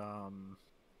 but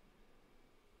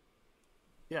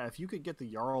yeah, if you could get the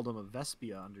Jarldom of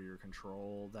Vespia under your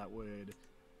control, that would...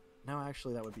 No,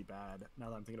 actually, that would be bad. Now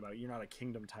that I'm thinking about it, you're not a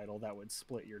kingdom title. That would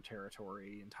split your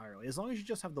territory entirely. As long as you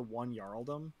just have the one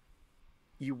Jarldom,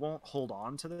 you won't hold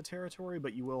on to the territory,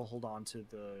 but you will hold on to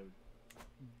the,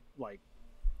 like,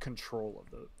 control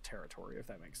of the territory, if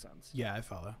that makes sense. Yeah, I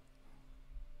follow.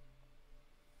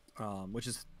 Which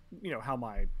is, you know, how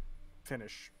my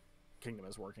Finnish kingdom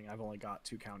is working. I've only got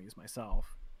 2 counties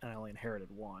myself, and I only inherited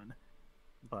 1.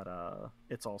 But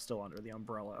it's all still under the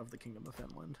umbrella of the Kingdom of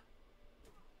Finland.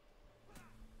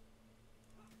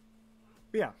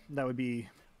 But yeah, that would be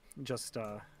just,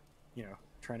 you know,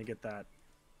 trying to get that,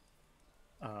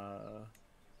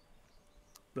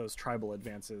 those tribal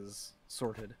advances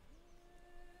sorted.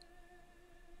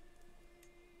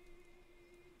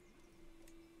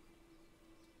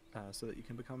 So that you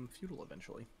can become feudal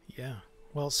eventually. Yeah.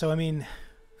 Well, so, I mean,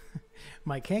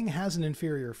 my king has an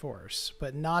inferior force,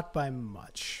 but not by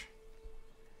much.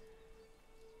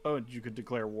 Oh, you could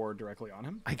declare war directly on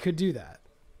him? I could do that.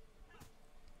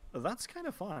 That's kind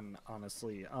of fun,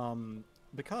 honestly.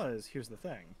 Because, here's the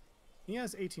thing. He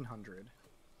has 1,800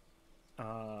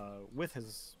 with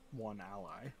his 1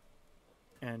 ally.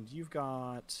 And you've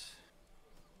got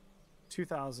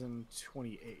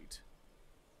 2,028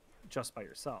 just by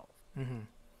yourself. Mm-hmm.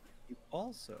 You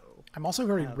also... I'm also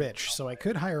very rich, so I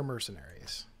could hire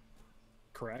mercenaries.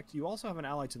 Correct. You also have an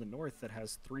ally to the north that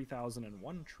has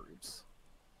 3,001 troops,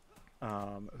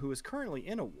 who is currently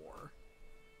in a war,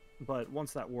 but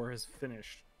once that war has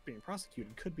finished being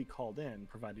prosecuted, could be called in,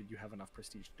 provided you have enough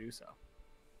prestige to do so.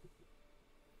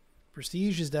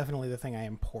 Prestige is definitely the thing I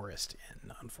am poorest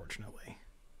in, unfortunately.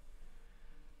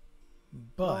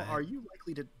 But well, are you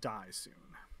likely to die soon?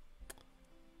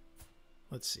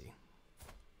 Let's see.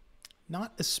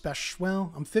 Not especially...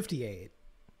 Well, I'm 58.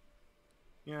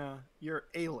 Yeah, you're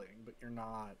ailing, but you're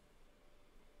not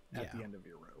at the end of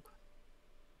your rope.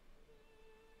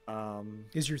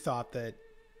 Is your thought that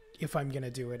if I'm going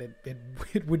to do it,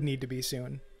 it would need to be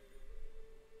soon?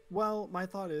 Well, my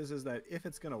thought is that if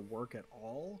it's going to work at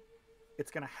all,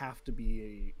 it's going to have to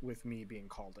be with me being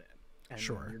called in. And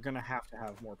sure. You're going to have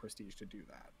more prestige to do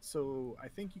that. So I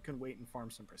think you can wait and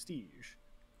farm some prestige.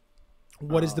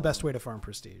 What is the best way to farm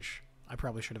prestige? I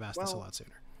probably should have asked this a lot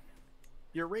sooner.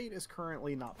 Your rate is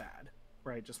currently not bad,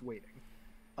 right? Just waiting.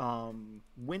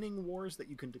 Winning wars that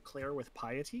you can declare with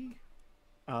piety,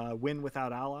 win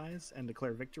without allies, and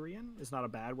declare victory in is not a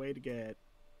bad way to get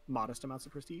modest amounts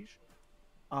of prestige.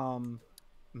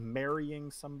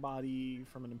 Marrying somebody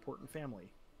from an important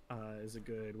family is a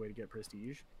good way to get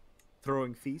prestige.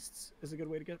 Throwing feasts is a good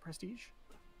way to get prestige.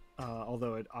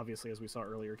 Although it obviously, as we saw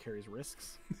earlier, carries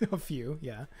risks. A few,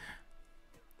 yeah.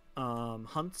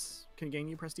 Hunts can gain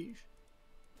you prestige.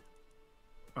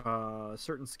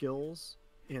 Certain skills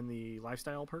in the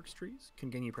lifestyle perks trees can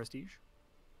gain you prestige.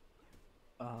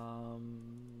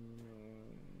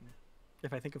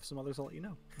 If I think of some others, I'll let you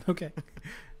know. Okay.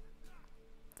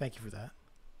 Thank you for that.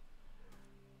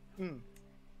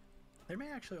 There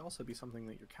may actually also be something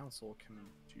that your council can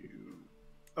do.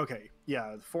 Okay,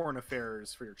 yeah, foreign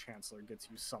affairs for your chancellor gets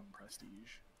you some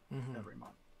prestige every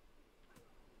month.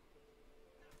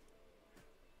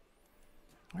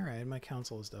 All right, my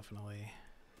council is definitely...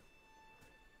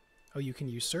 Oh, you can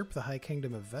usurp the High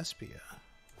Kingdom of Vespia.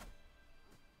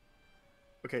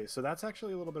 Okay, so that's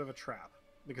actually a little bit of a trap,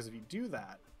 because if you do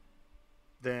that,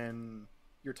 then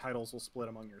your titles will split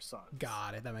among your sons.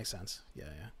 Got it. That makes sense. Yeah,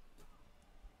 yeah.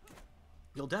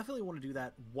 You'll definitely want to do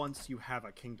that once you have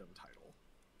a kingdom title.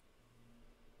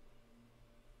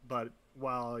 But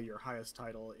while your highest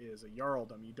title is a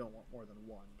Jarldom, you don't want more than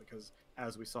one, because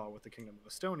as we saw with the Kingdom of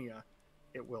Estonia,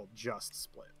 it will just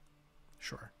split.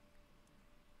 Sure.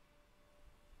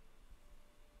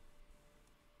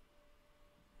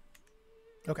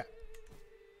 Okay.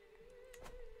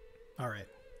 All right.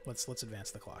 Let's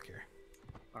advance the clock here.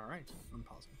 All right. I'm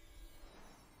pausing.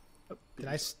 Oh,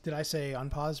 did I say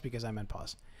unpause? Because I meant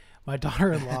pause. My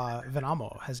daughter-in-law,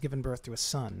 Venamo, has given birth to a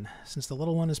son. Since the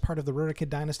little one is part of the Rurikid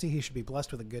dynasty, he should be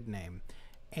blessed with a good name.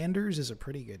 Anders is a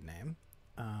pretty good name.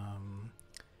 Let's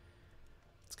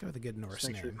go with a good Norse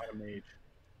name. Sure, not a mage.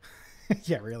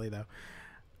 Yeah, really, though.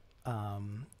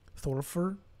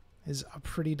 Thorfr is a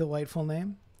pretty delightful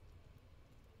name.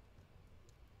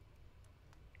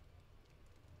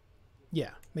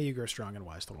 Yeah, may you grow strong and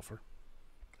wise, Thorfr.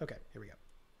 Okay, here we go.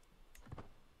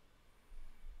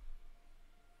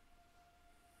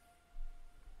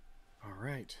 All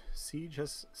right, the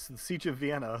siege of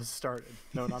Vienna has started.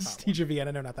 No, not that Siege of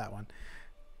Vienna. No, not that one.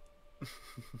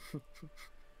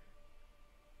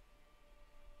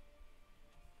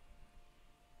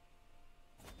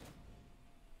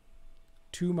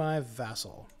 To my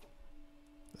vassal.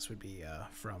 This would be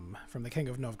from the King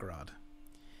of Novgorod.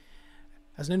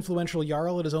 As an influential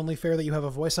Jarl, it is only fair that you have a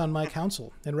voice on my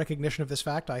council. In recognition of this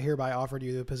fact, I hereby offered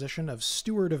you the position of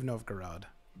Steward of Novgorod.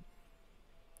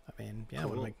 I mean, yeah,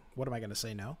 cool. What am I going to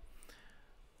say no?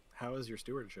 How is your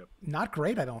stewardship? Not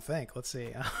great, I don't think. Let's see.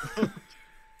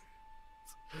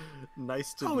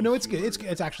 Nice to. Oh no, it's good.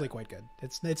 It's actually quite good.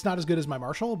 It's not as good as my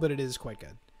marshal, but it is quite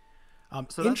good.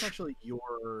 So that's actually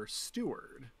your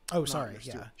steward. Oh, sorry.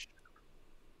 Yeah.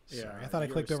 Sorry, I thought I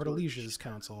clicked over to Liege's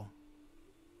council.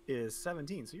 Is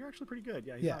 17, so you're actually pretty good.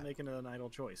 Yeah, he's not making an idle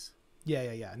choice.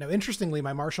 Yeah. No, interestingly,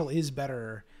 my marshal is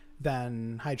better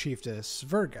than High Chiefess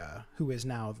Verga, who is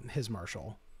now his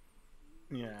marshal.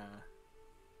 Yeah.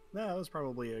 No, that was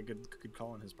probably a good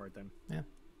call on his part then. Yeah.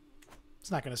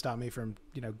 It's not going to stop me from,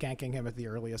 ganking him at the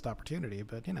earliest opportunity,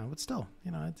 but, it's still,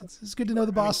 it's good to know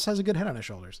the boss has a good head on his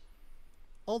shoulders.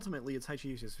 Ultimately, it's High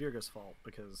Chiefess Verga's fault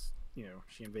because,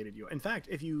 she invaded you. In fact,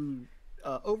 if you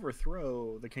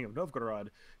overthrow the King of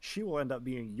Novgorod, she will end up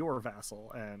being your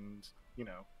vassal, and,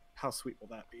 how sweet will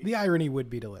that be? The irony would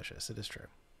be delicious. It is true.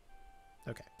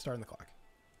 Okay, starting the clock.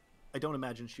 I don't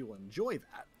imagine she will enjoy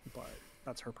that, but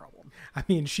that's her problem. I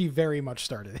mean, she very much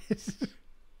started it.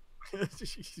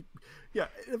 Yeah,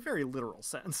 in a very literal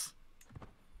sense.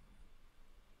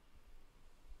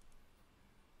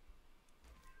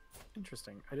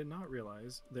 Interesting. I did not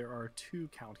realize there are two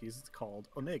counties called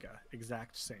Onega,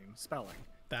 exact same spelling.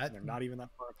 And they're not even that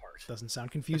far apart. Doesn't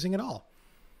sound confusing at all.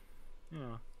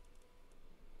 Yeah.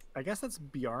 I guess that's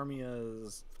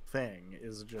Biarmia's thing,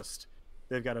 is just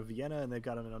they've got a Vienna and they've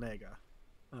got an Onega,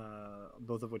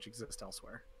 both of which exist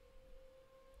elsewhere.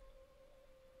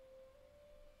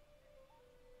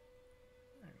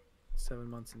 7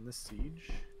 months in this siege.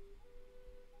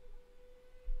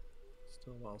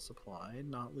 Still well supplied,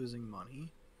 not losing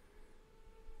money.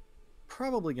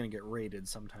 Probably going to get raided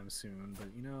sometime soon, but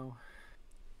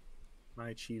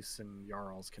my chiefs and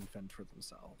jarls can fend for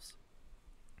themselves.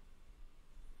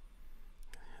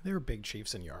 They're big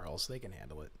chiefs and jarls. They can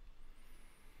handle it.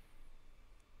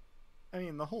 I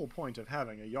mean, the whole point of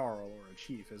having a jarl or a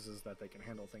chief is that they can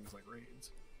handle things like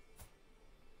raids.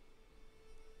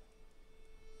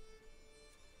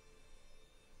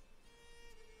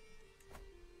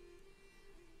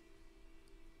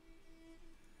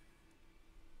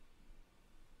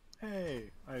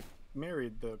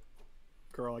 married the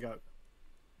girl I got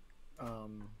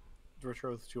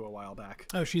betrothed to a while back.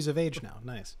 Oh, she's of age now.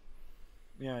 Nice.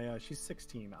 Yeah, she's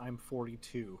 16. I'm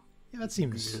 42. Yeah, that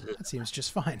seems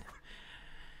just fine.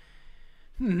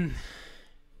 Well,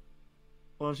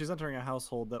 and she's entering a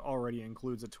household that already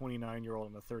includes a 29-year-old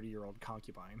and a 30-year-old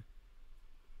concubine.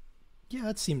 Yeah,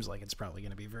 that seems like it's probably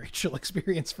going to be a very chill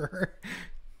experience for her.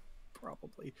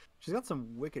 Probably. She's got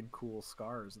some wicked cool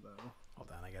scars, though. Hold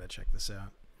on, I got to check this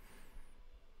out.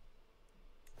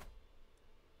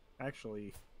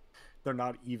 Actually, they're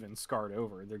not even scarred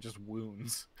over. They're just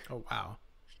wounds. Oh, wow.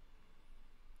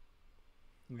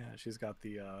 Yeah, she's got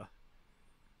the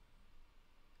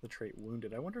trait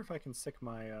wounded. I wonder if I can sick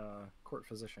my court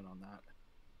physician on that.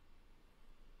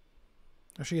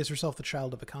 Oh, she is herself the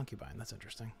child of a concubine. That's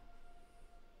interesting.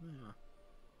 Yeah.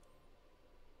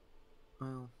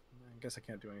 Well, I guess I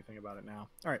can't do anything about it now.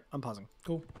 All right, I'm pausing.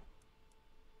 Cool.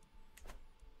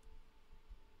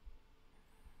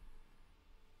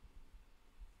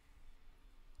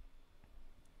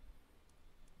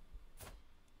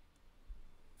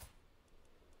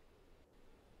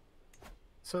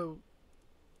 So,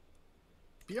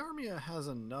 Biarmia has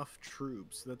enough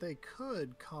troops that they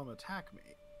could come attack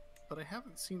me, but I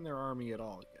haven't seen their army at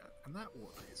all yet, and that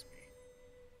worries me.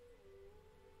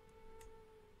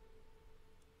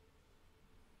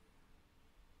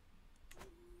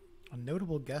 A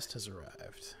notable guest has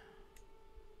arrived.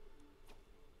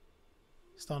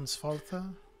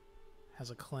 Stansfartha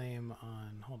has a claim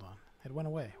on... Hold on. It went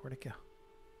away. Where'd it go?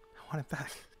 I want it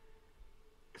back.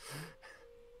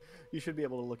 You should be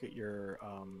able to look at your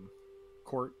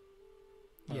court.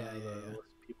 Yeah. List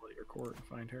of people at your court and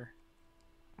find her.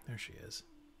 There she is.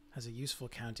 Has a useful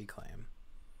county claim.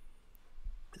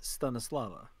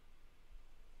 Stanislava.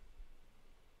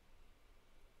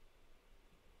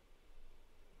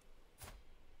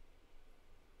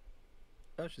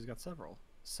 Oh, she's got several.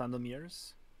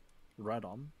 Sandomirs,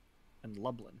 Radom, and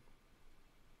Lublin.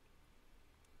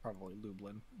 Probably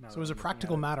Lublin. So as a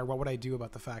practical matter, what would I do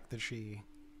about the fact that she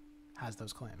has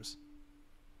those claims?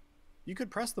 You could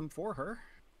press them for her,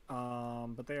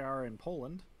 but they are in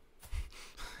Poland.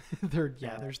 There's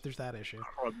that issue.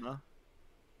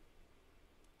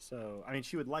 So, I mean,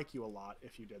 she would like you a lot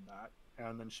if you did that,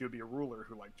 and then she would be a ruler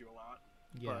who liked you a lot.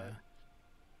 Yeah.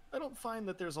 But I don't find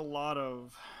that there's a lot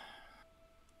of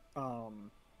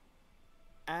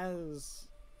as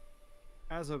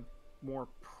a more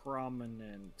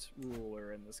prominent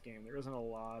ruler in this game, there isn't a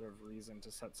lot of reason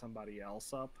to set somebody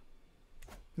else up.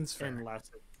 That's fair.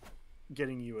 Unless it's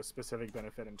getting you a specific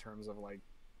benefit in terms of, like,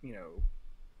 you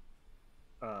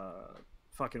know,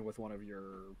 fucking with one of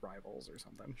your rivals or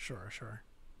something. Sure.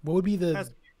 What would be the... Has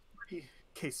to be pretty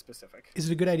case specific. Is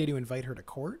it a good idea to invite her to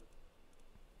court?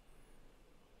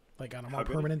 Like on a more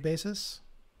permanent basis?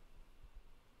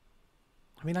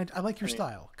 I mean, I like your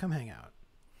style. Come hang out.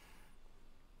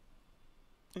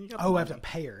 Oh, I have to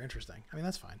pay her. Interesting. I mean,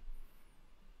 that's fine.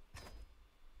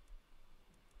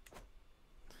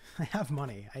 I have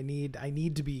money. I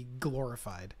need to be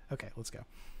glorified. Okay, let's go.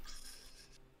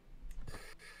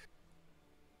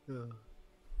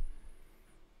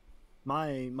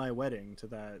 My wedding to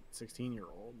that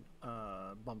 16-year-old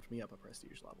bumped me up a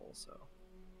prestige level, so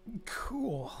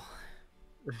cool.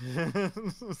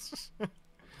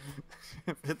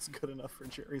 If it's good enough for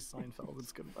Jerry Seinfeld,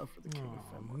 it's good enough for the King of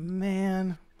Finland.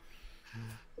 Man.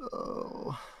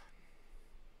 Oh.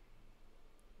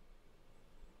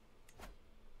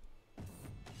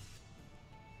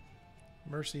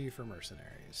 Mercy for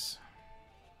mercenaries.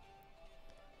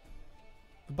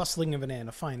 The bustling of an inn,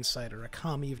 a fine cider, a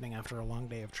calm evening after a long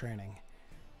day of training.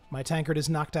 My tankard is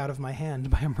knocked out of my hand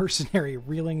by a mercenary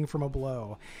reeling from a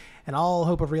blow, and all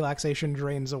hope of relaxation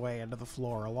drains away into the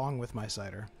floor along with my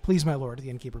cider. Please, my lord, the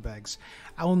innkeeper begs.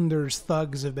 Aunder's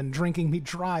thugs have been drinking me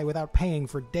dry without paying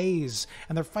for days,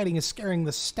 and their fighting is scaring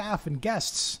the staff and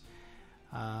guests.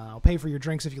 I'll pay for your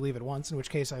drinks if you leave at once, in which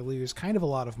case I lose kind of a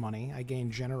lot of money. I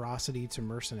gain generosity to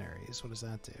mercenaries. What does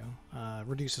that do?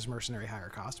 Reduces mercenary hire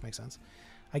cost. Makes sense.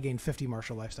 I gain 50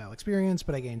 martial lifestyle experience,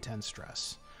 but I gain 10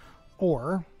 stress.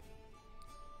 Or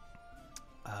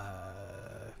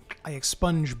I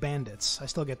expunge bandits. I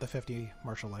still get the 50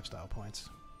 martial lifestyle points.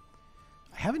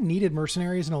 I haven't needed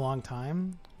mercenaries in a long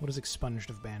time. What does expunged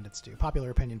of bandits do? Popular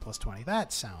opinion plus 20.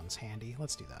 That sounds handy.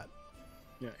 Let's do that.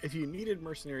 Yeah, if you needed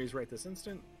mercenaries right this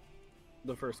instant,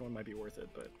 the first one might be worth it,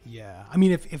 but... Yeah, I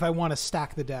mean, if I want to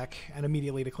stack the deck and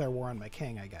immediately declare war on my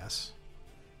king, I guess.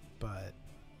 But...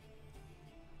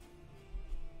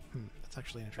 that's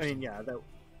actually interesting. I mean, yeah,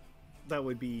 that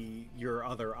would be your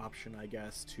other option, I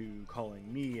guess, to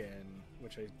calling me in,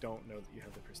 which I don't know that you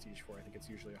have the prestige for. I think it's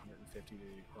usually 150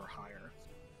 or higher.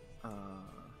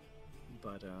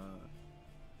 But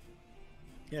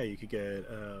yeah, you could get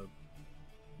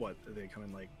what they come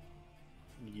in like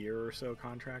year or so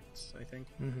contracts, I think.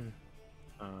 Mm-hmm.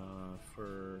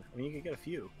 I mean, you could get a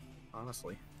few,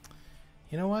 honestly.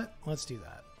 You know what? Let's do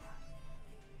that.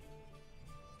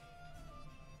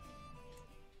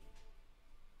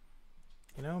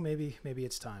 You know, maybe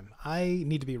it's time. I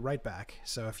need to be right back,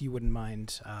 so if you wouldn't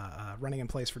mind running in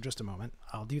place for just a moment,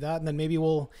 I'll do that, and then maybe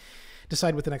we'll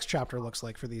decide what the next chapter looks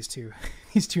like for these two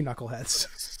knuckleheads.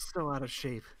 So out of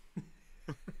shape.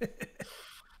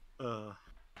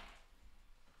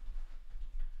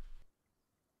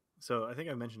 So I think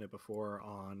I mentioned it before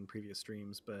on previous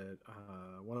streams, but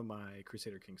one of my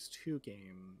Crusader Kings 2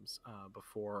 games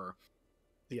before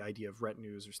the idea of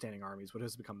retinues or standing armies, what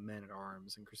has become men at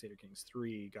arms in Crusader Kings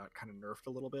 3, got kind of nerfed a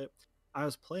little bit. I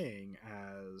was playing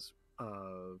as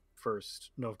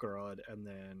first Novgorod and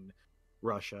then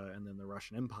Russia and then the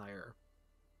Russian Empire,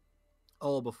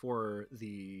 all before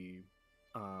the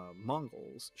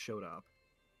Mongols showed up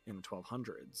in the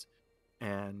 1200s.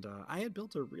 And I had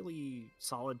built a really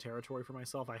solid territory for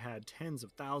myself. I had tens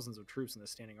of thousands of troops in the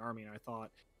standing army, and I thought,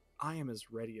 I am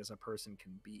as ready as a person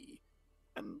can be.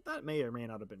 And that may or may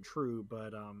not have been true,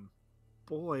 but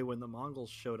boy, when the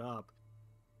Mongols showed up,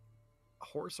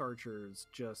 horse archers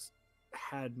just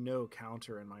had no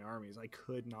counter in my armies. I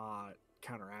could not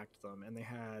counteract them, and they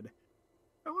had,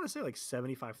 I want to say, like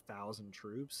 75,000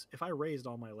 troops. If I raised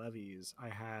all my levies, I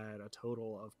had a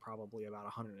total of probably about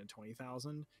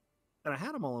 120,000. And I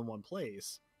had them all in one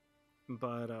place,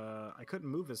 but I couldn't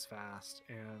move as fast,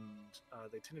 and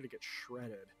they tended to get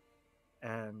shredded.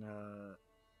 And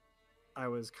I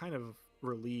was kind of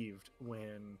relieved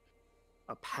when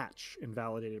a patch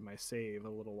invalidated my save a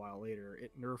little while later.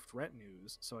 It nerfed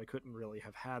retinues, so I couldn't really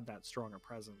have had that strong a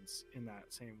presence in that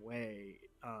same way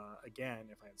again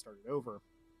if I had started over.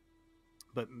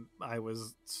 But I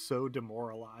was so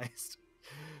demoralized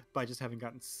by just having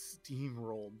gotten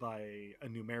steamrolled by a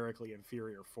numerically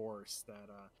inferior force that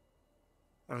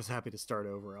I was happy to start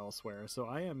over elsewhere. So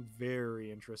I am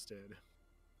very interested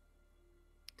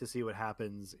to see what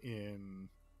happens in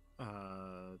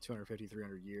 250,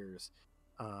 300 years.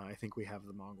 I think we have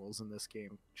the Mongols in this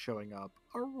game showing up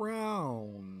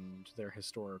around their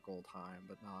historical time,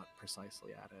 but not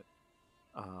precisely at it.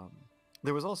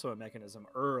 There was also a mechanism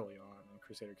early on in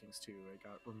Crusader Kings 2. It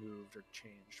got removed or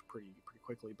changed pretty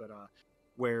quickly, but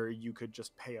where you could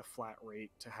just pay a flat rate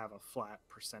to have a flat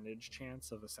percentage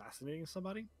chance of assassinating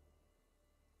somebody.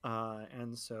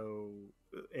 And so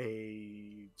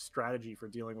a strategy for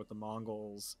dealing with the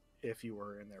Mongols, if you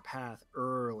were in their path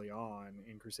early on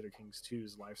in Crusader Kings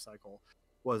 2's life cycle,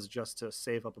 was just to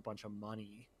save up a bunch of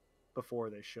money before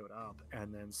they showed up,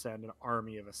 and then send an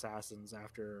army of assassins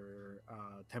after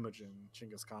Temujin,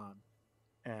 Genghis Khan.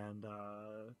 And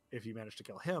if you managed to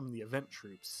kill him, the event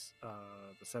troops,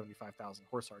 the 75,000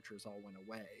 horse archers, all went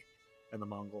away, and the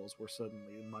Mongols were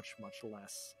suddenly much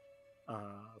less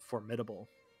formidable.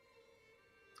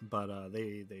 But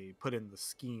they put in the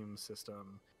scheme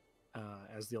system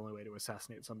as the only way to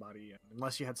assassinate somebody, and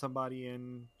unless you had somebody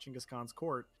in Genghis Khan's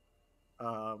court,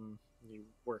 you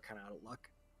were kind of out of luck.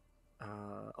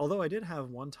 Although I did have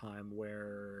one time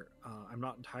where I'm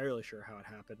not entirely sure how it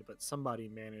happened, but somebody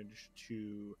managed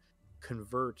to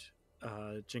convert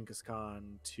Genghis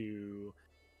Khan to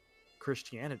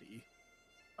Christianity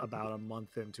about a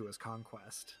month into his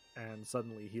conquest, and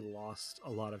suddenly he lost a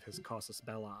lot of his casus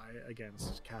belli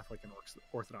against Catholic and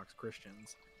Orthodox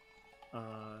Christians.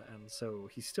 And so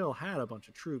he still had a bunch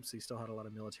of troops, he still had a lot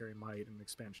of military might and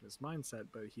expansionist mindset,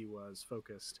 but he was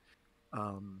focused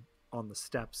on the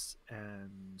steppes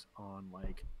and on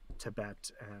like Tibet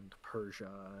and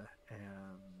Persia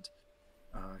and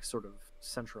sort of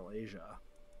Central Asia,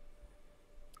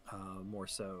 more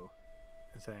so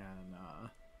than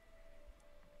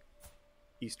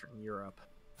Eastern Europe,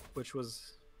 which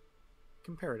was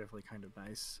comparatively kind of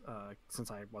nice since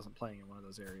I wasn't playing in one of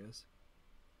those areas.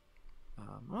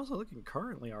 I'm also looking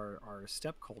currently, our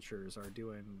steppe cultures are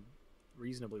doing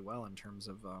reasonably well in terms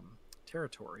of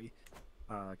territory.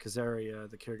 Khazaria,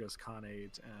 the Kyrgyz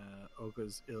Khanate,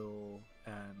 Oguz-Il,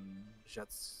 and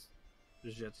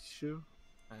Jetshu.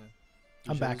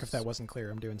 I'm back if that wasn't clear.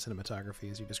 I'm doing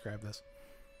cinematography as you describe this.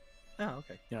 Oh,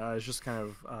 okay. Yeah, I was just kind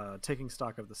of taking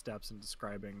stock of the steppes and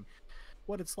describing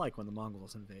what it's like when the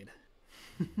Mongols invade.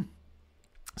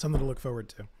 Something to look forward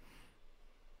to.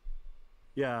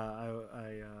 Yeah,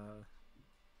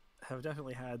 have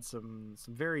definitely had some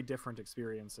very different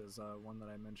experiences. One that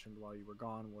I mentioned while you were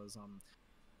gone was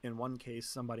in one case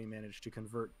somebody managed to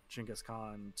convert Genghis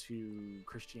Khan to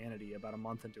Christianity about a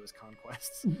month into his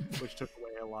conquests, which took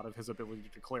away a lot of his ability to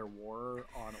declare war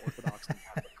on Orthodox and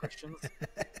Catholic Christians,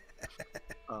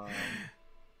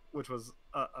 which was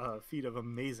a feat of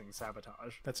amazing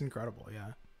sabotage. That's incredible.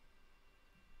 Yeah.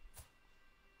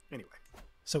 Anyway,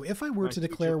 so if I were to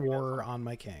declare war on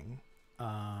my king,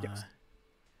 yes.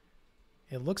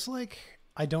 It looks like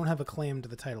I don't have a claim to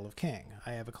the title of king.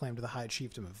 I have a claim to the High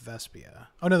Chiefdom of Vespia.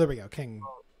 Oh no, there we go. King.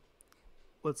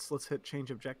 Let's hit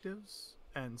change objectives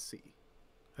and see.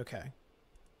 Okay.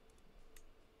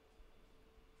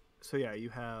 So yeah, you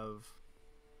have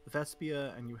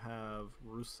Vespia and you have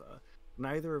Rusa,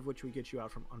 neither of which would get you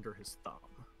out from under his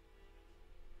thumb.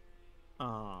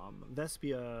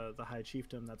 Vespia, the High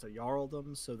Chiefdom, that's a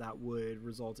Jarldom, so that would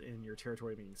result in your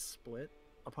territory being split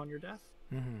upon your death.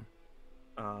 Mm-hmm.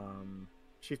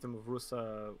 Chiefdom of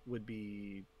Rusa would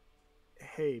be,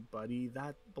 hey buddy,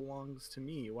 that belongs to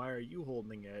me, why are you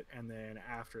holding it? And then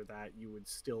after that you would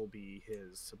still be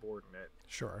his subordinate,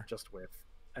 sure, just with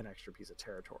an extra piece of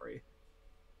territory.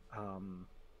 And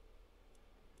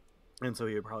so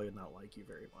he would probably not like you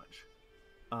very much.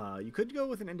 You could go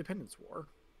with an independence war,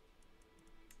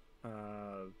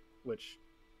 which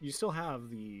you still have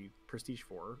the prestige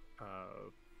for,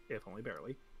 if only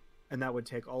barely. And that would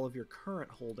take all of your current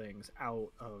holdings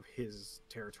out of his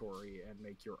territory and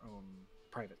make your own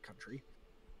private country,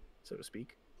 so to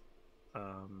speak.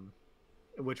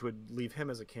 Which would leave him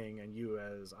as a king and you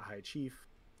as a high chief,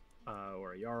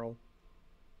 or a jarl,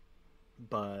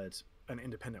 but an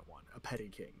independent one, a petty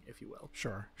king, if you will.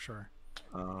 Sure.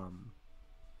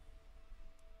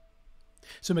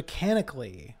 So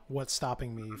mechanically, what's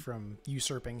stopping me from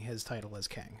usurping his title as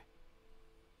king?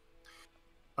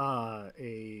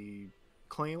 A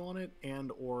claim on it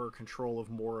and or control of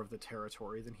more of the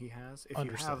territory than he has. If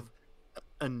Understood. You have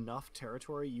enough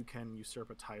territory, you can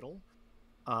usurp a title.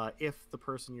 If the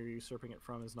person you're usurping it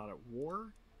from is not at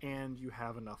war and you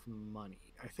have enough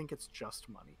money. I think it's just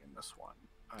money in this one.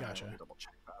 Gotcha. Let me double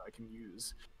check that. I can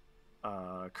use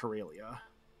Karelia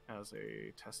as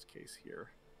a test case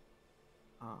here.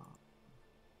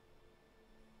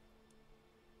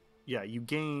 Yeah, you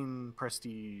gain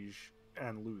prestige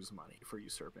and lose money for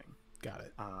usurping. Got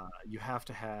it. You have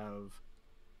to have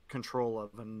control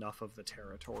of enough of the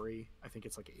territory. I think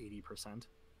it's like 80%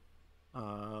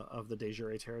 of the de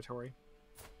jure territory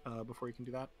before you can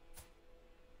do that.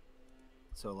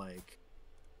 So, like,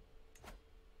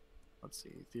 let's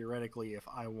see. Theoretically, if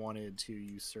I wanted to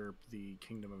usurp the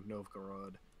Kingdom of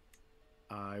Novgorod,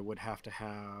 I would have to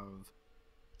have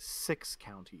 6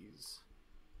 counties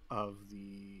of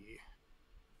the...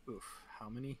 how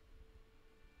many?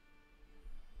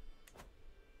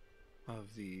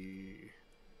 Of the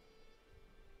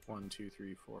 1, 2,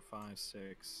 3, 4, 5,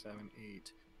 6, 7,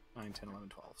 8, 9, 10, 11,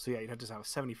 12. So yeah, you'd have to have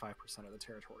 75% of the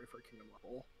territory for a kingdom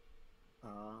level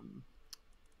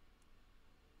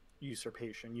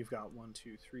usurpation. You've got 1,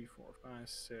 2, 3, 4, 5,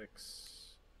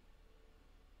 6,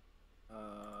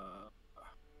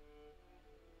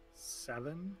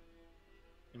 7,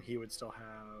 and he would still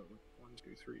have 1,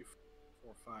 2, 3,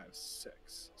 4, 5,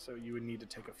 6. So you would need to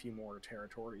take a few more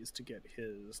territories to get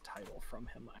his title from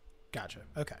him. Gotcha.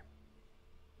 Okay.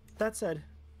 That said,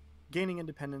 gaining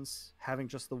independence, having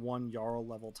just the one Jarl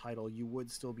level title, you would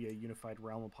still be a unified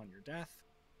realm upon your death,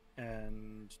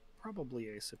 and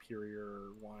probably a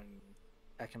superior one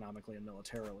economically and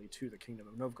militarily to the Kingdom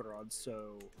of Novgorod,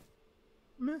 so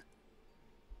meh.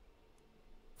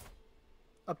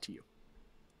 Up to you.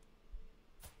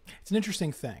 It's an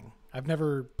interesting thing. I've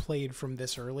never played from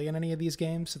this early in any of these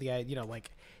games, so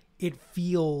it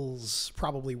feels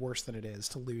probably worse than it is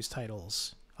to lose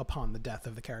titles upon the death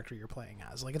of the character you're playing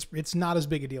as. Like, it's not as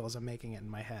big a deal as I'm making it in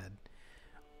my head,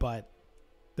 but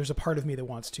there's a part of me that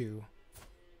wants to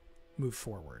move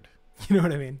forward. You know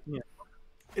what I mean? Yeah.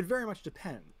 It very much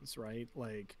depends, right?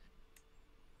 Like,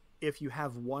 if you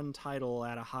have one title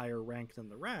at a higher rank than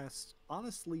the rest,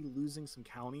 honestly, losing some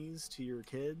counties to your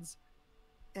kids,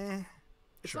 it's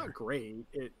Sure. not great.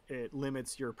 It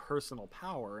limits your personal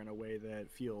power in a way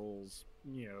that feels,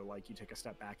 like you take a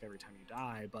step back every time you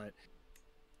die, but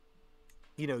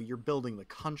you're building the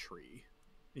country,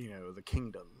 the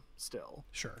kingdom still.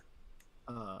 Sure.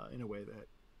 In a way that,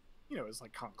 is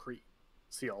like concrete.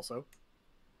 See also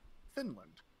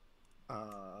Finland.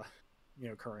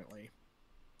 Currently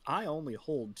I only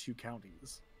hold 2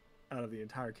 counties out of the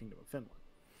entire Kingdom of Finland.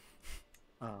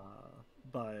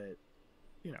 But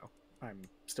I'm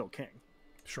still king.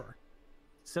 Sure.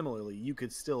 Similarly, you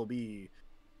could still be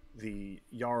the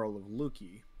Jarl of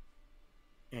Luki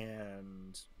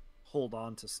and hold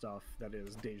on to stuff that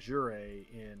is de jure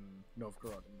in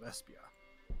Novgorod and Vespia.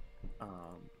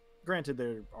 Granted,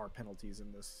 there are penalties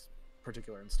in this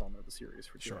particular installment of the series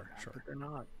for doing that, but they're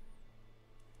not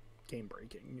game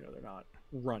breaking. You know, they're not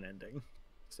run ending,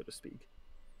 so to speak.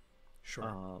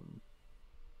 Sure.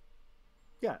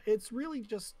 Yeah, it's really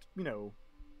just, you know,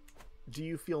 do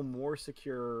you feel more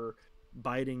secure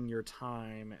biding your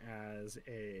time as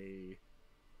a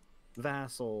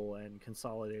vassal and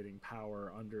consolidating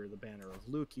power under the banner of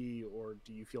Luki, or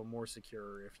do you feel more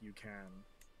secure if you can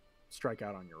strike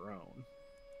out on your own?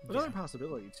 Another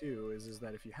possibility too is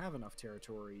that if you have enough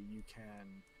territory, you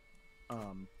can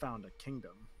found a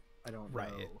kingdom. I don't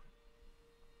know,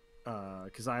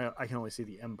 because I can only see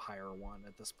the Empire one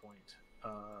at this point,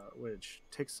 which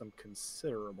takes some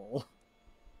considerable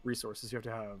resources. You have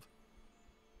to have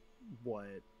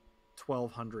what,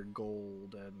 1,200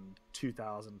 gold and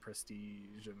 2,000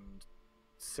 prestige and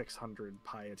 600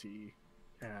 piety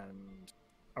and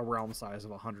a realm size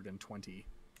of 120.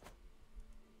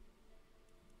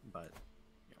 But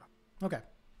yeah. Okay.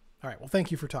 All right. Well,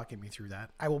 thank you for talking me through that.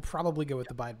 I will probably go with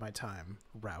the bide my time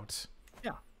route.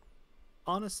 Yeah.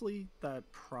 Honestly, that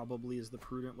probably is the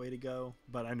prudent way to go,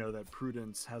 but I know that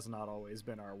prudence has not always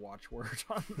been our watchword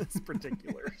on this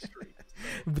particular street.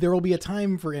 There will be a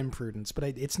time for imprudence, but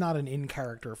it's not an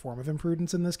in-character form of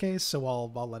imprudence in this case, so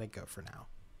I'll let it go for now.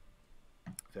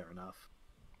 Fair enough.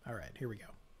 All right, here we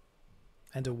go.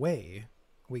 And away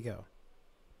we go.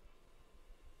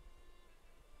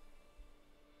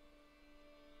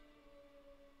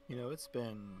 You know, it's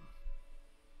been,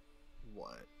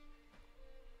 what,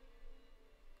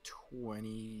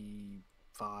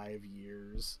 25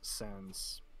 years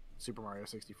since Super Mario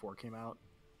 64 came out,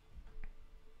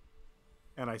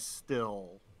 and I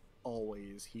still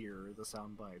always hear the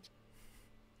soundbite.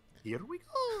 Here we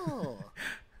go.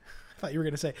 I thought you were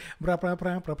going to say, bra, bra,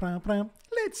 bra, bra, bra, bra,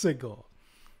 let's go.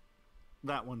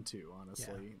 That one too,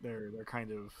 honestly. Yeah. They're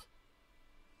kind of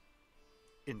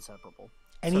inseparable.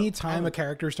 Anytime a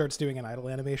character starts doing an idle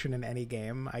animation in any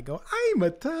game, I go,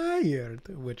 I'm tired,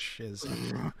 which is...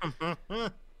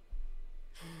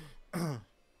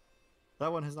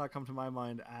 That one has not come to my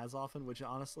mind as often, which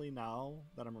honestly, now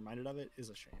that I'm reminded of it,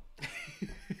 is a shame.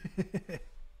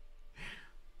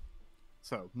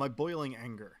 So, my boiling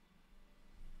anger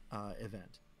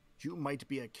event. You might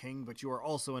be a king, but you are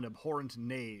also an abhorrent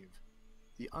knave.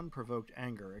 The unprovoked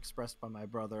anger expressed by my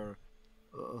brother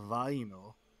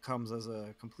Vaino comes as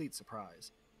a complete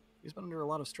surprise. He's been under a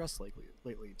lot of stress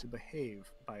lately to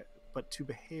behave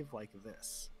like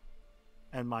this.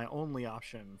 And my only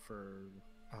option for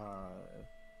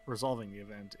resolving the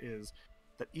event is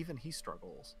that even he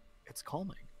struggles. It's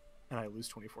calming, and I lose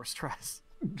 24 stress.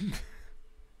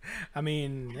 I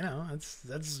mean, you know,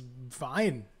 that's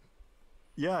fine.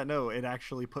 Yeah, no, it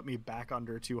actually put me back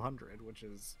under 200, which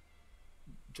is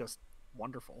just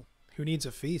wonderful. Who needs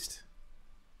a feast?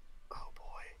 Oh boy.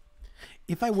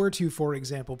 If I were to, for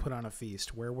example, put on a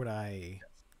feast, where would I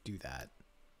do that?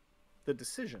 The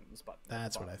decisions button.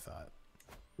 That's what I thought.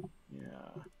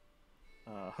 Yeah.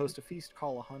 Host a feast,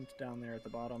 call a hunt down there at the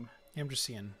bottom. Yeah, I'm just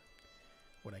seeing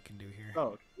what I can do here.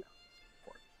 Oh, yeah.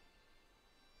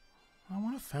 I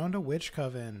want to found a witch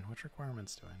coven. Which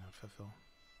requirements do I not fulfill?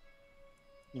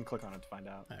 You can click on it to find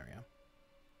out. There we go.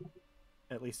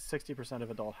 At least 60% of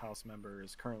adult house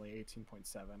members, currently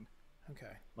 18.7.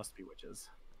 Okay. Must be witches.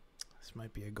 This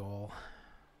might be a goal.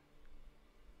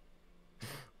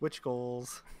 Witch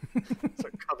goals. So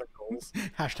coven goals.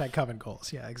 Hashtag coven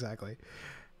goals. Yeah, exactly.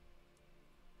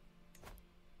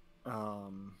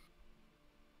 You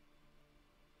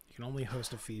can only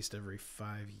host a feast every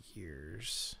 5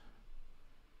 years.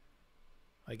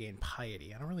 I gain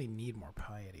piety. I don't really need more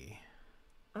piety.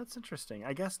 That's interesting.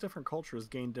 I guess different cultures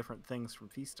gain different things from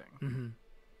feasting. Mm-hmm.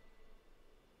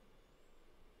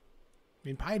 I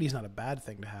mean, piety's not a bad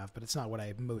thing to have, but it's not what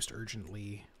I most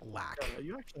urgently lack. Yeah,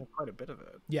 you actually have quite a bit of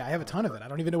it. Yeah, I have a ton of it. I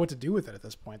don't even know what to do with it at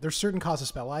this point. There's certain Casa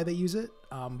Spelli that use it,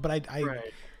 but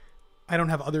I don't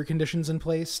have other conditions in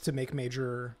place to make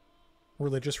major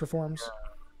religious reforms.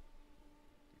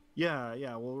 Yeah.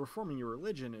 Well, reforming your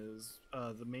religion is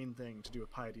the main thing to do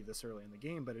with piety this early in the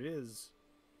game, but it is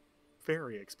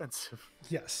very expensive.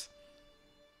 Yes.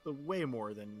 Way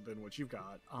more than what you've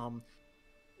got.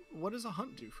 What does a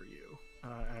hunt do for you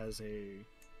as a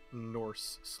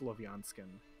Norse Slovianskan?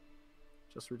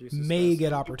 Just reduces may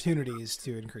get opportunities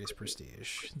to increase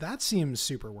prestige. That seems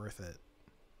super worth it.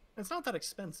 It's not that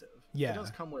expensive. Yeah. It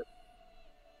does come with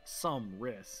some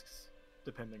risks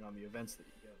depending on the events that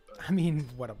you get. But... I mean,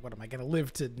 what am I going to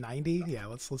live to 90? Yeah,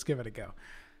 let's give it a go.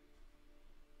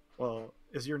 Well,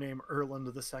 Is your name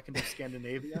Erland the Second of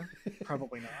Scandinavia?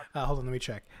 Probably not. Hold on, let me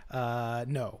check.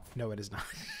 No, it is not.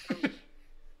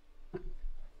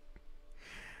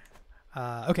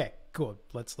 Okay, cool.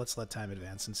 Let's let time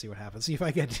advance and see what happens. See if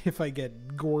I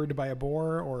get gored by a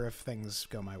boar or if things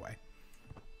go my way.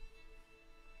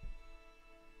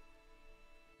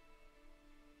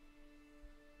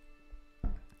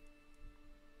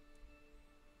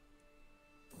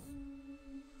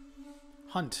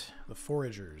 Hunt the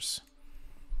foragers.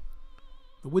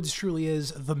 The woods truly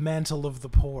is the mantle of the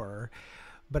poor.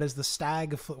 But as the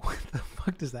stag... What the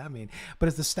fuck does that mean? But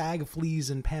as the stag flees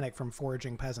in panic from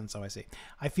foraging peasants... Oh, I see.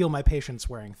 I feel my patience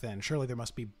wearing thin. Surely there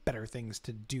must be better things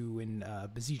to do in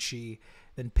Bezici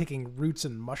than picking roots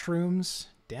and mushrooms.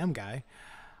 Damn, guy.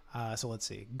 So let's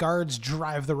see. Guards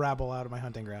drive the rabble out of my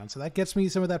hunting ground. So that gets me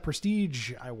some of that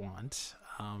prestige I want.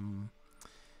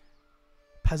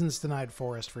 Peasants denied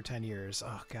forest for 10 years.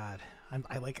 Oh, God.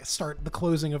 I like start the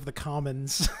closing of the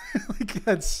commons. Like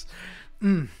that's...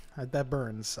 that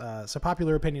burns. So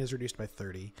popular opinion is reduced by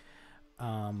 30.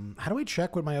 How do I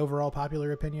check what my overall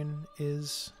popular opinion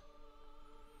is?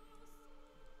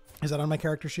 Is that on my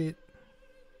character sheet?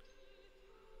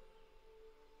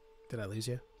 Did I lose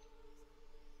you?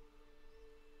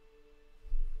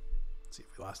 Let's see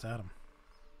if we lost Adam.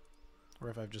 Or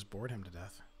if I've just bored him to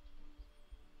death.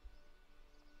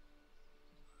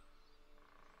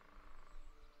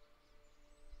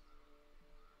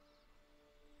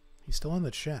 He's still in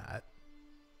the chat.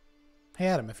 Hey,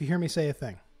 Adam, if you hear me say a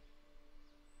thing.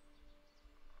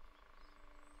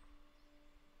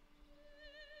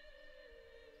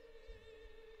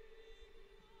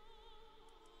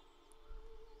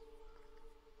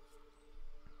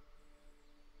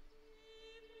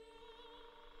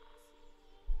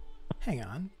 Hang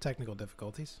on. Technical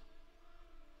difficulties.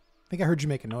 I think I heard you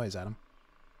make a noise, Adam.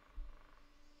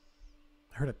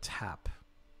 I heard a tap.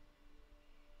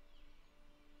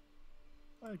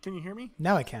 Can you hear me?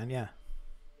 Now I can, yeah.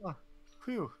 Oh,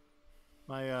 whew.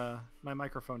 My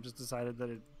microphone just decided that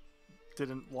it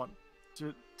didn't want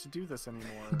to do this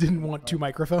anymore. Didn't want to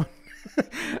microphone.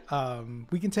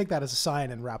 We can take that as a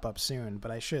sign and wrap up soon, but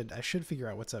I should figure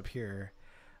out what's up here.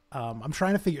 I'm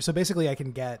trying to figure. So basically, I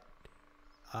can get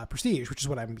prestige, which is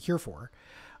what I'm here for.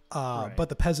 Right. But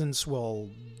the peasants will,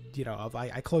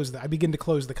 I begin to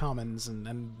close the commons,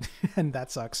 and and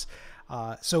that sucks.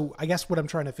 So I guess what I'm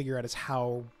trying to figure out is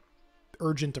how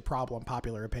urgent a problem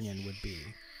popular opinion would be.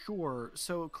 Sure.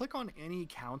 So click on any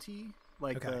county,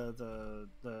 like okay.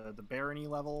 the barony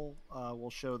level will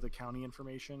show the county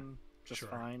information just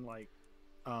fine. Like,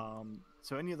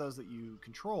 so any of those that you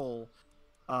control,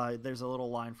 there's a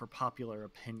little line for popular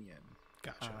opinion.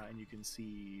 Gotcha. And you can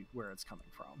see where it's coming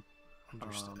from.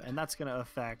 Understood. And that's going to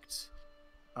affect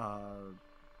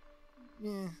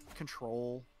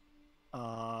control.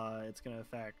 It's going to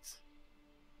affect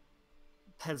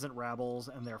peasant rabbles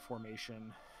and their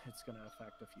formation. It's going to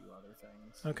affect a few other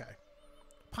things. Okay.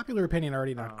 Popular opinion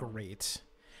already not great.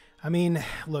 I mean,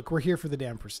 look, we're here for the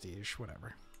damn prestige.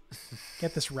 Whatever.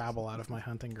 Get this rabble out of my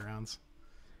hunting grounds.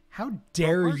 How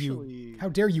dare you? How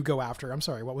dare you go after? I'm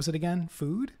sorry. What was it again?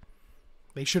 Food?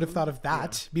 They should have thought of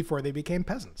that before they became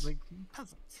peasants. Like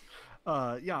peasants.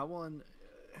 Well, and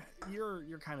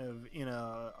you're kind of in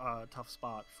a tough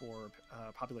spot for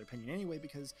popular opinion anyway,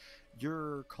 because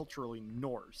you're culturally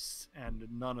Norse and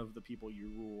none of the people you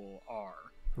rule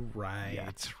are. Right.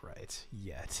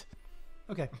 Yet.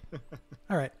 Okay.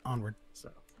 All right. Onward. So,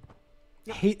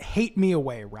 hate me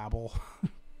away, rabble.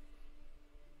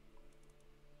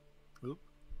 Oop.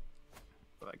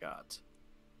 What I got?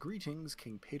 Greetings,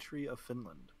 King Patri of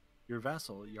Finland. Your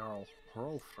vassal, Jarl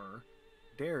Hrolfr,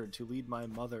 dared to lead my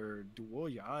mother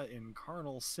Duoya in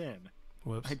carnal sin.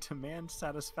 Whoops. I demand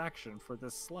satisfaction for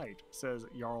this slight, says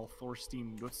Jarl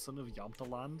Thorstein Knutson of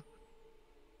Jamtaland.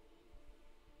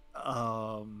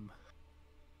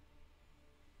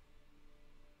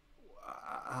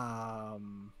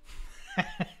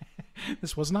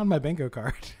 This wasn't on my bingo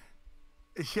card.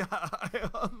 Yeah,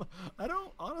 I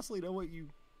don't honestly know what you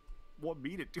want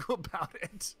me to do about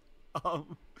it.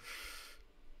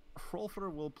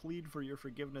 Hrolfr will plead for your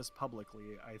forgiveness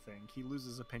publicly, I think. He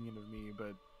loses opinion of me,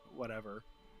 but whatever.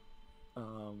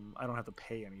 I don't have to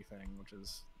pay anything, which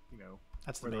is,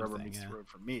 that's where the rubber meets the road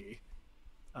for me.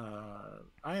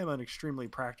 I am an extremely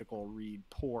practical,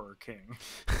 poor king.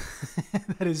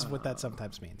 That is what that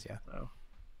sometimes means, yeah. So.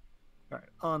 All right,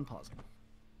 unpausing.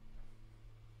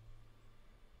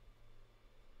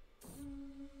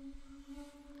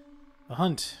 The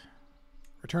hunt.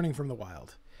 Returning from the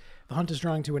wild. The hunt is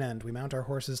drawing to an end. We mount our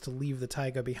horses to leave the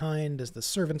taiga behind as the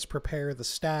servants prepare the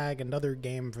stag and other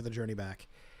game for the journey back.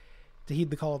 To heed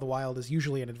the call of the wild is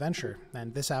usually an adventure,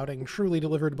 and this outing truly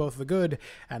delivered both the good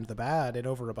and the bad in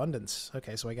overabundance.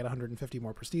 Okay, so I get 150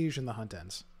 more prestige and the hunt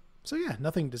ends. So yeah,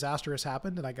 nothing disastrous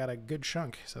happened, and I got a good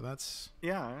chunk, so that's...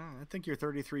 Yeah, I think your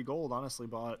 33 gold honestly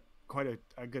bought quite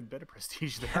a good bit of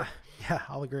prestige there. Yeah,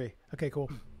 I'll agree. Okay, cool.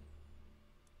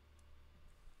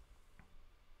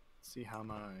 Let's see how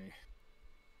my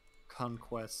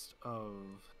conquest of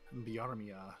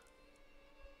Biarmia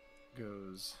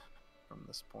goes from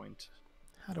this point.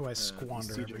 How do I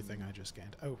squander everything I just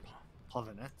gained? Oh,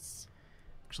 Provenance.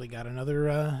 actually got another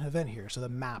event here. So the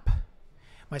map.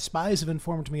 My spies have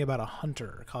informed me about a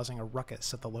hunter causing a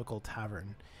ruckus at the local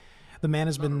tavern. The man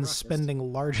has been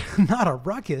spending large... Not a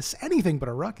ruckus, anything but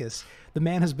a ruckus. The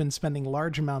man has been spending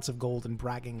large amounts of gold and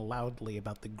bragging loudly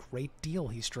about the great deal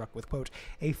he struck with, quote,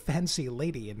 a fancy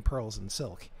lady in pearls and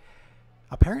silk.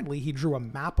 Apparently, he drew a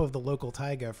map of the local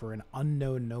taiga for an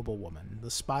unknown noblewoman.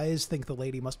 The spies think the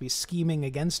lady must be scheming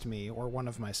against me or one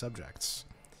of my subjects.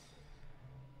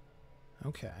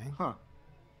 Okay. Huh.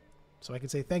 So I could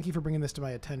say thank you for bringing this to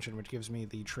my attention, which gives me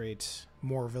the trait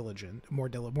more vigilant,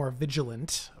 more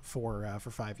vigilant for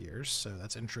 5 years. So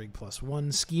that's intrigue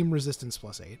 +1, scheme resistance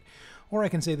 +8. Or I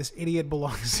can say this idiot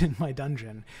belongs in my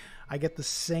dungeon. I get the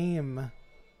same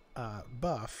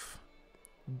buff.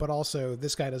 But also,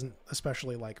 this guy doesn't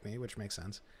especially like me, which makes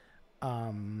sense.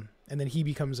 And then he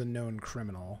becomes a known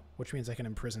criminal, which means I can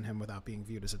imprison him without being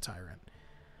viewed as a tyrant.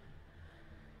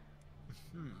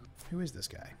 Who is this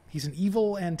guy? He's an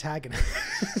evil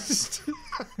antagonist.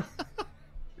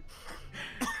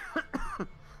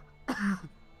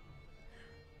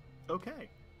 Okay.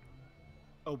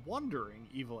 A wandering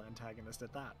evil antagonist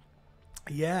at that.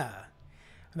 Yeah.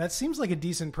 That seems like a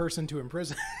decent person to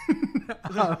imprison.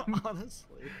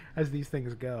 Honestly. As these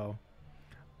things go.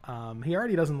 He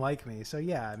already doesn't like me, so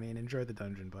yeah, I mean, enjoy the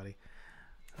dungeon, buddy.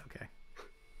 Okay.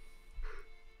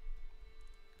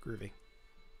 Groovy.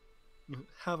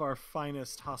 Have our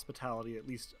finest hospitality, at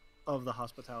least of the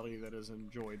hospitality that is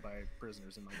enjoyed by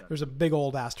prisoners in my dungeon. There's a big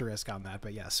old asterisk on that,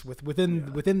 but yes,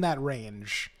 within that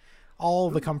range, all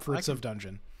the comforts of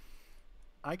dungeon.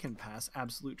 I can pass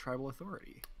absolute tribal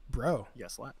authority. Bro.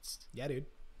 Yes, let's. Yeah, dude.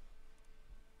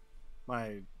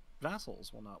 My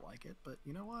vassals will not like it, but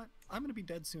you know what? I'm going to be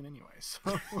dead soon anyway, so...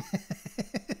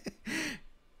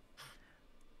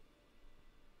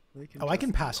 I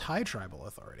can pass high tribal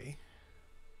authority.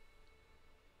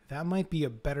 That might be a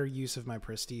better use of my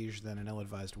prestige than an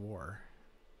ill-advised war.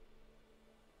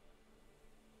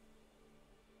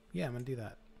 Yeah, I'm going to do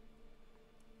that.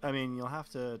 I mean, you'll have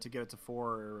to get it to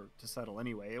 4 to settle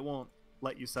anyway. It won't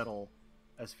let you settle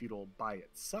as feudal by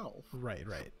itself. Right.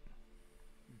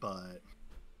 But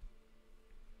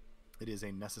it is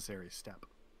a necessary step.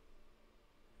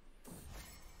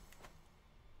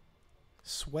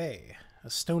 Sway.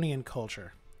 Estonian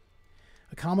culture.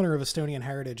 A commoner of Estonian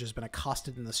heritage has been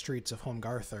accosted in the streets of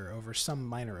Holmgarthur over some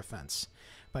minor offense.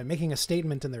 By making a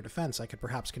statement in their defense, I could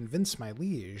perhaps convince my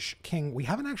liege, King... We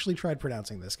haven't actually tried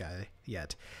pronouncing this guy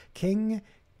yet. King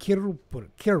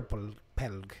Kirpelg.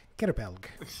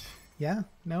 Yeah?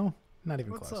 No? Not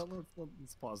even close.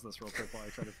 Let's pause this real quick while I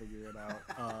try to figure it out.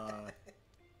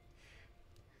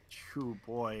 Oh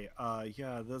boy.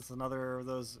 Yeah, there's another of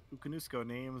those Ukanusko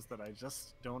names that I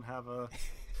just don't have a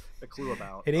clue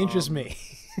about. It ain't just me.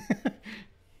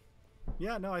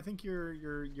 Yeah, no, I think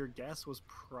your guess was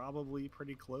probably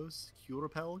pretty close.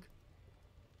 Kurapelg.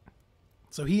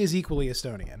 So he is equally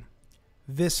Estonian.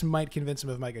 This might convince him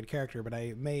of my good character, but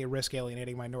I may risk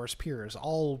alienating my Norse peers.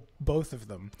 Both of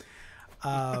them.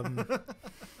 No,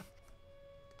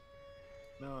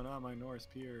 not my Norse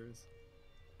peers.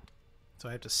 So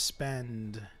I have to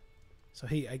spend... So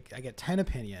I get 10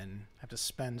 opinion. I have to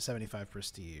spend 75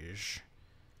 prestige.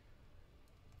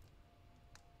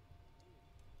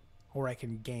 Or I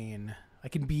can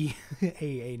be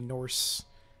a Norse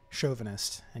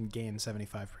chauvinist and gain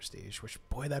 75 prestige, which,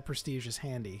 boy, that prestige is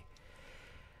handy.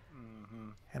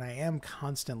 Mm-hmm. And I am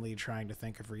constantly trying to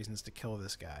think of reasons to kill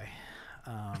this guy.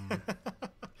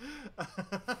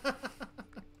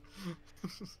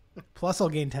 Plus, I'll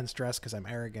gain 10 stress because I'm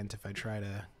arrogant if I try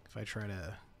to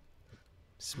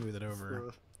smooth it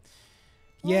over.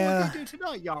 Yeah. What do you do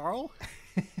tonight, Jarl?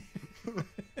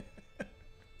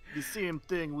 The same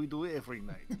thing we do every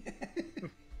night.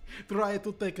 Try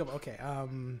to think of okay.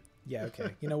 Yeah.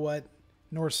 Okay. You know what?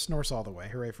 Norse all the way.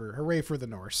 Hooray for the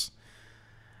Norse.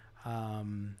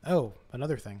 Oh,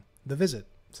 another thing. The visit.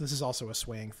 So this is also a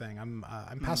swaying thing. I'm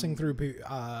passing through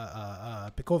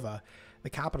Pikova, the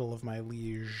capital of my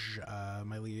liege,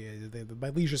 my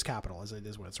liege's capital is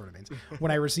what it sort of means.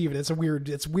 When I receive it, it's weird.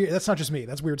 That's not just me.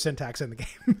 That's weird syntax in the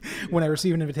game. When I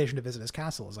receive an invitation to visit his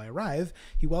castle, as I arrive,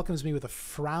 he welcomes me with a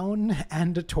frown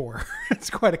and a tour. It's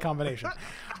quite a combination.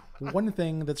 One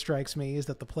thing that strikes me is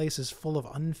that the place is full of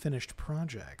unfinished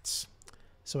projects.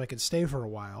 So I could stay for a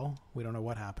while. We don't know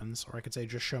what happens. Or I could say,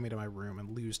 just show me to my room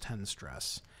and lose 10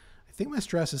 stress. I think my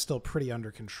stress is still pretty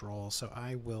under control, so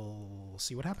I will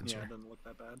see what happens here. Yeah, it doesn't look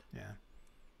that bad. Yeah.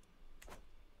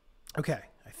 Okay,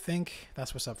 I think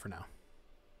that's what's up for now.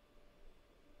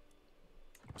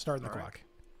 Starting the clock.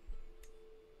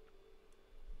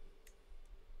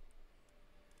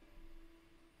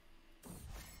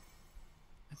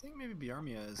 I think maybe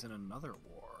Biarmia is in another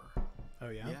war. Oh,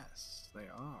 yeah? Yes, they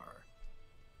are.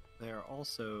 They are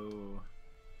also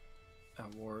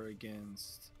at war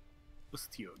against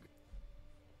Ustiug,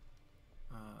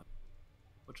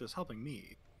 which is helping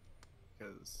me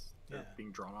because they're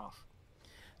being drawn off.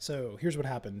 So here's what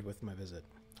happened with my visit.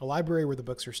 A library where the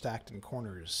books are stacked in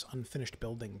corners, unfinished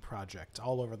building projects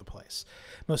all over the place.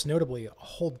 Most notably, a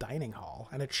whole dining hall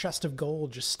and a chest of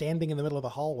gold just standing in the middle of the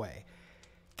hallway.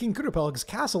 King Kurapelg's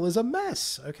castle is a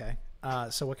mess. Okay,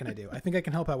 so what can I do? I think I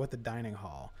can help out with the dining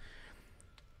hall.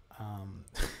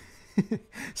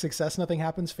 Success, nothing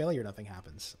happens. Failure, nothing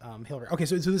happens. Okay,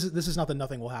 so this is not that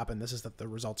nothing will happen. This is that the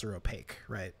results are opaque,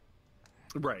 right?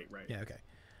 Right. Yeah. Okay.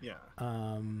 Yeah.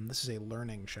 This is a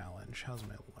learning challenge. How's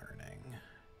my learning?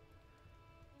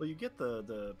 Well, you get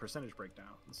the percentage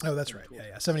breakdowns. Oh, that's right.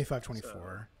 Yeah.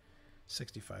 75-24,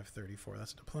 65-34.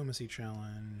 That's a diplomacy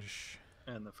challenge.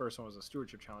 And the first one was a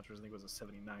stewardship challenge, which I think was a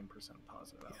 79%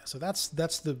 positive. Yeah, so that's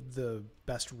the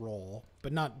best roll,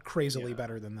 but not crazily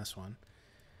better than this one.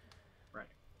 Right.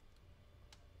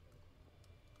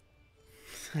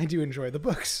 I do enjoy the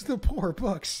books, the poor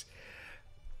books.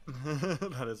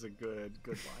 That is a good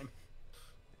line.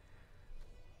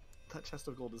 That chest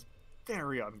of gold is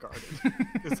very unguarded.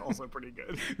 It's also pretty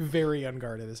good. Very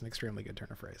unguarded is an extremely good turn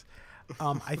of phrase.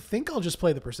 I think I'll just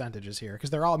play the percentages here because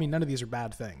they're all. I mean, none of these are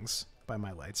bad things by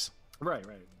my lights. Right.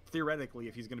 Theoretically,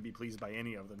 if he's going to be pleased by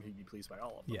any of them, he'd be pleased by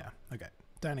all of them. Yeah. Okay.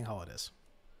 Dining hall it is.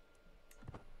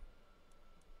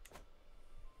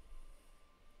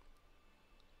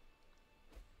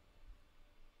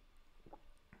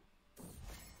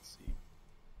 Let's see.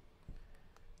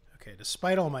 Okay.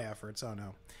 Despite all my efforts, oh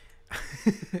no.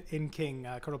 In King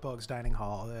Kurapelg's dining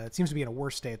hall, it seems to be in a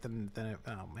worse state than it.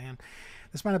 Oh man,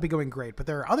 this might not be going great, but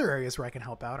there are other areas where I can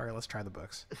help out. All right, let's try the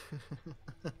books.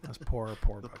 Those poor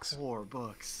books. Poor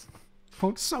books.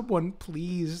 Won't someone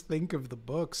please think of the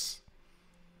books?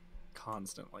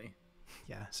 Constantly.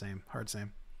 Yeah, same. Hard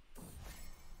same.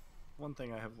 One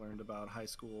thing I have learned about high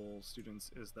school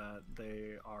students is that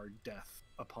they are death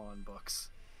upon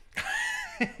books.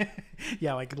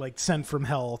 Yeah, like sent from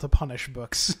hell to punish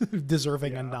books,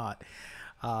 deserving and not.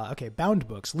 Okay, bound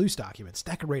books, loose documents,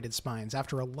 decorated spines.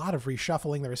 After a lot of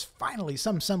reshuffling, there is finally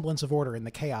some semblance of order in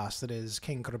the chaos that is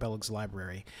King Kurapelg's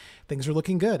library. Things are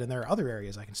looking good, and there are other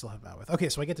areas I can still help out with. Okay,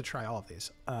 so I get to try all of these.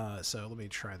 So let me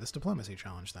try this diplomacy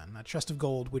challenge then. That chest of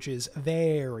gold, which is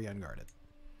very unguarded.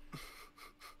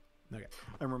 Okay.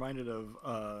 I'm reminded of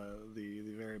the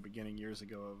very beginning years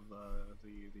ago of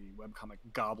the webcomic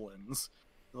Goblins.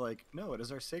 Like, no, it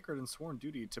is our sacred and sworn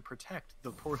duty to protect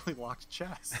the poorly locked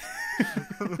chest.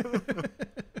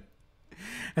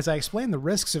 As I explain the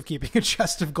risks of keeping a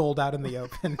chest of gold out in the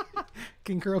open,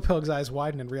 King Kurapelg's eyes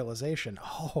widen in realization.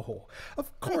 Oh,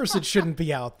 of course it shouldn't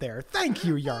be out there. Thank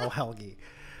you, Jarl Helgi.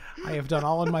 I have done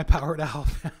all in my power to help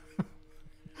him.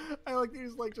 I like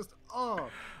he's like just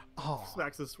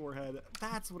smacks his forehead.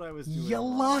 That's what I was doing. You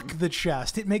lock the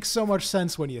chest. It makes so much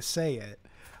sense when you say it.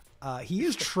 He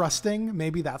is trusting.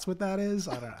 Maybe that's what that is.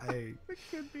 I don't know. It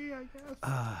could be, I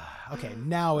guess. Okay,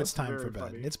 now it's time for bed.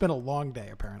 Funny. It's been a long day,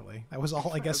 apparently. That was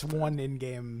all, I guess, one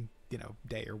in-game,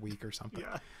 day or week or something.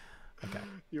 Yeah. Okay.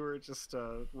 You were just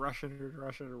rushing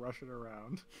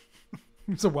around.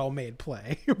 It's a well-made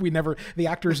play. The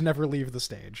actors never leave the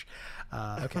stage.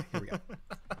 Okay, here we go.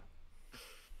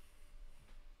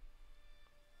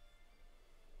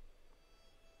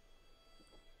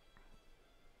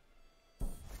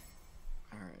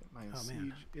 My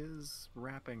siege is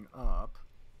wrapping up.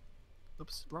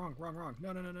 Oops, wrong.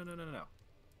 No.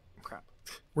 Crap.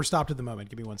 We're stopped at the moment.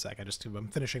 Give me 1 sec. I'm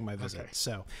finishing my visit. Okay.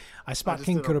 So I spot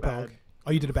King Kurapelg.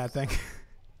 Oh, you did a bad thing?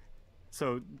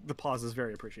 So the pause is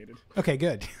very appreciated. Okay,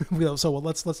 good. Let's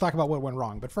talk about what went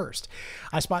wrong. But first,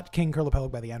 I spot King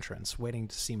Kurapelg by the entrance, waiting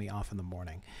to see me off in the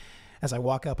morning. As I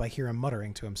walk up, I hear him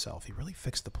muttering to himself. He really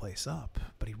fixed the place up,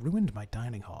 but he ruined my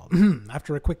dining hall.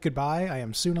 After a quick goodbye, I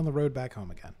am soon on the road back home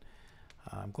again.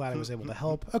 I'm glad I was able to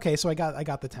help. Okay, so I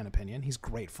got the 10 opinion. He's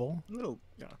grateful.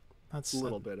 That's a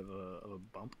little bit of a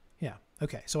bump. Yeah.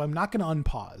 Okay, so I'm not going to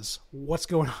unpause. What's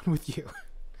going on with you?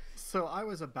 So I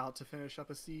was about to finish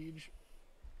up a siege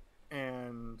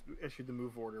and issued the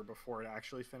move order before it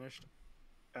actually finished.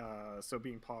 So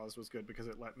being paused was good because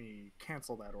it let me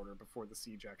cancel that order before the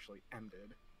siege actually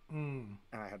ended. And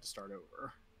I had to start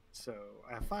over. So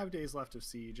I have 5 days left of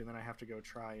siege, and then I have to go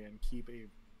try and keep a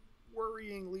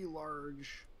worryingly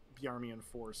large Bjarmian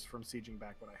force from sieging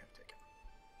back what I have taken.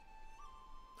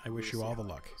 I wish you all the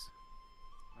luck.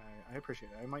 I appreciate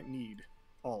it. I might need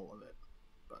all of it,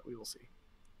 but we will see.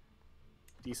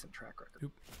 Decent track record.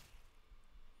 Oop.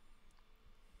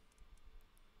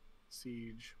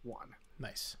 Siege 1.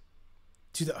 Nice.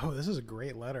 This is a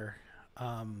great letter.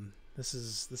 This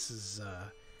is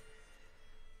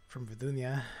from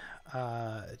Vidunia.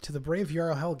 To the brave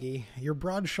Jarl Helgi, your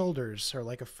broad shoulders are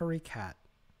like a furry cat.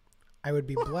 I would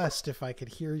be blessed if I could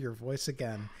hear your voice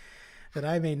again, that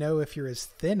I may know if you're as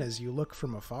thin as you look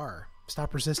from afar.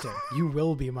 Stop resisting. You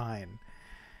will be mine.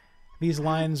 These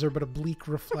lines are but a bleak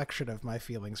reflection of my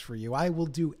feelings for you. I will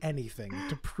do anything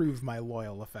to prove my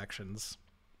loyal affections.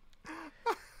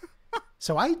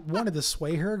 So I wanted to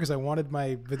sway her because I wanted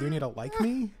my Vidunia to like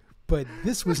me, but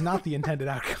this was not the intended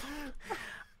outcome.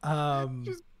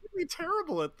 She's really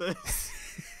terrible at this.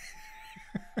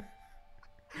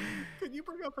 Can you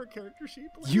bring up her character sheet,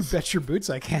 please? You bet your boots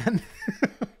I can.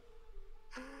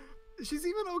 She's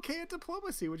even okay at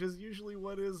diplomacy, which is usually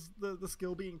what is the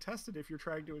skill being tested if you're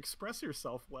trying to express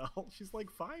yourself well. She's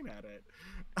like fine at it.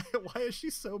 Why is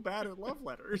she so bad at love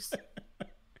letters?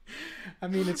 I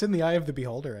mean, it's in the eye of the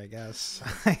beholder, I guess.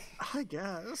 I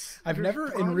guess. I've never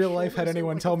in real life had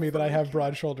anyone tell me that I have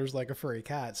broad shoulders like a furry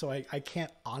cat, so I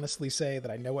can't honestly say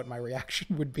that I know what my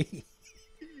reaction would be.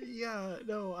 Yeah,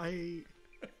 no,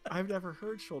 I've never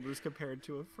heard shoulders compared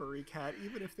to a furry cat,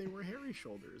 even if they were hairy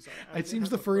shoulders. It seems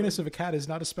the furriness of a cat is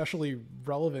not especially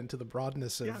relevant to the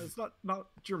broadness of... Yeah, it's not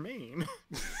germane.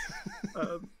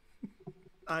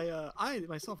 I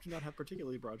myself do not have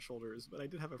particularly broad shoulders, but I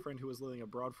did have a friend who was living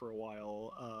abroad for a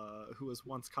while, who was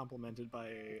once complimented by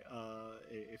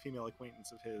a female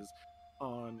acquaintance of his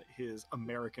on his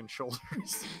American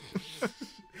shoulders.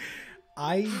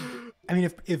 I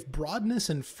mean, if broadness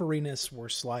and furriness were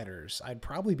sliders, I'd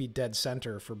probably be dead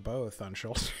center for both on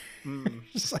shoulders,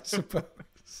 I suppose.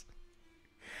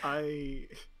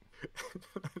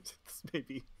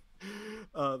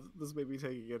 This may be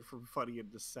taking it from funny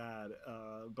into sad,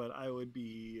 but I would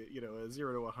be, a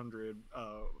 0 to 100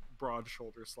 broad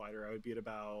shoulder slider. I would be at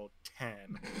about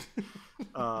 10,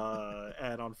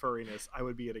 and on furriness, I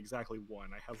would be at exactly 1.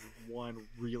 I have one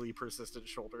really persistent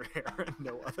shoulder hair and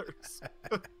no others.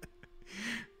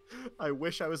 I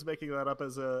wish I was making that up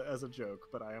as a joke,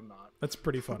 but I am not. That's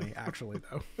pretty funny, actually,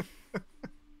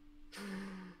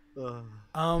 though.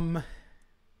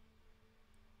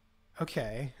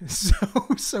 Okay,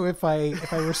 so if I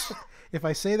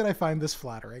say that I find this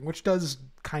flattering, which does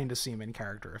kind of seem in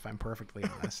character, if I'm perfectly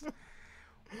honest,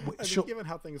 given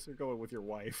how things are going with your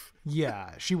wife,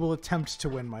 yeah, she will attempt to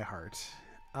win my heart.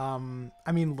 I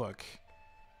mean, look,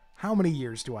 how many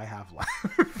years do I have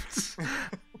left?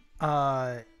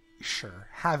 Sure,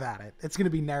 have at it. It's going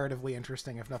to be narratively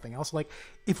interesting, if nothing else. Like,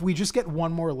 if we just get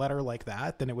one more letter like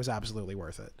that, then it was absolutely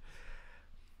worth it.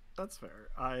 That's fair.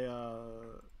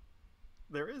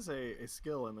 There is a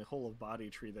skill in the whole of body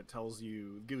tree that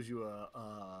gives you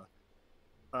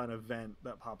an event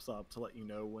that pops up to let you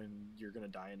know when you're going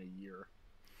to die in a year.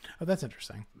 Oh, that's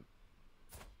interesting.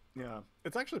 Yeah,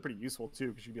 it's actually pretty useful too,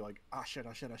 because you'd be like, shit,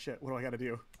 what do I got to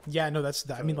do? Yeah, no,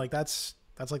 I mean, like that's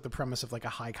like the premise of like a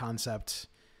high concept,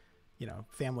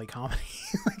 family comedy.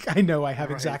 Like, I know I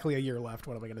have exactly a year left.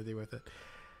 What am I going to do with it?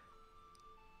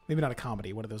 Maybe not a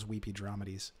comedy, one of those weepy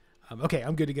dramedies. Okay,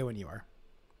 I'm good to go when you are.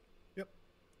 Yep.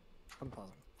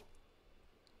 Unpausing.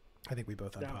 I think we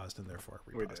both unpaused and therefore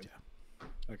repaused, yeah.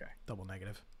 Okay. Double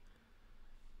negative.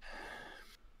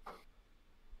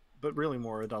 But really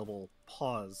more a double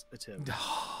positive.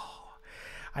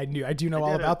 I do know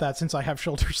all about that since I have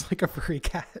shoulders like a furry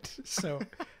cat. So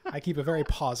I keep a very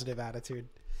positive attitude.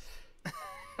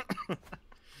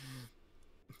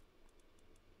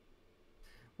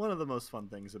 One of the most fun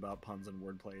things about puns and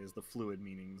wordplay is the fluid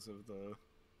meanings of the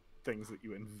things that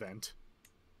you invent.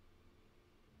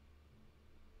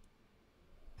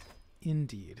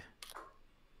 Indeed.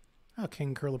 Oh,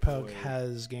 King Curlipug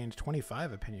has gained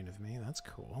 25 opinion of me. That's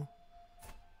cool.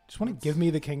 Just want to give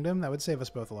me the kingdom. That would save us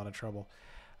both a lot of trouble.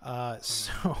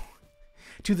 So,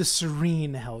 To the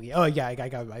serene Helgi. Oh yeah,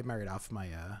 I married off my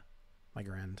my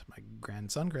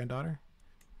grandson, granddaughter,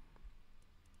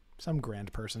 some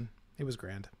grand person. It was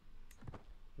grand.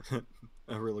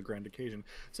 A really grand occasion.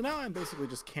 So now I'm basically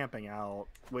just camping out,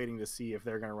 waiting to see if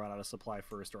they're going to run out of supply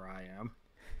first or I am.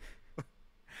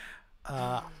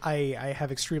 I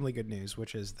have extremely good news,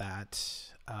 which is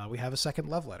that we have a second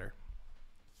love letter.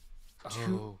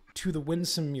 To the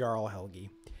winsome Jarl Helgi.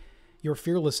 Your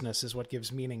fearlessness is what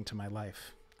gives meaning to my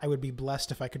life. I would be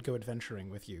blessed if I could go adventuring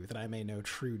with you, that I may know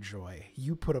true joy.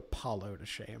 You put Apollo to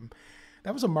shame.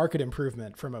 That was a marked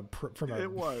improvement from a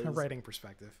writing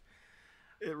perspective.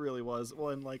 It really was. Well,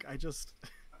 and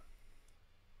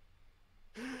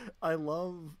I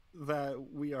love that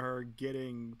we are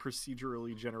getting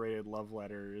procedurally generated love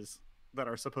letters that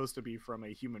are supposed to be from a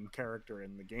human character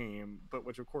in the game, but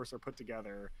which of course are put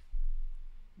together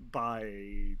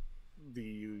by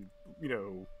the,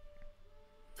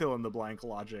 fill in the blank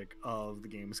logic of the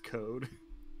game's code.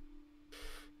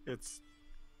 It's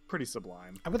pretty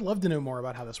sublime. I would love to know more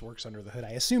about how this works under the hood.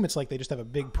 I assume it's like they just have a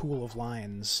big pool of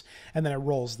lines and then it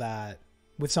rolls that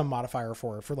with some modifier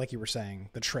for like you were saying,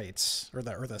 the traits or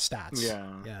the stats.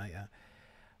 Yeah.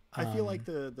 I feel like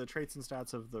the traits and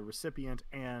stats of the recipient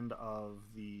and of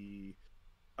the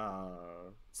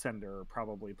sender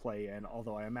probably play in,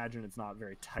 although I imagine it's not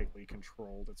very tightly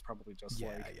controlled. It's probably just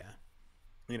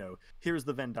here's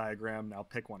the Venn diagram, now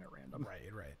pick one at random.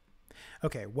 Right.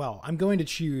 Okay, well, I'm going to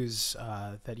choose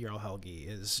that Jarl Helgi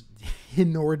is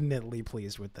inordinately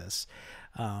pleased with this.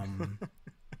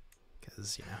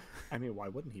 Because, I mean, why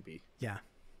wouldn't he be? Yeah.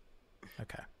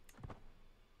 Okay.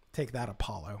 Take that,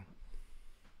 Apollo.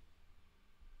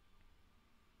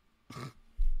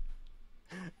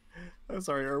 I'm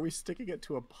sorry, are we sticking it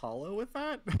to Apollo with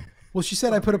that? Well, she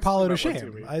said I put Apollo to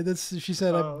shame. She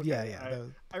said, okay. yeah.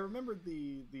 I remembered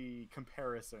the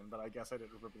comparison, but I guess I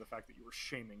didn't remember the fact that you were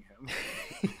shaming him.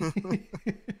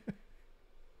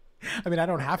 I mean, I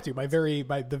don't have to.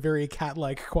 The very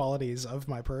cat-like qualities of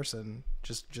my person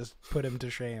just put him to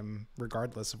shame,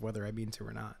 regardless of whether I mean to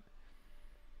or not.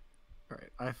 All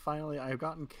right, I've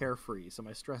gotten carefree, so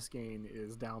my stress gain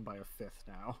is down by 1/5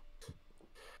 now.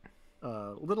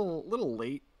 Little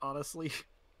late, honestly,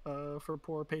 for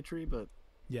poor Patri, but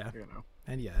yeah,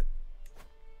 and yet.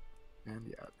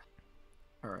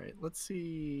 All right, let's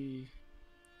see.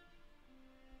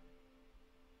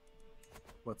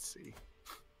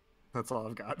 That's all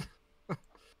I've got.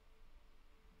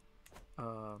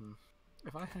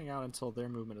 If I hang out until their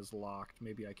movement is locked,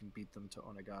 maybe I can beat them to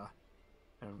Onega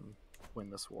and win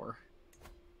this war.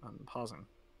 I'm pausing.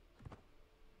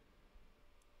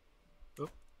 Oh,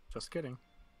 just kidding.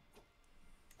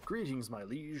 Greetings, my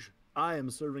liege. I am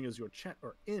serving as your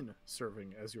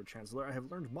serving as your chancellor. I have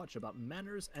learned much about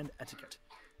manners and etiquette.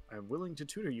 I am willing to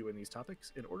tutor you in these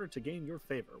topics in order to gain your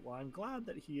favor. Well, I'm glad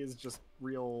that he is just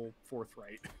real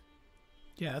forthright.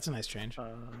 Yeah, that's a nice change.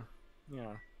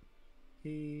 Yeah.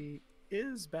 He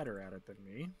is better at it than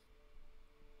me.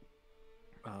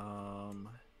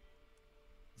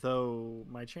 Though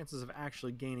my chances of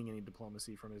actually gaining any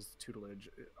diplomacy from his tutelage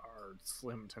are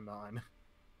slim to none.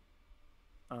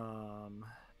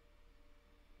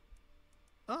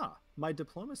 My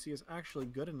diplomacy is actually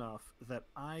good enough that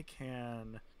I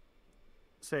can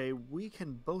say we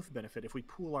can both benefit if we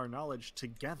pool our knowledge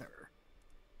together.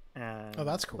 And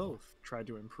that's cool. Both try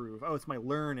to improve. Oh, it's my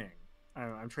learning.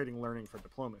 I'm trading learning for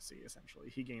diplomacy, essentially.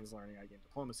 He gains learning, I gain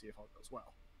diplomacy if all goes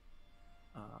well.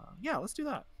 Yeah, let's do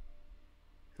that.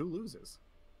 Who loses?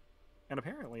 And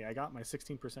apparently I got my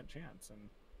 16% chance and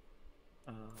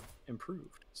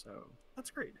improved. So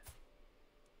that's great.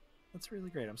 That's really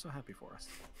great. I'm so happy for us.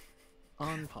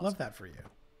 Love that for you.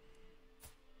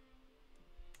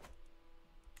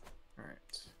 All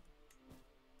right.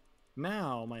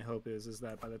 Now my hope is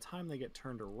that by the time they get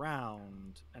turned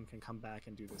around and can come back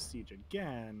and do the siege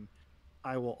again,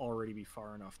 I will already be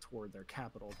far enough toward their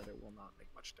capital that it will not make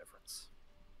much difference.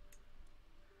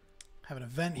 Have an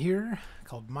event here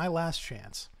called My Last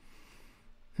Chance.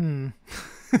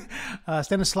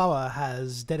 Stanislawa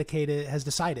has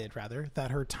decided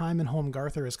that her time in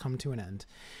Holmgarther has come to an end.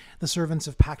 The servants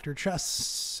have packed her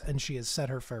chests, and she has said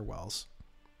her farewells.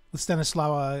 With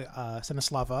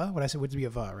Stanislava, what I said would be a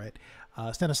va, right?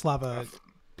 Stanislava,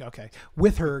 okay.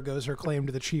 With her goes her claim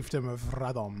to the chiefdom of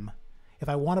Radom. If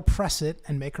I want to press it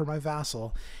and make her my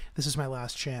vassal, this is my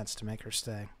last chance to make her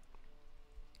stay.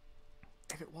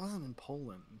 If it wasn't in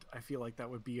Poland, I feel like that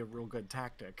would be a real good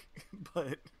tactic,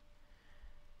 but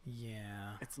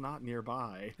yeah, it's not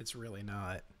nearby. It's really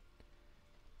not.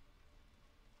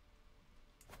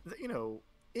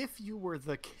 If you were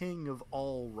the king of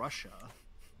all Russia,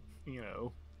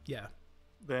 yeah,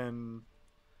 then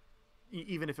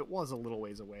even if it was a little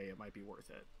ways away, it might be worth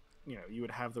it. You know, you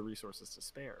would have the resources to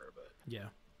spare, but yeah.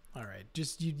 All right.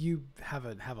 Just you have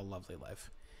a lovely life.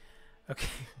 Okay,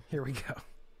 here we go.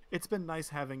 It's been nice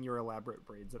having your elaborate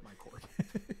braids at my court.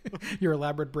 Your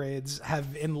elaborate braids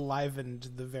have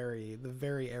enlivened the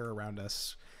very air around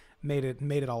us, made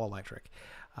it all electric.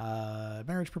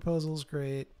 Marriage proposal's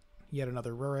great. Yet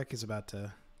another Rurik is about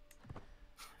to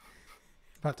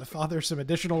father some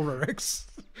additional Ruriks.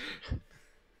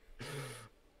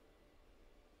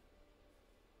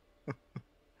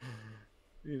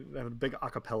 You have a big a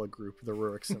cappella group, the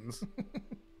Ruriksons.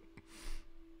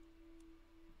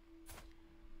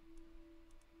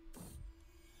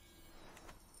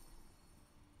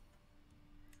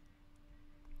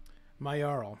 My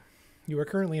Jarl, you are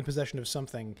currently in possession of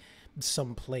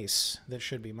some place that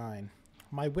should be mine.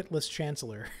 My witless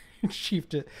chancellor,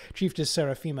 Chiefess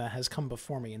Seraphima, has come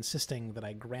before me, insisting that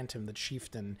I grant him the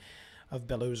chieftain of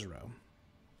Belozero.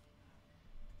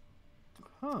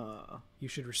 Huh. You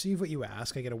should receive what you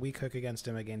ask. I get a weak hook against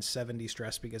him. I gain 70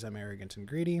 stress because I'm arrogant and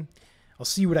greedy. I'll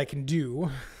see what I can do.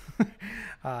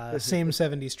 Same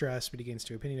 70 stress, but he gains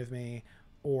 2 opinion of me.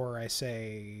 Or I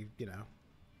say,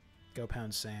 go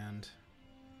pound sand.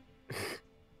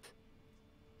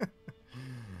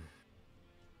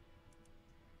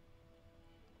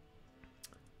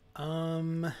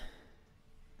 I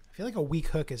feel like a weak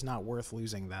hook is not worth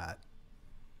losing that.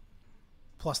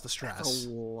 Plus the stress. That's a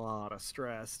lot of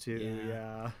stress too.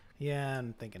 Yeah. Yeah,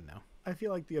 I'm thinking no. I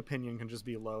feel like the opinion can just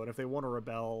be low, and if they want to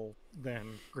rebel,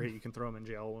 then great, you can throw them in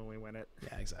jail when we win it.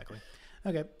 Yeah, exactly.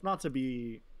 Okay. Not to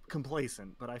be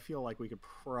complacent, but I feel like we could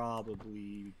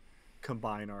probably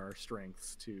combine our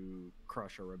strengths to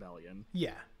crush a rebellion.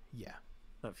 Yeah.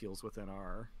 That feels within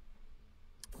our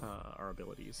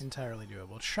abilities. Entirely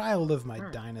doable. Child of my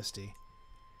dynasty.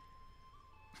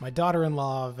 My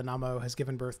daughter-in-law, Venamo, has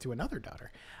given birth to another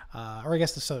daughter. Or I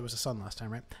guess it was a son last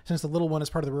time, right? Since the little one is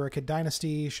part of the Rurikid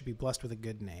dynasty, should be blessed with a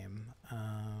good name.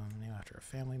 Name after a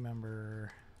family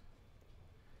member.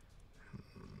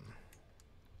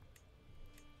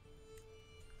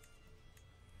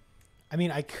 I mean,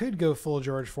 I could go full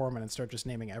George Foreman and start just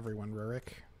naming everyone Rurik.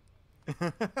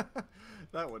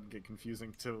 That would get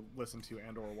confusing to listen to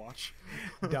and or watch.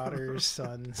 Daughters,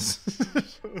 sons.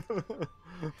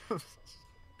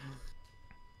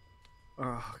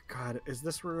 Oh God, is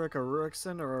this Rurik a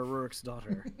Rurikson or a Rurik's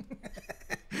daughter?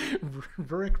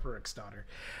 Rurik's daughter.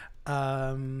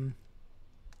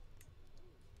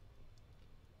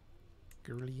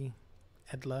 Girly,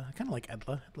 Edla. I kind of like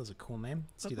Edla. Edla's a cool name.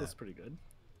 Let's do that. That's pretty good.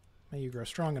 May you grow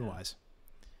strong and wise.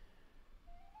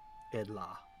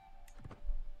 Edla.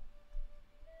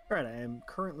 Alright, I am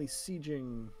currently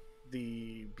sieging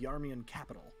the Bjarmian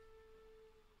capital.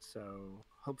 So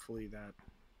hopefully that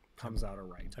comes out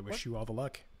alright. I wish you all the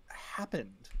luck.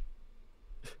 Happened?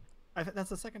 That's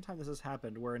the second time this has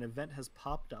happened, where an event has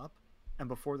popped up, and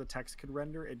before the text could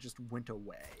render, it just went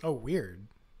away. Oh, weird.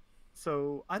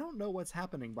 So I don't know what's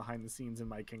happening behind the scenes in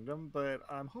my kingdom, but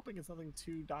I'm hoping it's nothing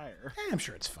too dire. I'm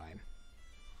sure it's fine.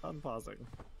 Unpausing.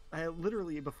 I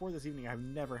literally, before this evening, I've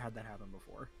never had that happen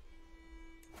before.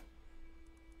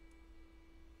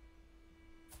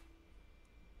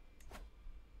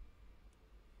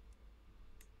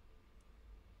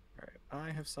 Alright,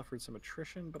 I have suffered some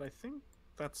attrition, but I think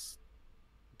that's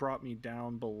brought me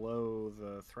down below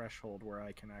the threshold where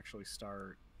I can actually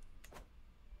start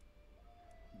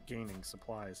gaining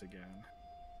supplies again.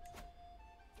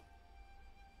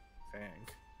 I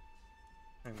think.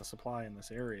 And the supply in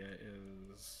this area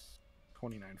is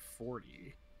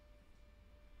 2940.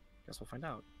 Guess we'll find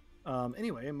out.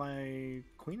 Anyway, my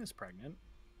queen is pregnant.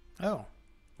 Oh,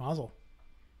 mazel.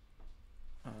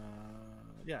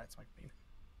 Yeah, it's my queen.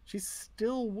 She's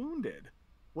still wounded.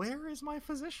 Where is my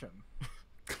physician?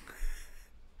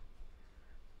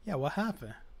 Yeah, what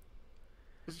happened?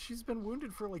 She's been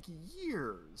wounded for like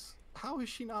years. How has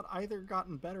she not either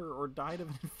gotten better or died of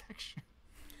an infection?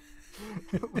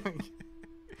 Like,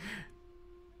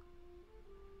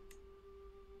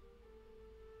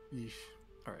 yeesh.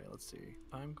 All right, let's see.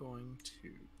 I'm going to.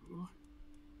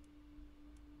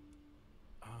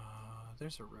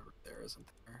 There's a river there, isn't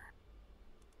there?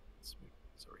 Let's move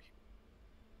this over here.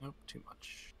 Nope, too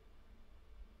much.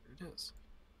 There it is.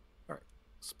 All right,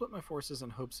 split my forces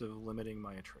in hopes of limiting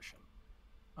my attrition.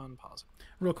 Unpause.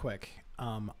 Real quick,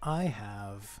 I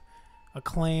have a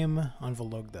claim on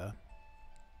Vologda,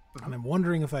 and I'm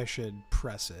wondering if I should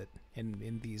press it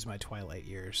in these my twilight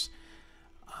years.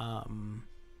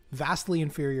 Vastly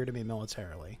inferior to me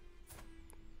militarily.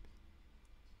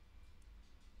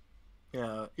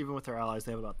 Yeah, even with their allies,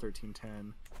 they have about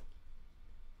 1310.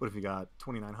 What if you got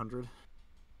 2,900?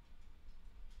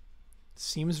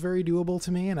 Seems very doable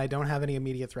to me, and I don't have any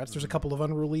immediate threats. There's a couple of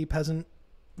unruly peasant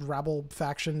rabble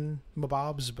faction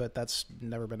mobobs, but that's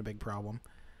never been a big problem.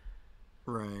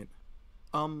 Right.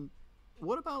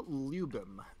 What about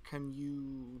Lubim? Can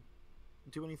you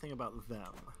do anything about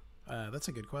them? That's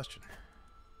a good question.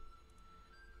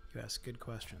 You ask good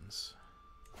questions.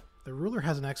 The ruler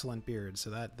has an excellent beard, so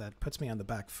that puts me on the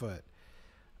back foot.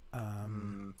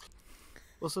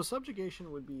 Well, so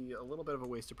subjugation would be a little bit of a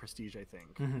waste of prestige, I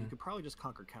think. You could probably just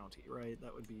conquer county, right?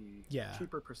 That would be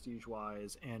cheaper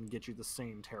prestige-wise and get you the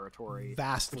same territory.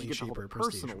 Vastly cheaper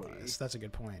prestige-wise. That's a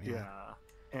good point. Yeah.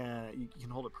 And you can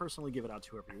hold it personally, give it out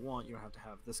to whoever you want. You don't have to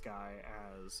have this guy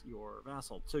as your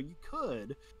vassal. So you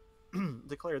could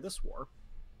declare this war,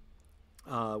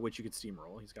 which you could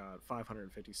steamroll. He's got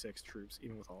 556 troops,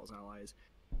 even with all his allies,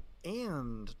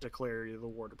 and declare the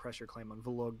war to press your claim on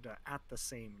Vologda at the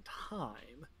same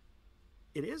time.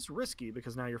 It is risky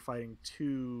because now you're fighting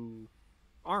two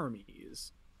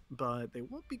armies, but they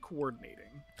won't be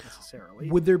coordinating necessarily.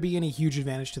 Would there be any huge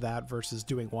advantage to that versus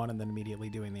doing one and then immediately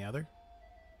doing the other?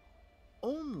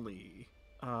 Only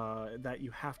that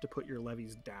you have to put your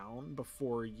levies down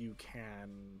before you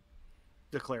can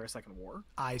declare a second war.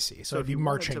 I see. So if you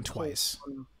marching twice.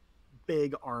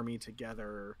 Big army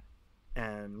together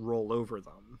and roll over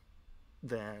them,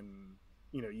 then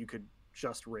you could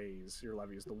just raise your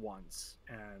levies the once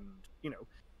and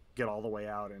get all the way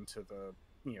out into the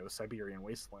Siberian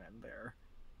wasteland there,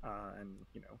 and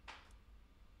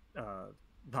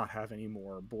not have any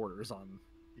more borders on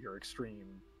your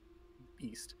extreme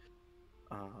east.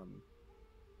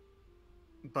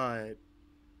 But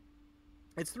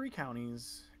it's 3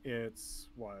 counties. It's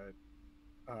what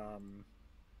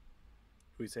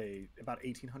we say about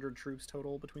 1,800 troops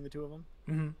total between the two of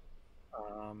them.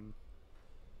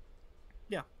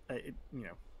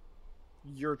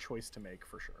 Your choice to make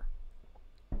for sure.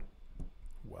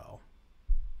 Well,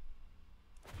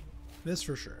 this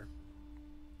for sure.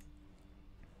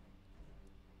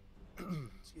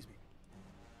 Excuse me.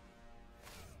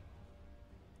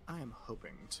 I am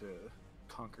hoping to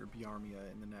conquer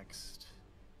Biarmia in the next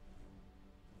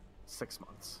 6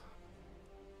 months,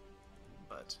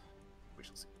 but we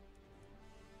shall see.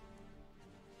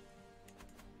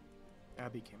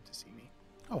 Abby came to see me.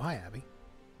 Oh, hi, Abby.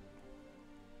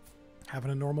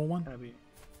 Having a normal one? Abby.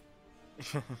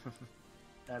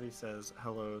 Abby says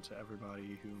hello to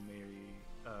everybody who may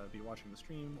be watching the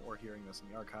stream or hearing this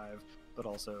in the archive, but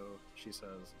also she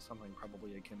says something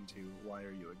probably akin to, "Why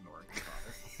are you ignoring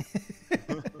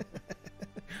your father?"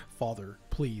 Father,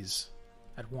 please,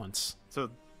 at once. So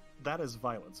that is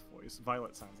Violet's voice.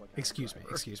 Violet sounds like Excuse me.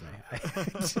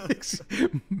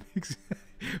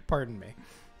 Pardon me.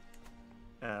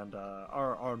 And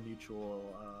our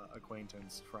mutual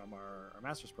acquaintance from our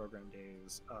master's program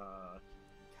days,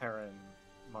 Karen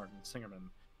Martin Singerman,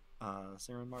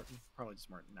 Singerman Martin, probably just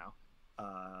Martin now,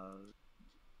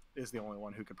 is the only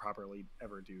one who could properly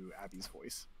ever do Abby's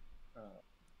voice.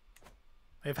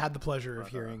 I've had the pleasure of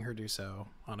hearing her do so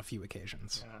on a few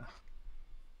occasions.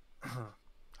 Yeah.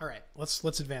 All right,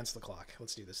 let's advance the clock.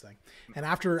 Let's do this thing. And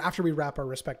after we wrap our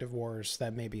respective wars,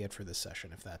 that may be it for this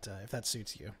session, if that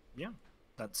suits you. Yeah,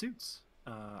 that suits.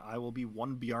 I will be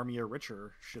 1 Biarmia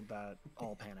richer should that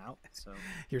all pan out. So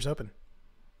here's hoping.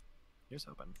 Here's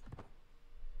hoping.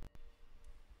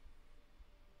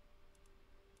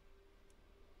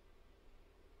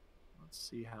 Let's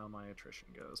see how my attrition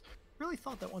goes. Really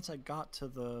thought that once I got to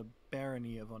the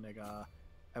barony of Onega,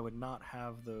 I would not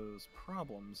have those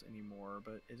problems anymore,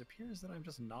 but it appears that I'm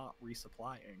just not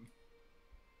resupplying,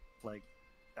 like,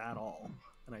 at all,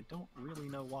 and I don't really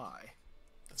know why.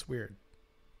 That's weird.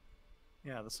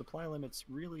 Yeah, the supply limits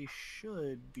really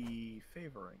should be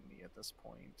favoring me at this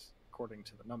point, according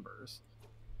to the numbers,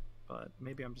 but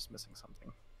maybe I'm just missing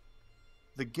something.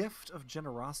 The gift of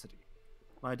generosity.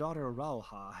 My daughter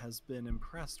Rauha has been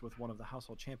impressed with one of the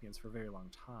household champions for a very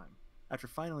long time. After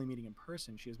finally meeting in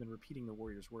person, she has been repeating the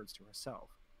warrior's words to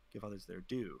herself. Give others their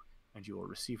due, and you will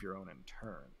receive your own in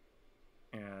turn.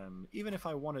 And even if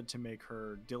I wanted to make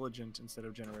her diligent instead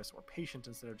of generous, or patient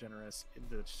instead of generous,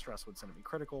 the stress would send me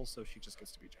critical, so she just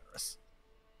gets to be generous.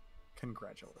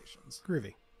 Congratulations.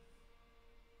 Groovy.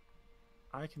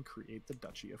 I can create the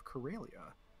Duchy of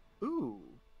Karelia.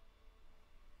 Ooh.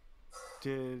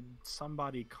 Did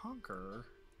somebody conquer...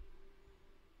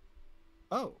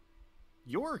 Oh.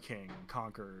 Your king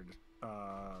conquered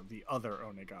the other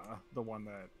Onega, the one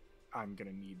that I'm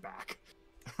gonna need back.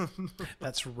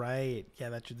 That's right. Yeah,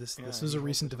 this is a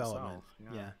recent development.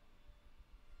 Yeah.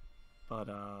 But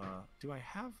do I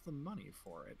have the money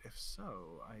for it? If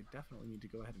so, I definitely need to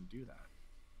go ahead and do that.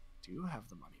 do have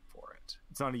the money for it.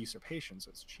 It's not a usurpation, so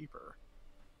it's cheaper.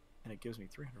 And it gives me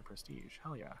 300 prestige.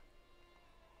 Hell yeah.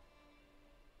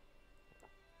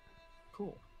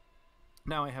 Cool.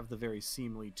 Now I have the very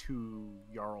seemly 2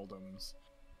 jarldoms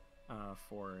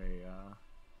for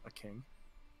a king.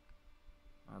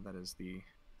 That is the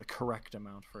correct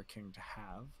amount for a king to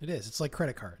have. It is. It's like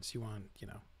credit cards. You want, you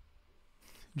know,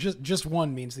 just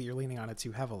one means that you're leaning on it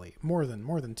too heavily. More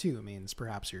than 2 means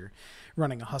perhaps you're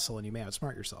running a hustle and you may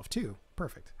outsmart yourself. 2,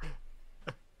 perfect.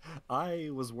 I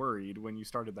was worried when you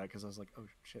started that because I was like, oh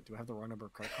shit, do I have the wrong number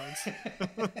of credit cards?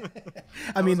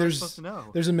 I mean, supposed to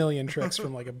know? There's a million tricks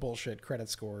from like a bullshit credit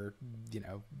score, you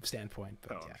know, standpoint.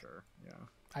 But oh, yeah. Sure. Yeah.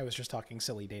 I was just talking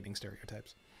silly dating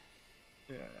stereotypes.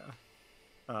 Yeah.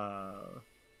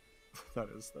 That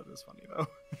is funny though.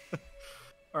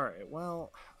 All right.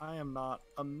 Well, I am not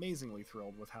amazingly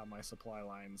thrilled with how my supply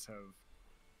lines have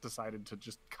decided to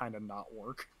just kind of not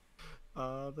work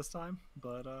this time,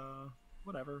 but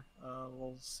whatever.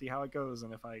 We'll see how it goes,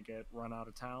 and if I get run out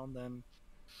of town, then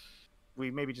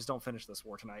we maybe just don't finish this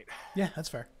war tonight. Yeah, that's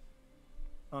fair.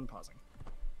 Unpausing.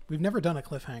 We've never done a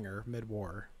cliffhanger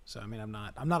mid-war, so I mean, I'm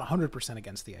not 100%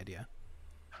 against the idea.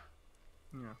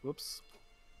 Yeah. Whoops.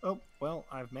 Oh, well,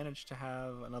 I've managed to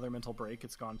have another mental break.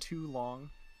 It's gone too long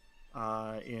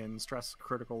in stress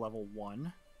critical level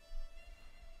 1.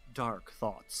 Dark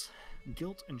thoughts.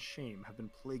 Guilt and shame have been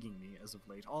plaguing me as of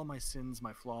late. All my sins,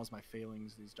 my flaws, my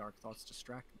failings, these dark thoughts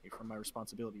distract me from my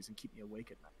responsibilities and keep me awake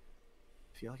at night.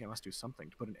 I feel like I must do something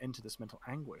to put an end to this mental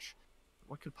anguish.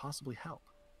 What could possibly help?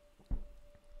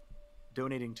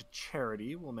 Donating to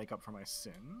charity will make up for my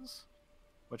sins,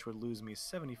 which would lose me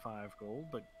 75 gold,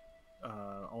 but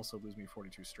also lose me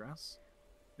 42 stress.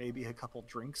 Maybe a couple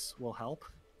drinks will help.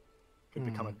 Could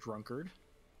become a drunkard.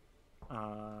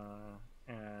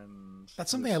 And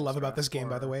that's something I love about this game,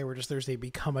 by the way, where just there's a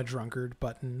become a drunkard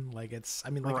button. Like it's, I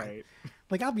mean, like, right.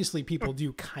 Like obviously people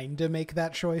do kind of make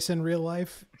that choice in real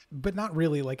life, but not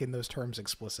really like in those terms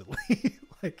explicitly.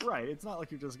 Like, right. It's not like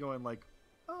you're just going like,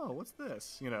 oh, what's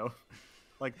this? You know,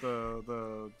 like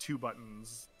the 2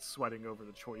 buttons sweating over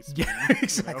the choice. Yeah, screen,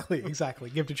 exactly. you know? Exactly.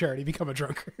 Give to charity, become a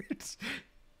drunkard.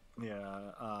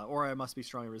 Yeah, or I must be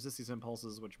strongly resist these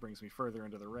impulses, which brings me further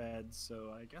into the red,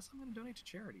 so I guess I'm going to donate to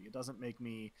charity. It doesn't make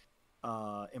me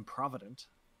improvident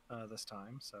this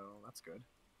time, so that's good.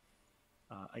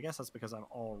 I guess that's because I'm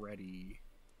already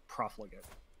profligate.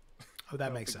 Oh,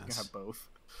 that makes sense. You can have both.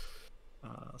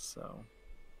 So,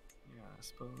 yeah, I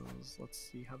suppose let's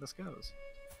see how this goes.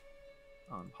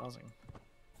 I'm pausing.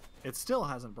 It still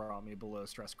hasn't brought me below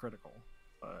stress critical,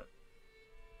 but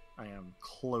I am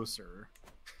closer.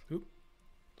 Oop.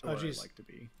 To where I'd like to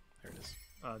be. There it is.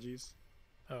 Oh, jeez.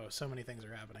 Oh, so many things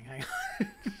are happening. Hang on.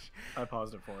 I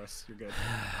paused it for us. You're good.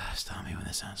 Stop me when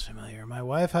this sounds familiar. My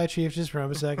wife, High Chiefess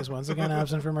Probosec, is once again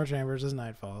absent from our chambers as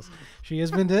night falls. She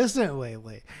has been distant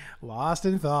lately, lost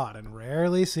in thought, and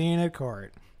rarely seen at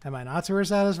court. Am I not to her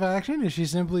satisfaction? Is she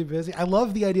simply busy? I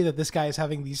love the idea that this guy is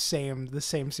having the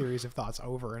same series of thoughts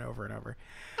over and over and over.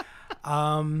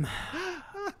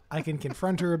 I can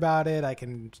confront her about it. I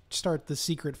can start the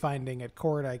secret finding at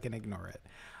court. I can ignore it.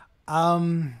 I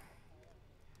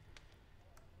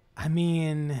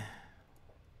mean,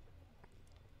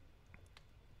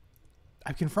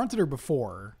 I've confronted her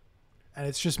before, and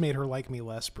it's just made her like me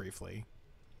less briefly.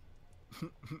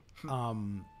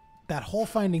 That whole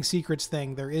finding secrets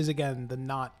thing, there is, again, the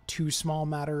not too small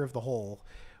matter of the whole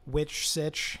witch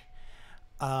sitch.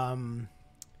 My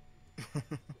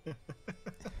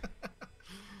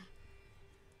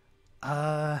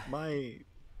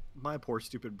poor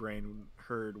stupid brain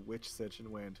heard witch sitch and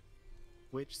went,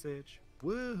 witch sitch,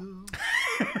 woo.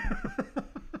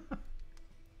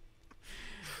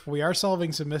 We are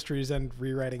solving some mysteries and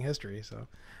rewriting history, so.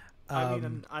 I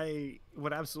mean, I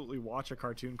would absolutely watch a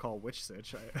cartoon called Witch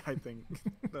Sitch. I think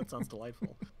that sounds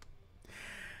delightful.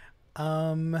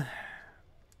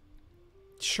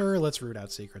 Sure, let's root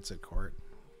out secrets at court.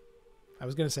 I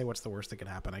was going to say what's the worst that could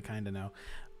happen. I kind of know.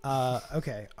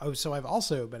 Okay. Oh, so I've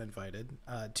also been invited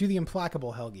to the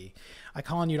implacable Helgi. I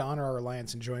call on you to honor our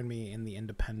alliance and join me in the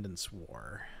Independence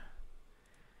War.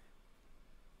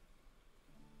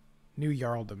 New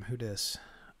Jarldom. Who dis?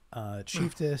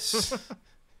 Chiefess...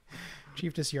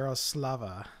 Chiefess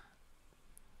Yaroslava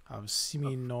of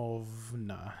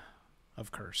Siminovna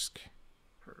of Kursk.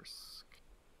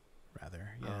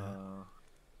 Rather, yeah.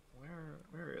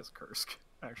 Where is Kursk,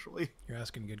 actually? You're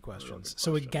asking good questions.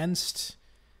 So against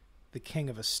the King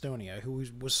of Estonia, who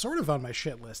was sort of on my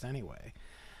shit list anyway.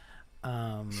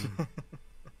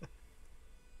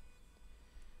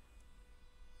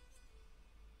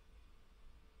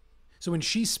 So when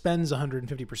she spends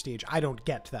 150 prestige, I don't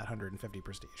get that 150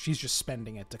 prestige. She's just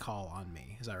spending it to call on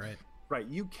me. Is that right? Right.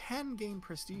 You can gain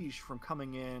prestige from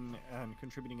coming in and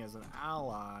contributing as an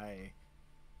ally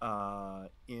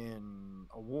in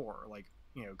a war. Like,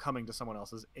 you know, coming to someone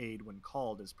else's aid when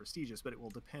called is prestigious, but it will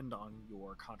depend on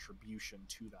your contribution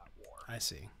to that war. I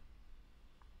see.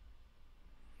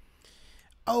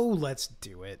 Oh, let's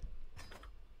do it.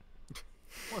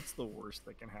 What's the worst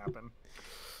that can happen?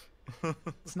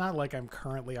 It's not like I'm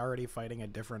currently already fighting a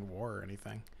different war or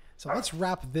anything. So let's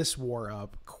wrap this war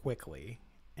up quickly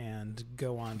and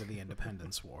go on to the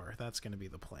Independence War. That's going to be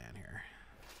the plan here.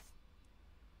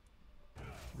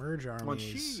 Merge armies. Well,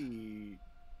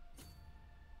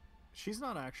 she's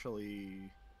not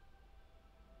actually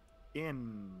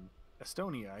in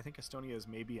Estonia. I think Estonia is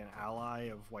maybe an ally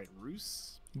of White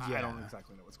Rus. Yeah. I don't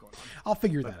exactly know what's going on. I'll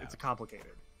figure that out. It's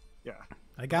complicated. Yeah.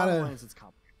 I gotta. It's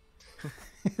complicated.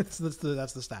 that's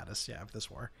the status, yeah, of this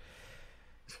war.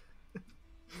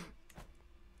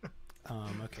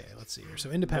 Okay, let's see here. So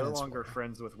Independence No longer War.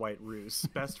 friends with White Rus.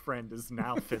 Best friend is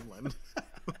now Finland.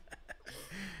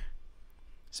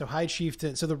 So High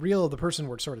Chieftain. So the person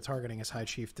we're sort of targeting is High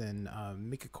Chieftain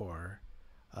Mikakor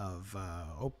of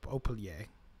Opelier.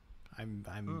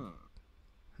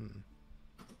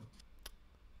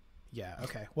 Yeah.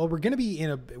 Okay. Well, we're gonna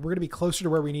be closer to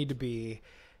where we need to be,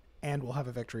 and we'll have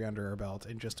a victory under our belt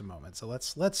in just a moment. So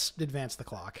let's advance the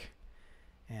clock,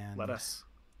 and Let us.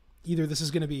 Either this is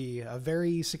going to be a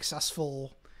very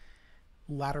successful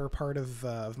latter part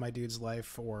of my dude's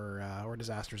life, or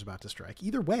disaster's about to strike.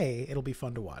 Either way, it'll be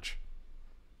fun to watch.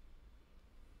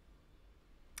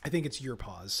 I think it's your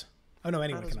pause. Oh no,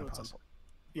 anyone can unpause.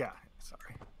 Yeah,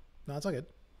 sorry. No, it's all good.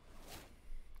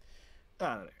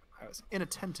 I was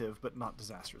inattentive, but not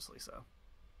disastrously so.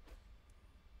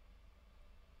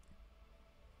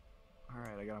 All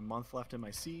right, I got a month left in my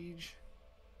siege.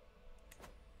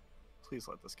 Please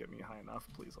let this get me high enough.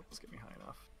 Please let this get me high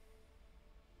enough.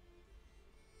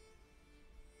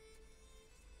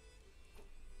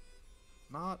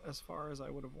 Not as far as I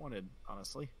would have wanted,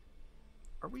 honestly.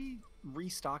 Are we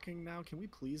restocking now? Can we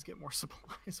please get more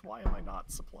supplies? Why am I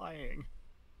not supplying?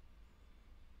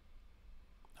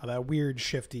 Oh, that weird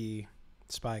shifty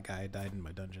spy guy died in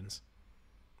my dungeons.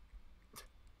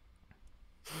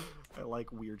 I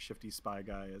like weird shifty spy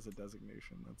guy as a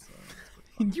designation. That's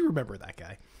You remember that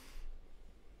guy?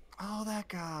 Oh, that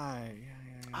guy.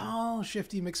 Yeah. Oh,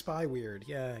 shifty McSpy weird.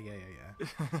 Yeah.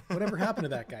 Whatever happened to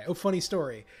that guy? Oh, funny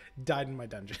story. Died in my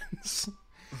dungeons.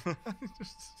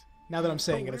 Now that I'm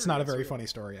saying it, it's not a very funny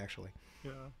story, actually.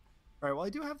 Yeah. All right, well,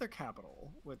 I do have their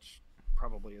capital, which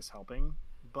probably is helping,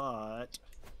 but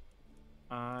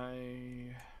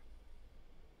I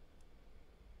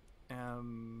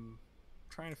am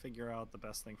trying to figure out the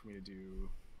best thing for me to do.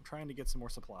 I'm trying to get some more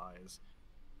supplies,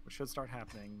 which should start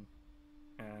happening,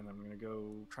 and I'm going to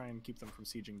go try and keep them from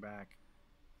sieging back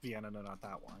Vienna. No, not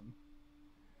that one.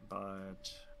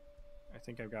 But I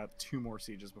think I've got 2 more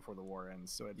sieges before the war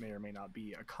ends, so it may or may not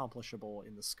be accomplishable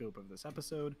in the scope of this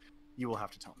episode. You will have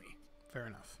to tell me. Fair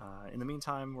enough. In the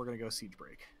meantime, we're going to go siege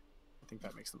break. I think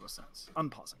that makes the most sense.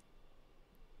 Unpausing.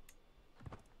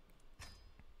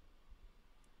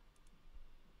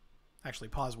 Actually,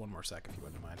 pause one more sec if you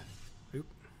wouldn't mind. Oop.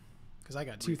 Because I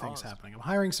got 2 things happening. I'm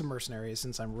hiring some mercenaries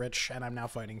since I'm rich, and I'm now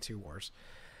fighting 2 wars.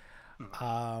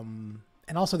 And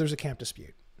also there's a camp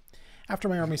dispute. After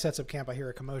my army sets up camp, I hear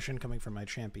a commotion coming from my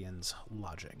champion's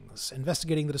lodgings.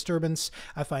 Investigating the disturbance,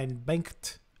 I find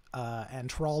Bengt and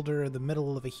Tralder in the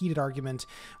middle of a heated argument,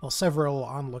 while several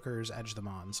onlookers edge them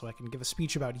on. So I can give a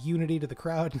speech about unity to the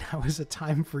crowd. Now is a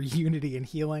time for unity and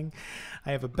healing.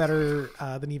 I have a better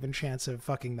than even chance of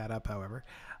fucking that up, however.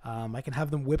 I can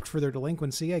have them whipped for their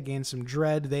delinquency. I gain some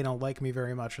dread. They don't like me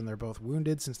very much, and they're both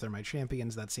wounded. Since they're my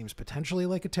champions, that seems potentially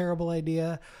like a terrible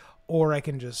idea. Or I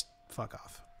can just fuck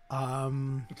off. I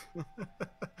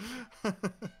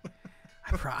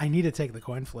need to take the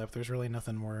coin flip. There's really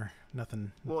nothing.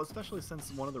 Well, especially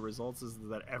since one of the results is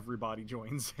that everybody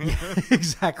joins in. Yeah,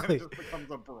 exactly. It just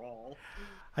becomes a brawl.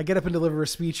 I get up and deliver a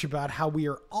speech about how we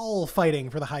are all fighting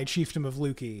for the High Chiefdom of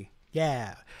Luki.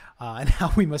 Yeah. And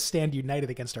how we must stand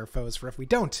united against our foes, for if we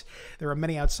don't, there are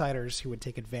many outsiders who would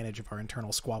take advantage of our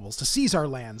internal squabbles to seize our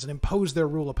lands and impose their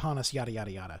rule upon us, yada,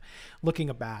 yada, yada. Looking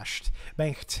abashed,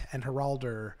 Bengt and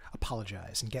Haraldur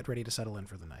apologize and get ready to settle in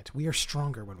for the night. We are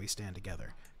stronger when we stand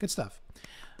together. Good stuff.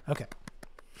 Okay.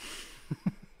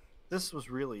 This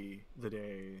was really the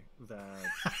day that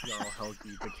Jarl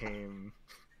Helgi became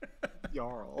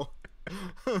Jarl.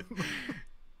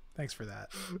 Thanks for that.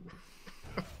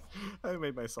 I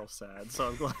made myself sad, so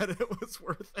I'm glad it was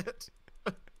worth it.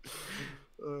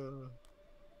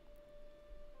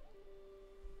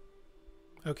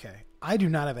 Okay. I do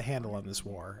not have a handle on this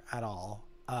war at all.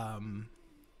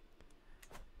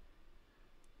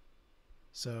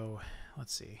 So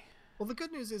let's see. Well, the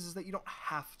good news is that you don't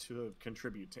have to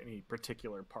contribute to any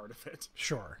particular part of it.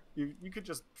 Sure. You could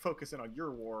just focus in on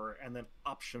your war, and then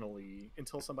optionally,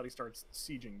 until somebody starts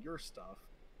sieging your stuff,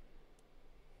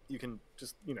 you can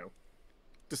just,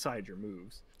 decide your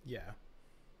moves. Yeah.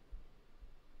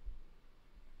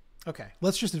 Okay.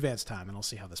 Let's just advance time, and I'll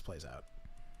see how this plays out.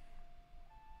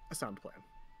 A sound plan.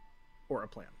 Or a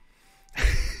plan.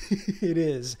 It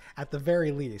is, at the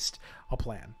very least, a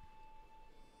plan.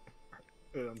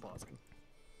 I'm pausing.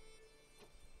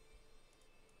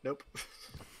 Nope.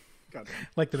 Goddamn.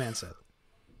 Like the man said.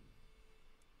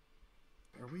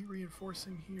 Are we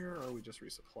reinforcing here, or are we just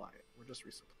resupplying? We're just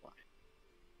resupplying.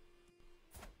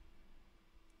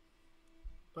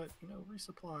 But,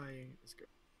 resupply is good.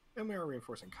 And we are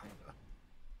reinforcing, kinda.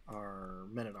 Our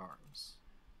men-at-arms.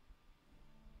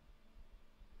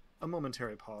 A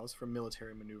momentary pause for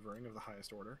military maneuvering of the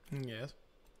highest order. Yes.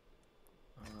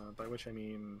 By which I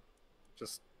mean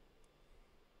just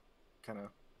kind of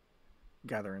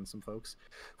gather in some folks.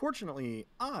 Fortunately,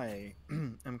 I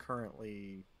am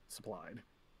currently supplied.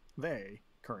 They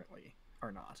currently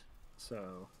are not.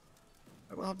 So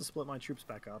I will have to split my troops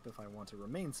back up if I want to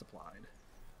remain supplied.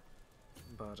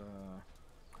 But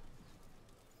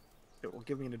it will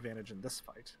give me an advantage in this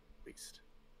fight, at least.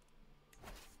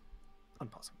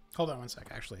 Unpausing. Hold on one sec.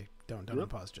 Actually, don't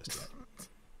unpause just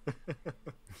yet.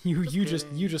 Just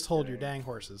you just hold kidding. your dang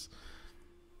horses.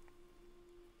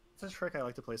 It's a trick I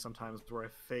like to play sometimes where I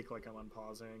fake like I'm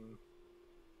unpausing.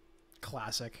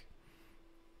 Classic.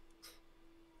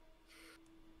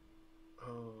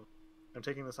 Oh, I'm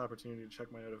taking this opportunity to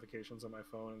check my notifications on my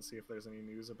phone and see if there's any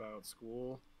news about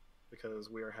school, because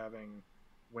we are having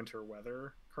winter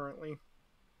weather currently.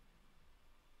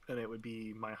 And it would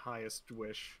be my highest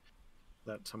wish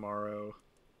that tomorrow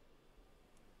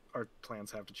our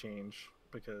plans have to change,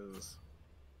 because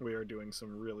we are doing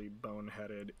some really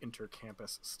boneheaded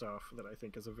inter-campus stuff that I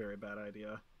think is a very bad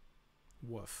idea.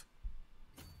 Woof.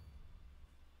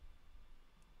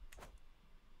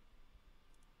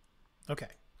 Okay.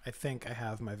 I think I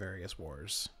have my various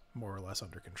wars more or less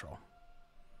under control.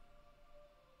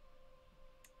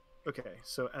 Okay,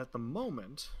 so at the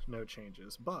moment, no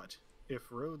changes, but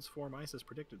if roads form ice as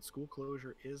predicted, school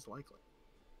closure is likely.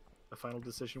 The final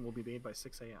decision will be made by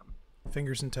 6 a.m.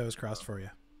 Fingers and toes crossed for you.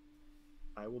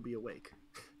 I will be awake.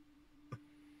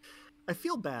 I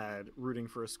feel bad rooting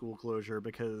for a school closure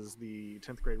because the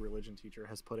 10th grade religion teacher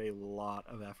has put a lot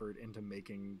of effort into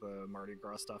making the Mardi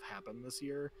Gras stuff happen this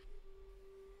year.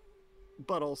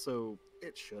 But also,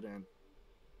 it shouldn't,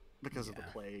 because of the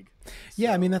plague.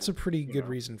 Yeah, So, I mean, that's a pretty good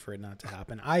reason for it not to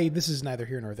happen. This is neither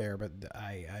here nor there, but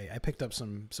I picked up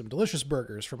some delicious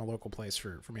burgers from a local place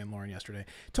for me and Lauren yesterday,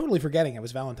 totally forgetting it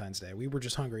was Valentine's Day. We were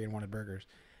just hungry and wanted burgers.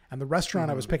 And the restaurant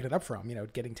I was picking it up from,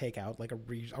 getting takeout like a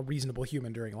reasonable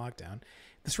human during lockdown,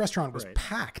 this restaurant was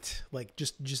packed, like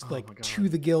just to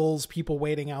the gills, people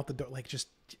waiting out the door, like just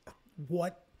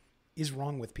what is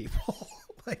wrong with people?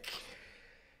 Like,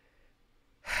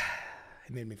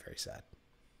 it made me very sad.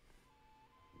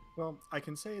 Well, I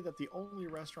can say that the only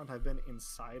restaurant I've been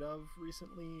inside of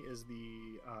recently is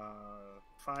the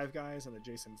Five Guys and the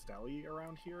Jason's Deli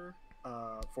around here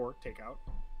for takeout.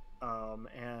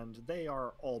 And they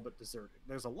are all but deserted.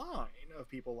 There's a line of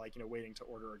people waiting to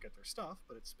order or get their stuff,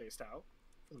 but it's spaced out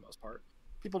for the most part.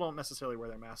 People don't necessarily wear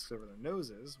their masks over their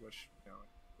noses, which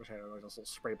wish I had like this little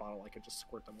spray bottle I could just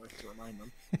squirt them with to remind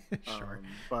them. Sure.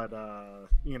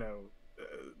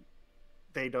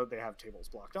 They have tables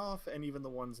blocked off, and even the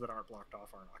ones that aren't blocked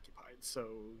off aren't occupied. So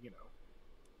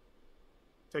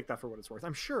take that for what it's worth.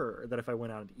 I'm sure that if I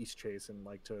went out into East Chase and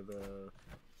to the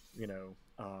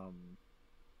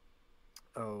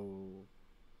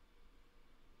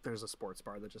there's a sports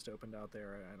bar that just opened out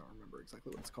there. I don't remember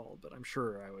exactly what it's called, but I'm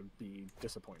sure I would be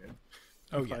disappointed.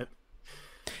 Oh, yeah.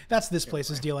 That's this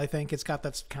place's deal, I think. It's got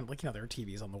that's kind of there are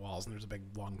TVs on the walls and there's a big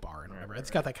long bar and whatever. It's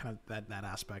got that kind of that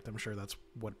aspect. I'm sure that's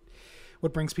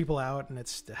what brings people out, and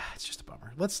it's just a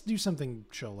bummer. Let's do something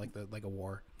chill like a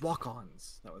war.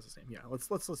 Walk-ons. That was the same. Yeah, let's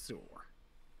do a war.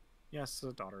 Yes,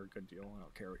 a daughter, good deal. I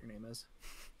don't care what your name is.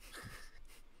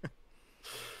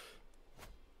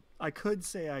 I could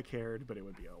say I cared, but it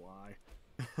would be a lie.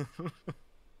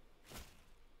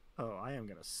 Oh, I am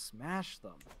gonna smash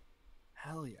them.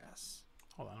 Hell yes.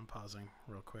 Hold on, I'm pausing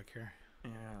real quick here.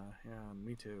 Yeah,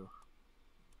 me too.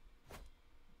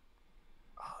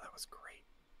 Oh, that was great.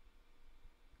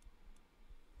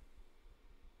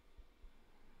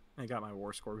 I got my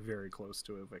war score very close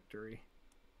to a victory.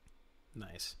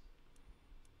 Nice.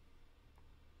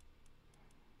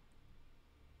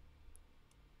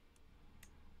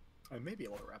 I may be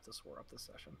able to wrap this war up this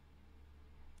session.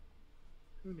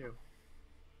 Who knew?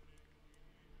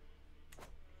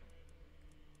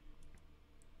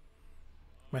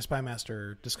 My spy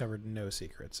master discovered no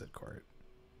secrets at court.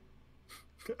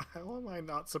 How am I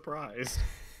not surprised?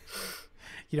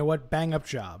 You know what? Bang up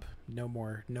job. No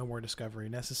more discovery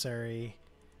necessary.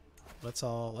 Let's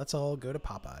all go to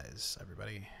Popeyes,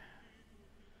 everybody.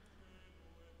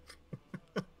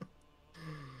 It's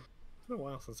been a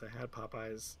while since I had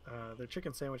Popeyes. Their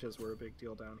chicken sandwiches were a big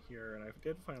deal down here, and I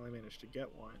did finally manage to get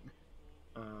one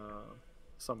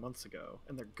some months ago,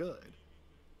 and they're good.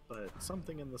 But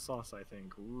something in the sauce, I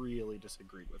think, really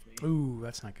disagreed with me. Ooh,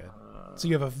 that's not good. So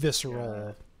you have a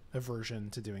visceral aversion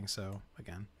to doing so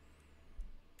again.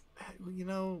 You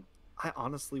know, I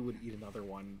honestly would eat another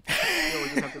one. I really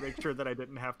just have to make sure that I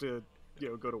didn't have to,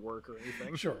 go to work or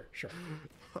anything. Sure.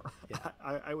 Yeah.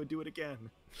 I would do it again.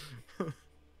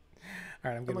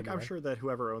 All right, I'm sure that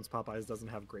whoever owns Popeyes doesn't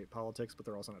have great politics, but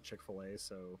they're also not Chick-fil-A,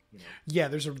 so Yeah,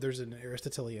 there's an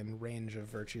Aristotelian range of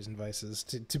virtues and vices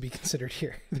to be considered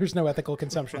here. There's no ethical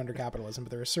consumption under capitalism,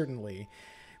 but there is certainly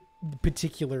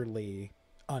particularly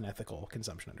unethical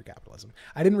consumption under capitalism.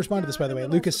 I didn't respond to this, by the way.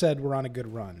 Lucas said we're on a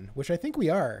good run, which I think we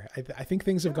are. I think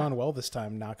things have gone well this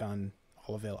time. Knock on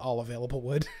all available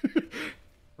wood.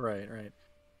 Right.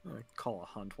 I'm gonna call a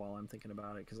hunt while I'm thinking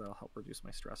about it because that'll help reduce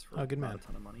my stress for good man. a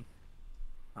ton of money.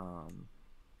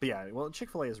 But yeah, well,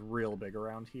 Chick-fil-A is real big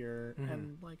around here,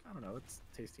 and I don't know, it's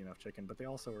tasty enough chicken, but they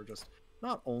also are just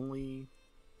not only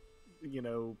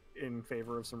in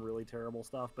favor of some really terrible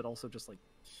stuff, but also just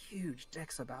huge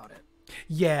dicks about it.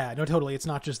 Yeah, no, totally. It's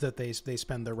not just that they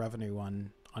spend their revenue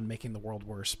on making the world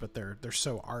worse, but they're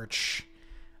so arch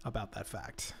about that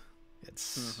fact.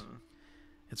 It's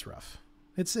rough.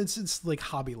 It's like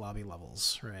Hobby Lobby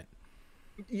levels, right?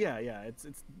 Yeah. It's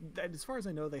as far as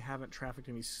I know, they haven't trafficked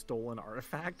any stolen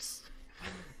artifacts,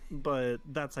 but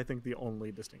that's, I think, the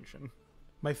only distinction.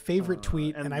 My favorite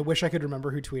tweet, and I wish I could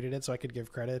remember who tweeted it so I could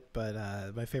give credit,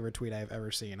 but my favorite tweet I've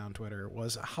ever seen on Twitter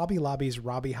was Hobby Lobby's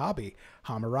Robbie Hobby,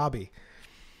 Hammurabi.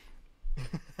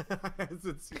 I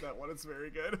did see that one. It's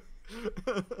very good.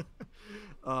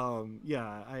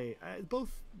 I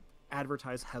both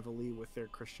advertise heavily with their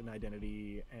Christian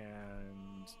identity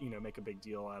and make a big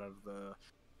deal out of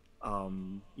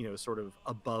the sort of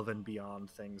above and beyond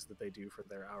things that they do for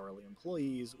their hourly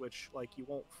employees, which you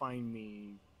won't find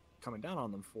me coming down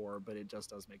on them for, but it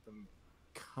just does make them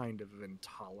kind of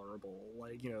intolerable.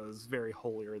 It's very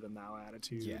holier than thou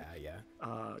attitude. Yeah.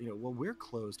 Well, we're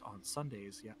closed on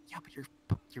Sundays. Yeah, but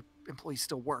your employees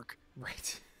still work,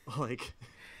 right?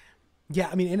 Yeah,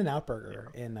 I mean, In-N-Out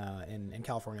Burger in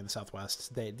California, in the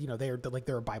Southwest,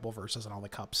 there are Bible verses on all the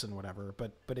cups and whatever,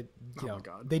 but they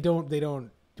don't.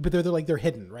 But they're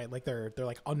hidden, right? They're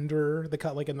under the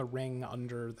cut, in the ring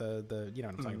under the what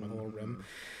I'm talking about, the little rim.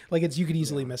 You could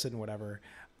easily miss it and whatever.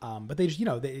 But they just,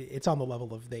 it's on the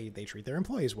level of they treat their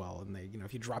employees well, and they,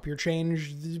 if you drop your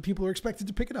change, people are expected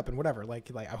to pick it up and whatever.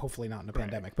 Hopefully not in a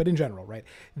pandemic, but in general, right?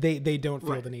 They don't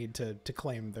feel the need to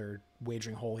claim they're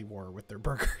waging holy war with their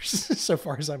burgers, so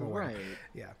far as I'm aware. Right.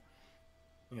 Yeah.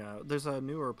 Yeah. There's a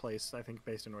newer place, I think,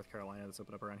 based in North Carolina that's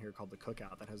opened up around here called the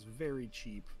Cookout that has very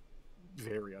cheap,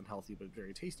 very unhealthy, but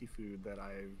very tasty food that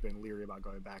I've been leery about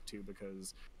going back to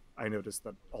because I noticed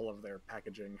that all of their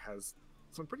packaging has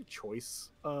some pretty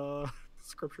choice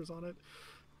scriptures on it.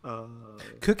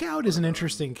 Cookout is an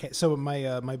interesting case. So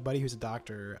my buddy who's a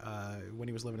doctor, when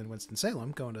he was living in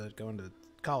Winston-Salem, going to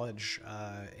college,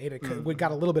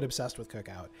 got a little bit obsessed with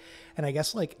Cookout, and I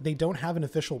guess they don't have an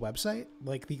official website.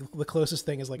 The closest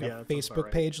thing is a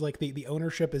Facebook page. The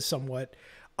ownership is somewhat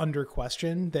under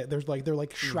question. That they're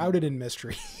shrouded in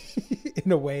mystery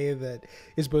in a way that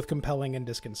is both compelling and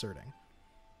disconcerting.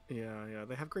 Yeah,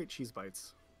 they have great cheese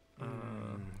bites.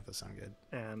 That sound good.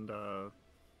 And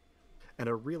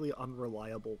a really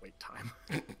unreliable wait time.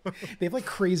 They have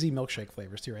crazy milkshake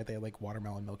flavors too, right? They have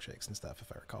watermelon milkshakes and stuff,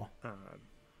 if I recall.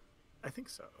 I think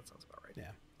so. That sounds about right.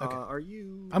 Yeah. Okay. Are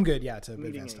you? I'm good. Yeah, to needing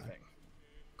advance anything? time.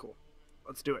 Cool.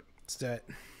 Let's do it. Let's do it.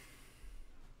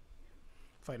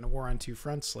 Fighting a war on two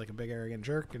fronts like a big arrogant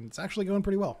jerk, and it's actually going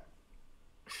pretty well.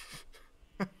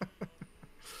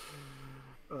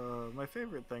 My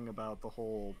favorite thing about the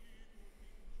whole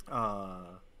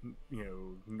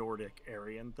Nordic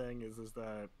Aryan thing is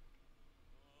that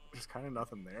there's kind of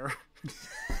nothing there.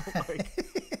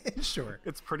 Sure,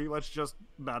 it's pretty much just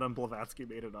Madame Blavatsky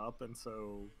made it up, and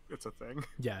so it's a thing.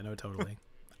 Yeah, no, totally.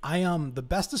 The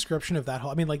best description of that whole,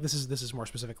 I mean, like this is more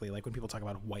specifically like when people talk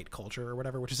about white culture or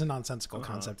whatever, which is a nonsensical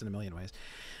concept in a million ways.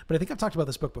 But I think I've talked about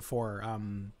this book before,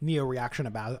 Neo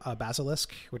Reaction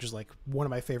Basilisk, which is like one of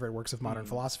my favorite works of modern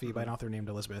philosophy by an author named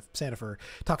Elizabeth Sandifer,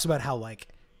 talks about how like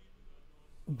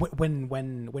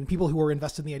when people who are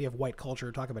invested in the idea of white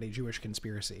culture talk about a Jewish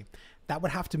conspiracy, that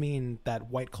would have to mean that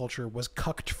white culture was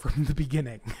cucked from the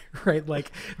beginning, right?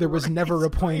 Like there was never a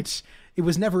point. It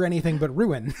was never anything but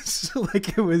ruins.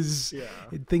 Like it was,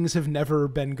 things have never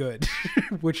been good,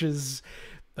 which is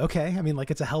okay. I mean,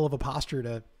 like it's a hell of a posture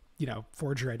to,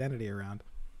 forge your identity around.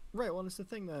 Right. Well, it's the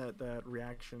thing that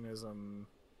reactionism,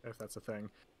 if that's a thing,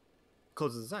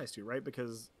 closes its eyes to, right?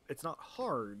 Because it's not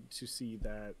hard to see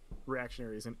that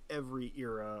reactionaries in every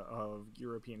era of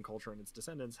European culture and its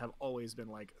descendants have always been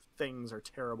like, things are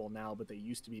terrible now, but they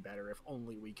used to be better if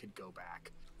only we could go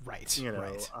back. Right.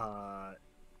 Right.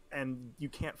 And you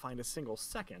can't find a single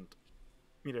second,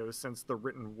 since the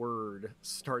written word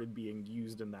started being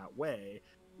used in that way,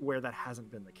 where that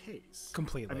hasn't been the case.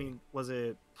 Completely. I mean, was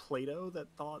it Plato that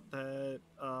thought that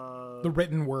the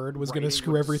written word was going to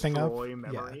screw everything up?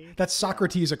 Memory? Yeah. That's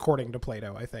Socrates according to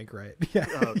Plato, I think, right? Yeah.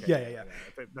 Oh, okay. Yeah.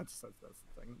 That's the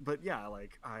thing. But yeah,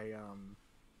 like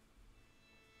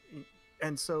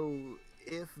and so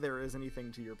if there is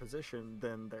anything to your position,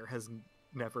 then there has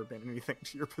never been anything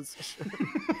to your position.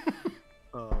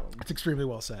 It's extremely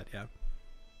well said. Yeah.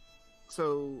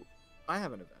 So I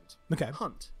have an event. Okay.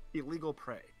 Hunt illegal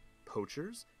prey.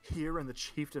 Poachers here in the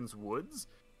chieftain's woods.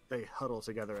 They huddle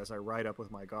together as I ride up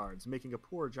with my guards, making a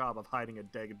poor job of hiding a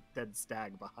dead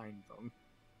stag behind them.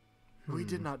 We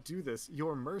did not do this.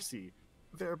 Your mercy.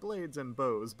 Their blades and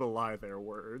bows belie their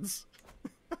words.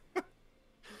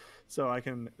 So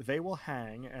they will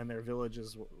hang and their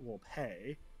villages will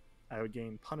pay. I would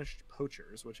gain punished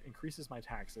poachers, which increases my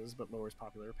taxes but lowers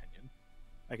popular opinion.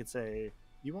 I could say,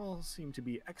 you all seem to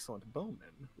be excellent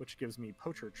bowmen, which gives me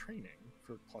poacher training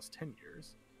for plus 10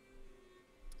 years.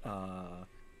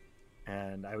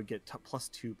 And I would get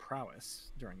 +2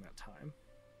 prowess during that time.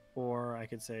 Or I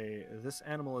could say, this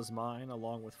animal is mine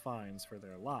along with fines for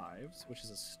their lives, which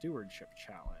is a stewardship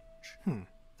challenge.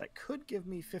 That could give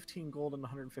me 15 gold and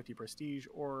 150 prestige,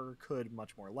 or could,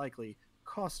 much more likely,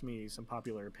 cost me some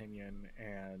popular opinion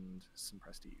and some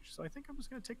prestige. So I think I'm just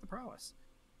going to take the prowess.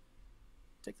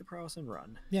 Take the prowess and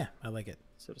run. Yeah, I like it.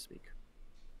 So to speak.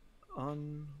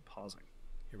 Unpausing.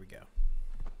 Here we go.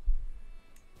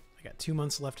 I got 2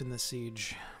 months left in this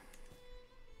siege.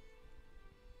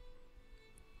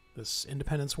 This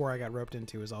independence war I got roped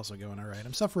into is also going all right.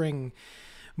 I'm suffering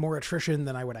more attrition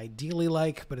than I would ideally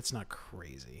like, but it's not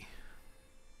crazy.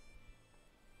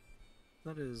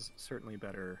 That is certainly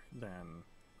better than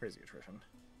crazy attrition.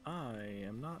 I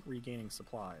am not regaining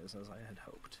supplies as I had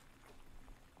hoped.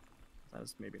 That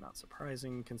is maybe not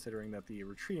surprising, considering that the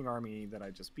retreating army that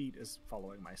I just beat is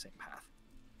following my same path.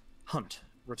 Hunt.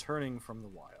 Returning from the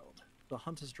wild. The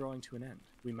hunt is drawing to an end.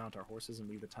 We mount our horses and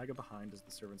leave the taiga behind as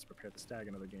the servants prepare the stag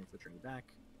another game for the journey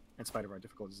back. In spite of our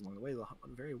difficulties along the way, the hunt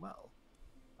went very well.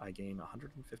 I gain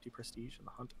 150 prestige and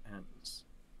the hunt ends.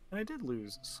 And I did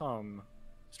lose some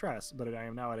stress, but I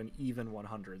am now at an even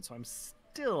 100, so I'm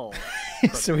still...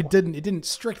 So it didn't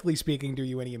strictly speaking do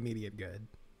you any immediate good.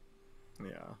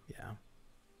 Yeah.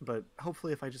 But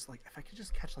hopefully if I could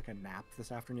just catch like a nap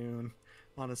this afternoon,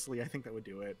 honestly, I think that would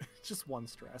do it. Just one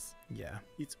stress. Yeah.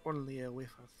 It's only a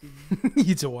wafer thin.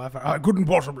 It's a wafer. I couldn't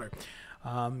possibly.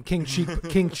 King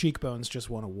Cheekbones just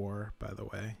won a war, by the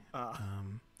way.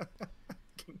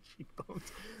 King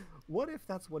Cheekbones. What if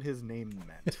that's what his name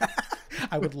meant?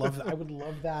 I would love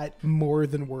that more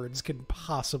than words could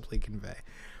possibly convey.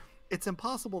 It's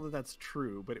impossible that that's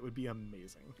true, but it would be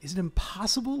amazing. Is it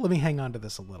impossible? Let me hang on to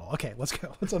this a little. Okay, let's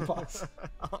go. Let's unpause.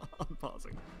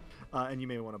 Unpausing. And you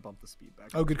may want to bump the speed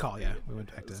back. Oh, good call. Yeah, we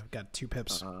went back to got 2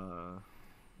 pips.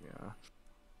 Yeah,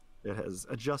 it has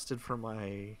adjusted for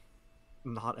my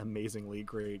not amazingly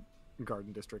great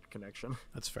Garden District connection.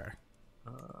 That's fair.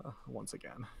 Once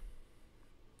again.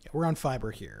 Yeah, we're on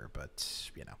fiber here,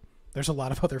 but there's a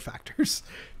lot of other factors.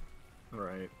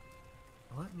 Right.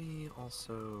 Let me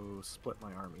also split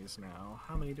my armies now.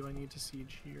 How many do I need to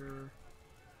siege here?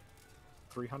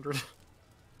 300?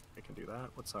 I can do that.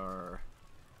 What's our...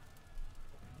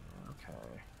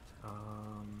 Okay.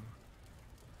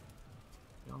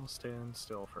 Y'all stand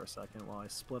still for a second while I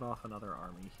split off another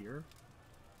army here.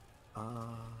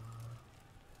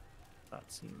 That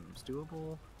seems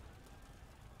doable.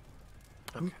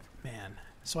 Okay. Man.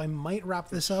 So I might wrap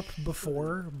this up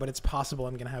before, but it's possible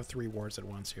I'm going to have 3 wars at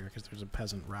once here because there's a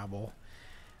peasant rabble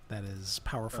that is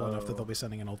powerful enough that they'll be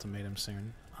sending an ultimatum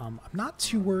soon. I'm not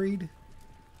too worried,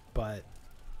 but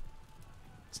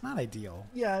It's not ideal.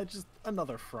 Yeah, it's just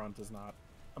another front is not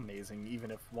amazing,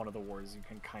 even if one of the wars you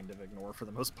can kind of ignore for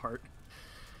the most part.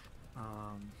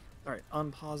 All right,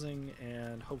 unpausing,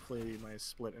 and hopefully my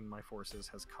split in my forces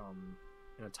has come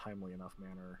in a timely enough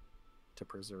manner to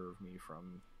preserve me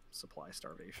from supply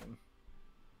starvation.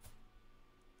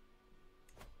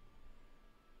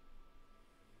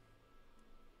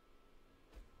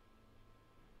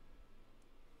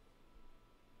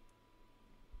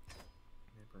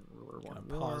 Gonna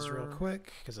pause real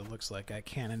quick because it looks like I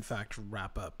can in fact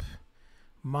wrap up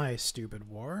my stupid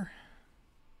war.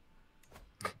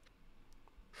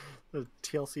 The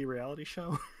TLC reality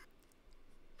show.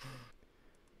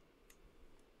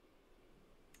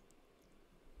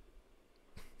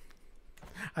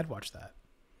 I'd watch that.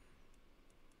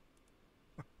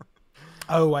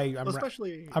 Oh, I'm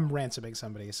ransoming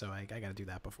somebody, so I gotta do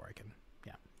that before I can.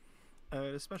 Yeah.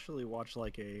 I'd especially watch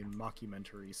like a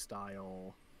mockumentary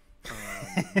style.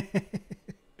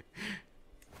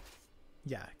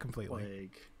 Yeah, completely.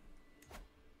 Like,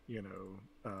 you know,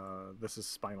 this is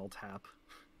Spinal Tap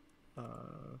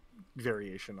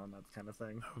variation on that kind of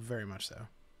thing. Oh, very much so.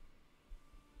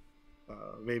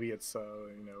 Maybe it's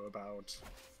you know, about,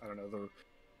 I don't know, the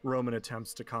Roman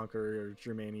attempts to conquer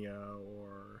Germania,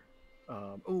 or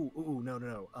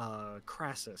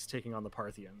Crassus taking on the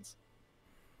Parthians.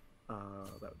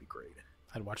 That would be great.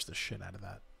 I'd watch the shit out of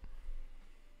that.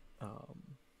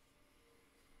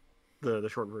 The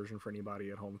short version for anybody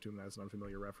at home to whom that's an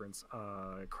unfamiliar reference,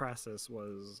 Crassus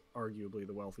was arguably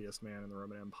the wealthiest man in the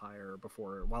Roman Empire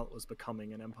while it was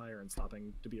becoming an empire and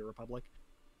stopping to be a republic.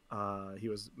 He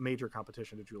was major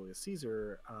competition to Julius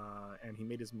Caesar, and he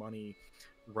made his money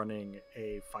running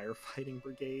a firefighting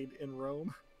brigade in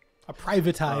Rome. A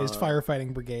privatized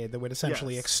firefighting brigade that would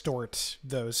essentially yes. extort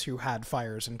those who had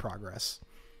fires in progress.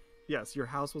 Yes, your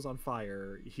house was on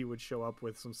fire. He would show up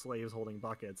with some slaves holding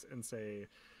buckets and say,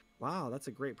 "Wow, that's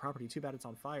a great property. Too bad it's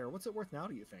on fire. What's it worth now,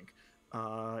 do you think?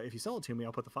 If you sell it to me,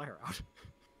 I'll put the fire out."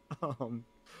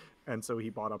 And so he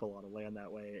bought up a lot of land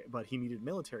that way, but he needed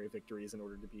military victories in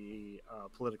order to be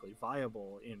politically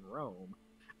viable in Rome.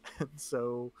 And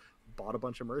so bought a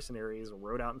bunch of mercenaries,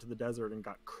 rode out into the desert, and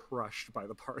got crushed by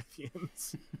the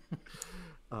Parthians.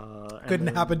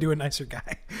 Couldn't happen to a nicer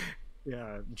guy.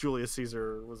 Yeah, Julius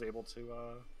Caesar was able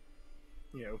to,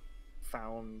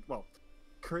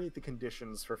 create the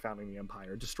conditions for founding the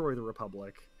empire, destroy the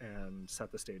Republic, and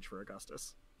set the stage for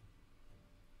Augustus.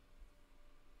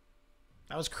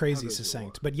 That was crazy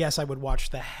succinct, but yes, I would watch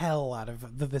the hell out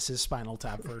of the This Is Spinal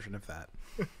Tap version of that.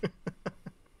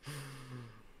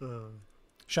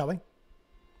 Shall we?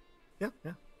 Yeah.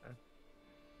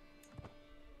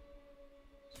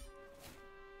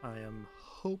 I am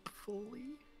hopefully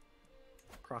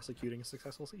prosecuting a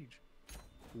successful siege.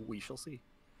 We shall see.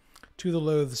 To the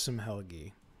loathsome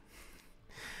Helgi.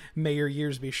 May your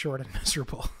years be short and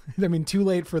miserable. I mean, too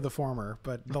late for the former,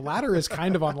 but the latter is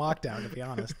kind of on lockdown, to be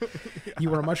honest. Yeah.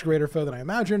 You are a much greater foe than I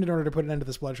imagined. In order to put an end to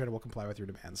this bloodshed, I will comply with your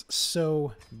demands.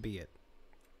 So be it.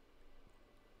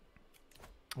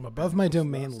 I'm above my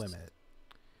domain limit.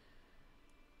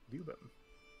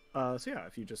 So yeah,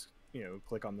 if you just,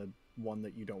 click on the one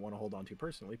that you don't want to hold on to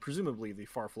personally, presumably the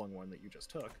far-flung one that you just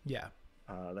took. Yeah.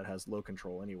 That has low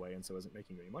control anyway, and so isn't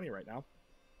making you any money right now.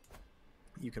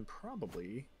 You can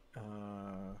probably,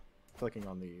 clicking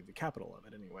on the capital of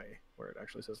it anyway, where it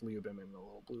actually says Liubim in the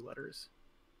little blue letters,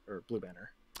 or blue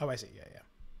banner. Oh, I see. Yeah.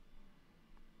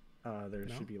 There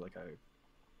should be like a...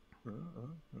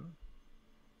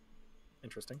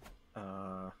 Interesting.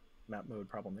 Map mode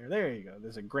problem there. There you go.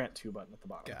 There's a grant to button at the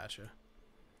bottom. Gotcha.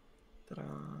 Ta-da.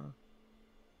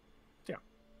 Yeah.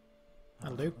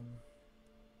 That'll do.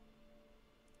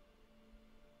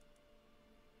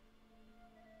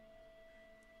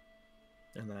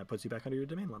 And then that puts you back under your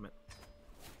domain limit.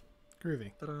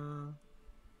 Groovy. Ta-da.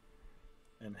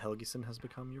 And Helgison has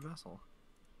become your vassal.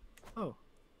 Oh,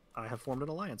 I have formed an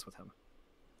alliance with him.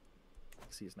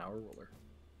 He is now a ruler.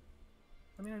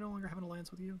 I mean, I no longer have an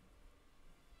alliance with you.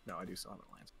 No, I do still have an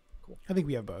alliance. Cool. I think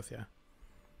we have both, yeah.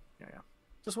 Yeah.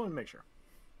 Just wanted to make sure.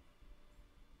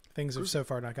 Things have so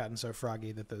far not gotten so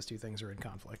froggy that those two things are in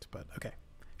conflict, but okay.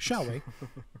 Shall we?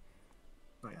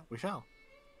 Oh yeah, we shall.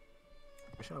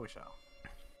 We shall.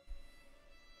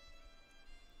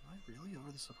 Am I really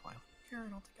over the supply here? I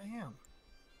don't think I am.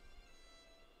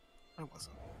 I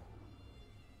wasn't.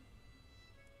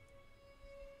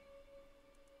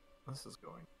 This is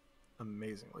going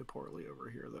amazingly poorly over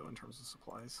here, though, in terms of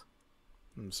supplies.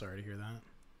 I'm sorry to hear that.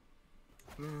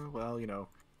 Well,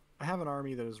 I have an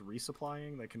army that is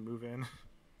resupplying that can move in.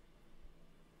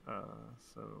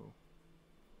 So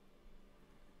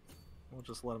we'll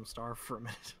just let them starve for a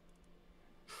minute.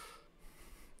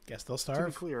 Guess they'll To be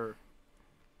starve. clear,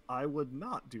 I would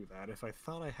not do that if I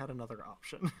thought I had another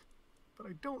option. But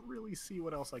I don't really see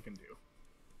what else I can do.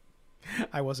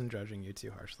 I wasn't judging you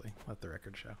too harshly. Let the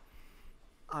record show.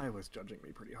 I was judging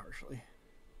me pretty harshly.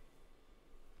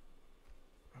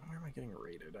 Where am I getting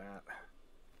rated at?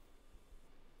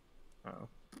 Oh.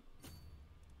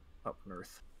 Up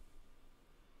north.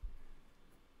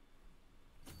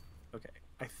 Okay.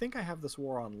 I think I have this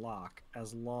war on lock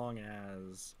as long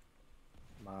as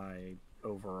my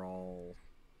overall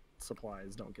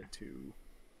supplies don't get too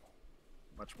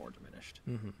much more diminished.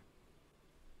 Mm-hmm.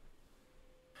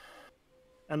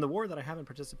 And the war that I haven't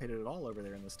participated at all over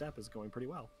there in the steppe is going pretty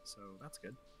well, so that's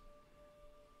good.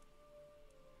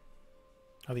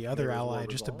 Oh, the other Mayor's ally War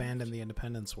just resolved. abandoned the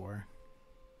independence war.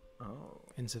 Oh.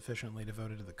 Insufficiently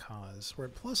devoted to the cause. We're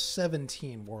at plus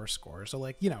 17 war score, so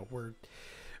like, you know, we're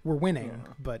winning,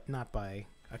 Yeah. but not by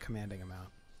a commanding amount.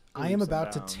 I Leaps am and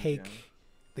about to bounds, take yeah.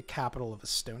 the capital of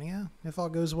Estonia, if all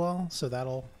goes well, so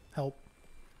that'll help.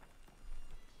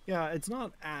 Yeah, it's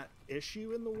not at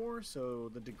issue in the war, so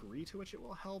the degree to which it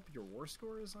will help your war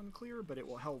score is unclear, but it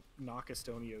will help knock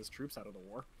Estonia's troops out of the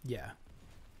war. Yeah.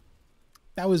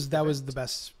 That was the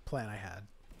best plan I had.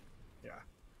 Yeah.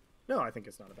 No, I think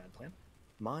it's not a bad plan.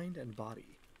 Mind and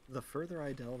body. The further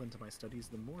I delve into my studies,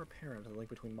 the more apparent the link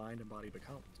between mind and body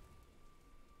becomes.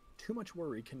 Too much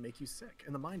worry can make you sick,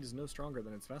 and the mind is no stronger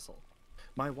than its vessel.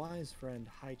 My wise friend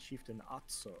High Chieftain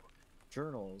Atso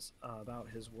journals about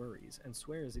his worries and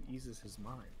swears it eases his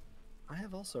mind. I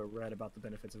have also read about the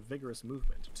benefits of vigorous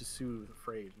movement to soothe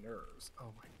frayed nerves.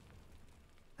 Oh my...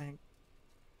 Thank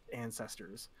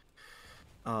ancestors.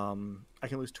 I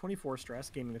can lose 24 stress,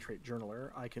 gaining the trait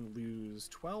Journaler. I can lose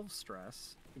 12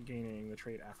 stress, gaining the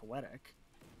trait Athletic.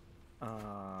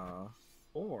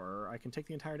 Or I can take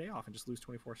the entire day off and just lose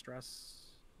 24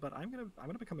 stress. But I'm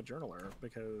gonna become a Journaler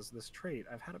because this trait,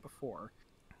 I've had it before.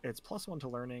 It's +1 to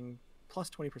learning, plus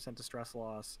 20% to stress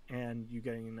loss, and you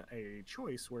gain a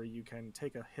choice where you can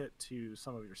take a hit to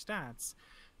some of your stats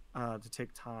to take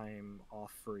time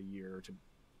off for a year to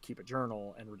keep a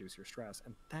journal and reduce your stress.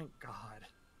 And thank God,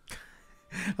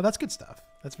 Oh, that's good stuff.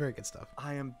 That's very good stuff.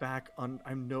 I am back on.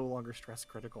 I'm no longer stress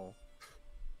critical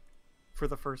for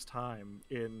the first time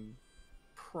in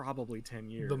probably 10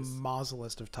 years. The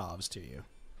mausolist of Tovs to you.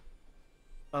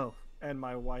 Oh, and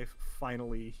my wife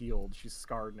finally healed. She's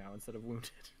scarred now instead of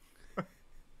wounded.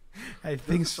 I Those are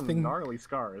think some gnarly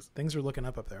scars. things are looking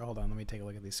up there. Hold on, let me take a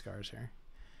look at these scars here.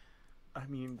 I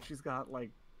mean, she's got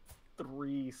like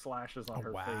 3 slashes on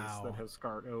her face wow. that have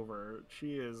scarred over.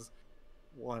 She is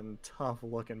one tough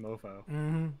looking mofo.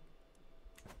 Mm-hmm.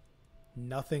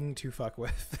 Nothing to fuck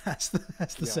with. That's the Yeah,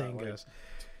 saying like, goes.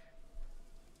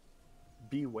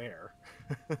 Beware.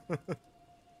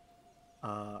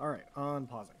 All right, on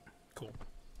pausing. Cool.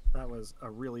 That was a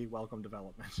really welcome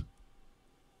development.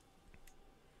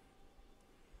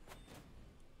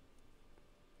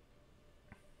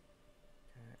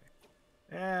 Okay.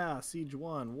 Yeah, Siege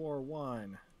 1, War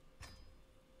 1.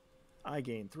 I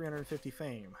gained 350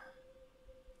 fame,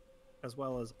 as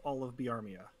well as all of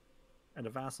Biarmia, and a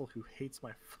vassal who hates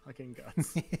my fucking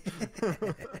guts.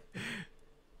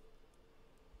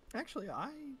 Actually,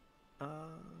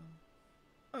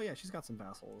 oh yeah, she's got some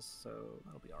vassals, so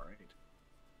that'll be alright.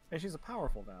 And she's a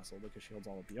powerful vassal because she holds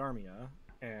all of Biarmia,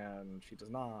 and she does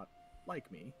not like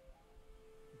me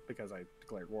because I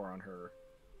declared war on her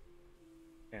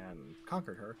and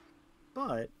conquered her.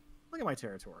 But look at my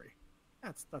territory.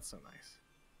 That's so nice.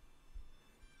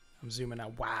 I'm zooming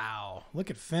out. Wow. Look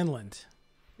at Finland.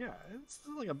 Yeah, it's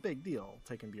like a big deal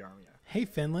taking Biarmia. Hey,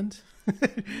 Finland.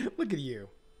 Look at you.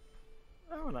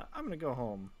 I'm gonna go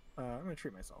home. I'm gonna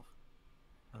treat myself.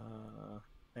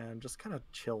 And just kind of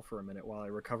chill for a minute while I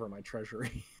recover my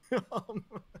treasury.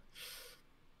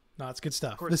 No, it's good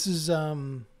stuff. course- This is what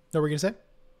were we gonna say?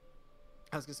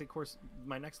 I was gonna say, of course,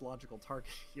 my next logical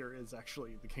target here is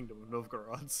actually the Kingdom of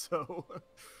Novgorod, so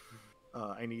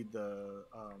I need the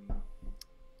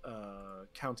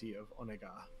county of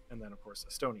Onega, and then of course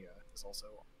Estonia is also.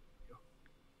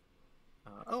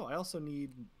 Oh, I also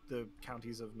need the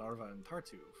counties of Narva and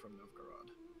Tartu from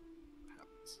Novgorod. What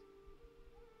happens?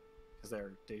 Because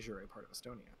they're de jure part of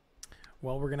Estonia.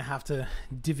 Well, we're gonna have to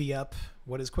divvy up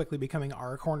what is quickly becoming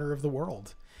our corner of the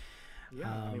world.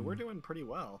 Yeah, I mean, we're doing pretty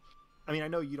well. I mean, I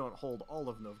know you don't hold all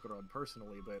of Novgorod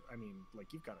personally, but I mean,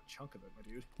 like, you've got a chunk of it, my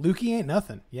dude. Lukey ain't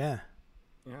nothing. Yeah.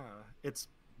 Yeah, it's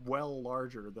well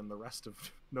larger than the rest of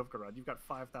Novgorod. You've got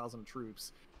 5,000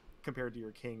 troops compared to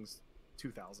your king's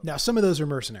 2,000. Now, some of those are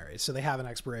mercenaries, so they have an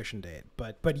expiration date.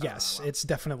 But yes, wow. it's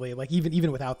definitely like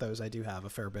even without those, I do have a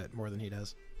fair bit more than he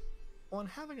does. Well, and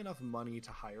having enough money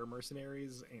to hire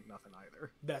mercenaries ain't nothing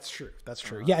either. That's true. That's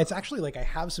true. Yeah, it's actually like I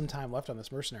have some time left on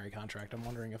this mercenary contract. I'm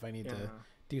wondering if I need to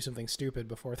do something stupid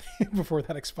before before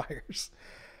that expires.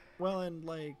 Well, and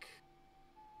like,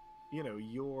 you know,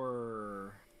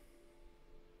 your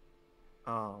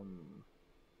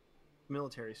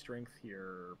military strength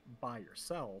here by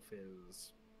yourself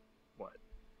is what,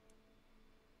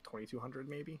 2,200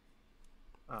 maybe?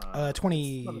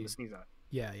 20. Nothing to sneeze at.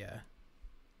 Yeah.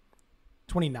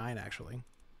 29 actually.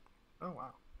 Oh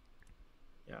wow.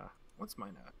 Yeah. What's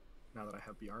mine at? Now that I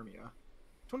have Biarmia,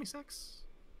 26.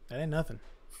 That ain't nothing.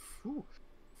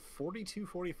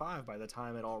 42-45 by the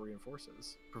time it all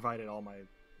reinforces, provided all my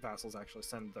vassals actually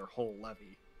send their whole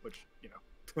levy, which, you know.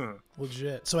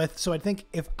 Legit. So I think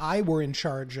if I were in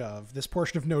charge of this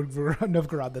portion of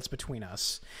Novgorod that's between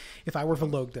us, if I were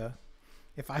Vologda,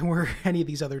 if I were any of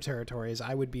these other territories,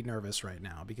 I would be nervous right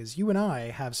now because you and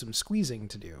I have some squeezing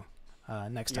to do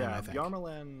next time, I think. Yeah,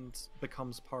 Yarmaland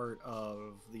becomes part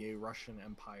of the Russian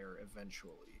Empire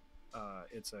eventually.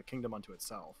 It's a kingdom unto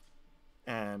itself.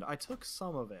 And I took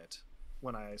some of it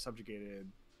when I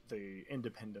subjugated the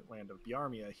independent land of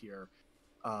Biarmia here,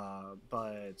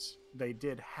 but they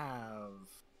did have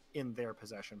in their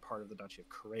possession part of the Duchy of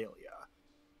Karelia,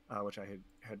 which I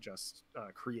had just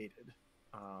created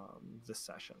this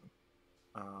session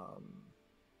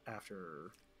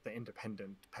after the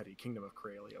independent petty kingdom of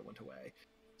Karelia went away.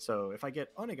 So if I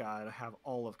get Onegad, I have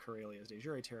all of Karelia's de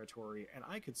jure territory, and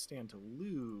I could stand to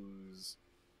lose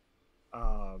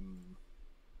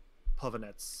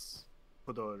Plovanets,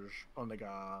 Podoj,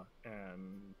 Onega,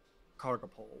 and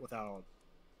Kargopol without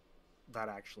that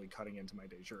actually cutting into my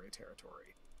de jure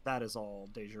territory. That is all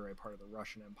de jure part of the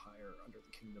Russian Empire under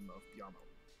the kingdom of Yarmo.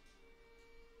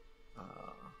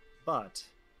 But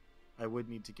I would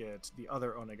need to get the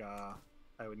other Onega.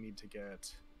 I would need to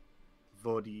get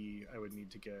Vodi. I would need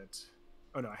to get...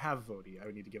 Oh no, I have Vodi. I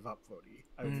would need to give up Vodi.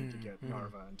 I would need to get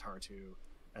Narva and Tartu,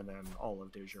 and then all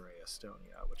of de jure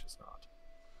Estonia, which is not.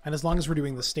 And as long as we're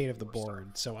doing the state of the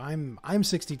board, so I'm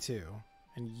 62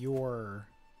 and you're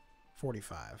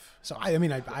 45. So I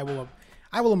mean I will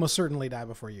almost certainly die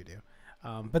before you do.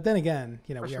 But then again,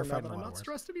 you know, we are fighting a lot of wars. I'm not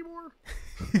stressed anymore.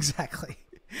 Exactly.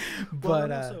 Well,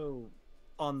 but I'm also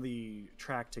on the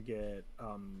track to get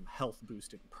health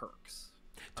boosting perks.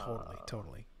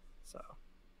 Totally. So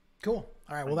cool.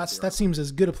 All right. Well, that seems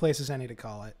as good a place as any to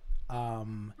call it. Yeah,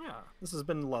 this has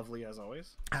been lovely as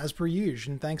always. As per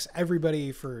usual, and thanks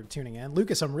everybody for tuning in.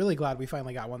 Lucas, I'm really glad we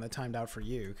finally got one that timed out for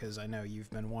you because I know you've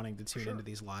been wanting to tune into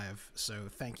these live. So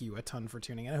thank you a ton for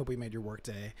tuning in. I hope we made your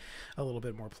workday a little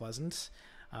bit more pleasant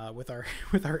with our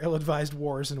ill-advised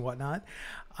wars and whatnot.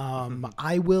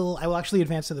 I will actually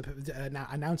announce to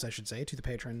the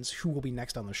patrons who will be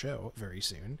next on the show very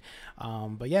soon.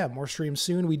 But yeah, more streams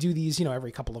soon. We do these,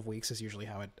 every couple of weeks is usually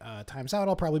how it times out.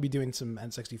 I'll probably be doing some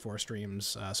N64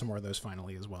 streams, some more of those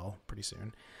finally as well pretty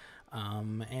soon.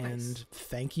 Nice.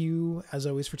 Thank you as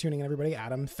always for tuning in, everybody.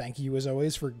 Adam, thank you as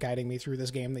always for guiding me through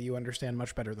this game that you understand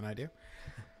much better than I do.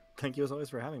 Thank you as always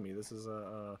for having me. This is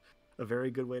a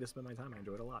very good way to spend my time. I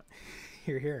enjoyed it a lot.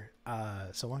 Here.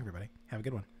 So long, everybody. Have a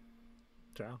good one.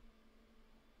 Ciao.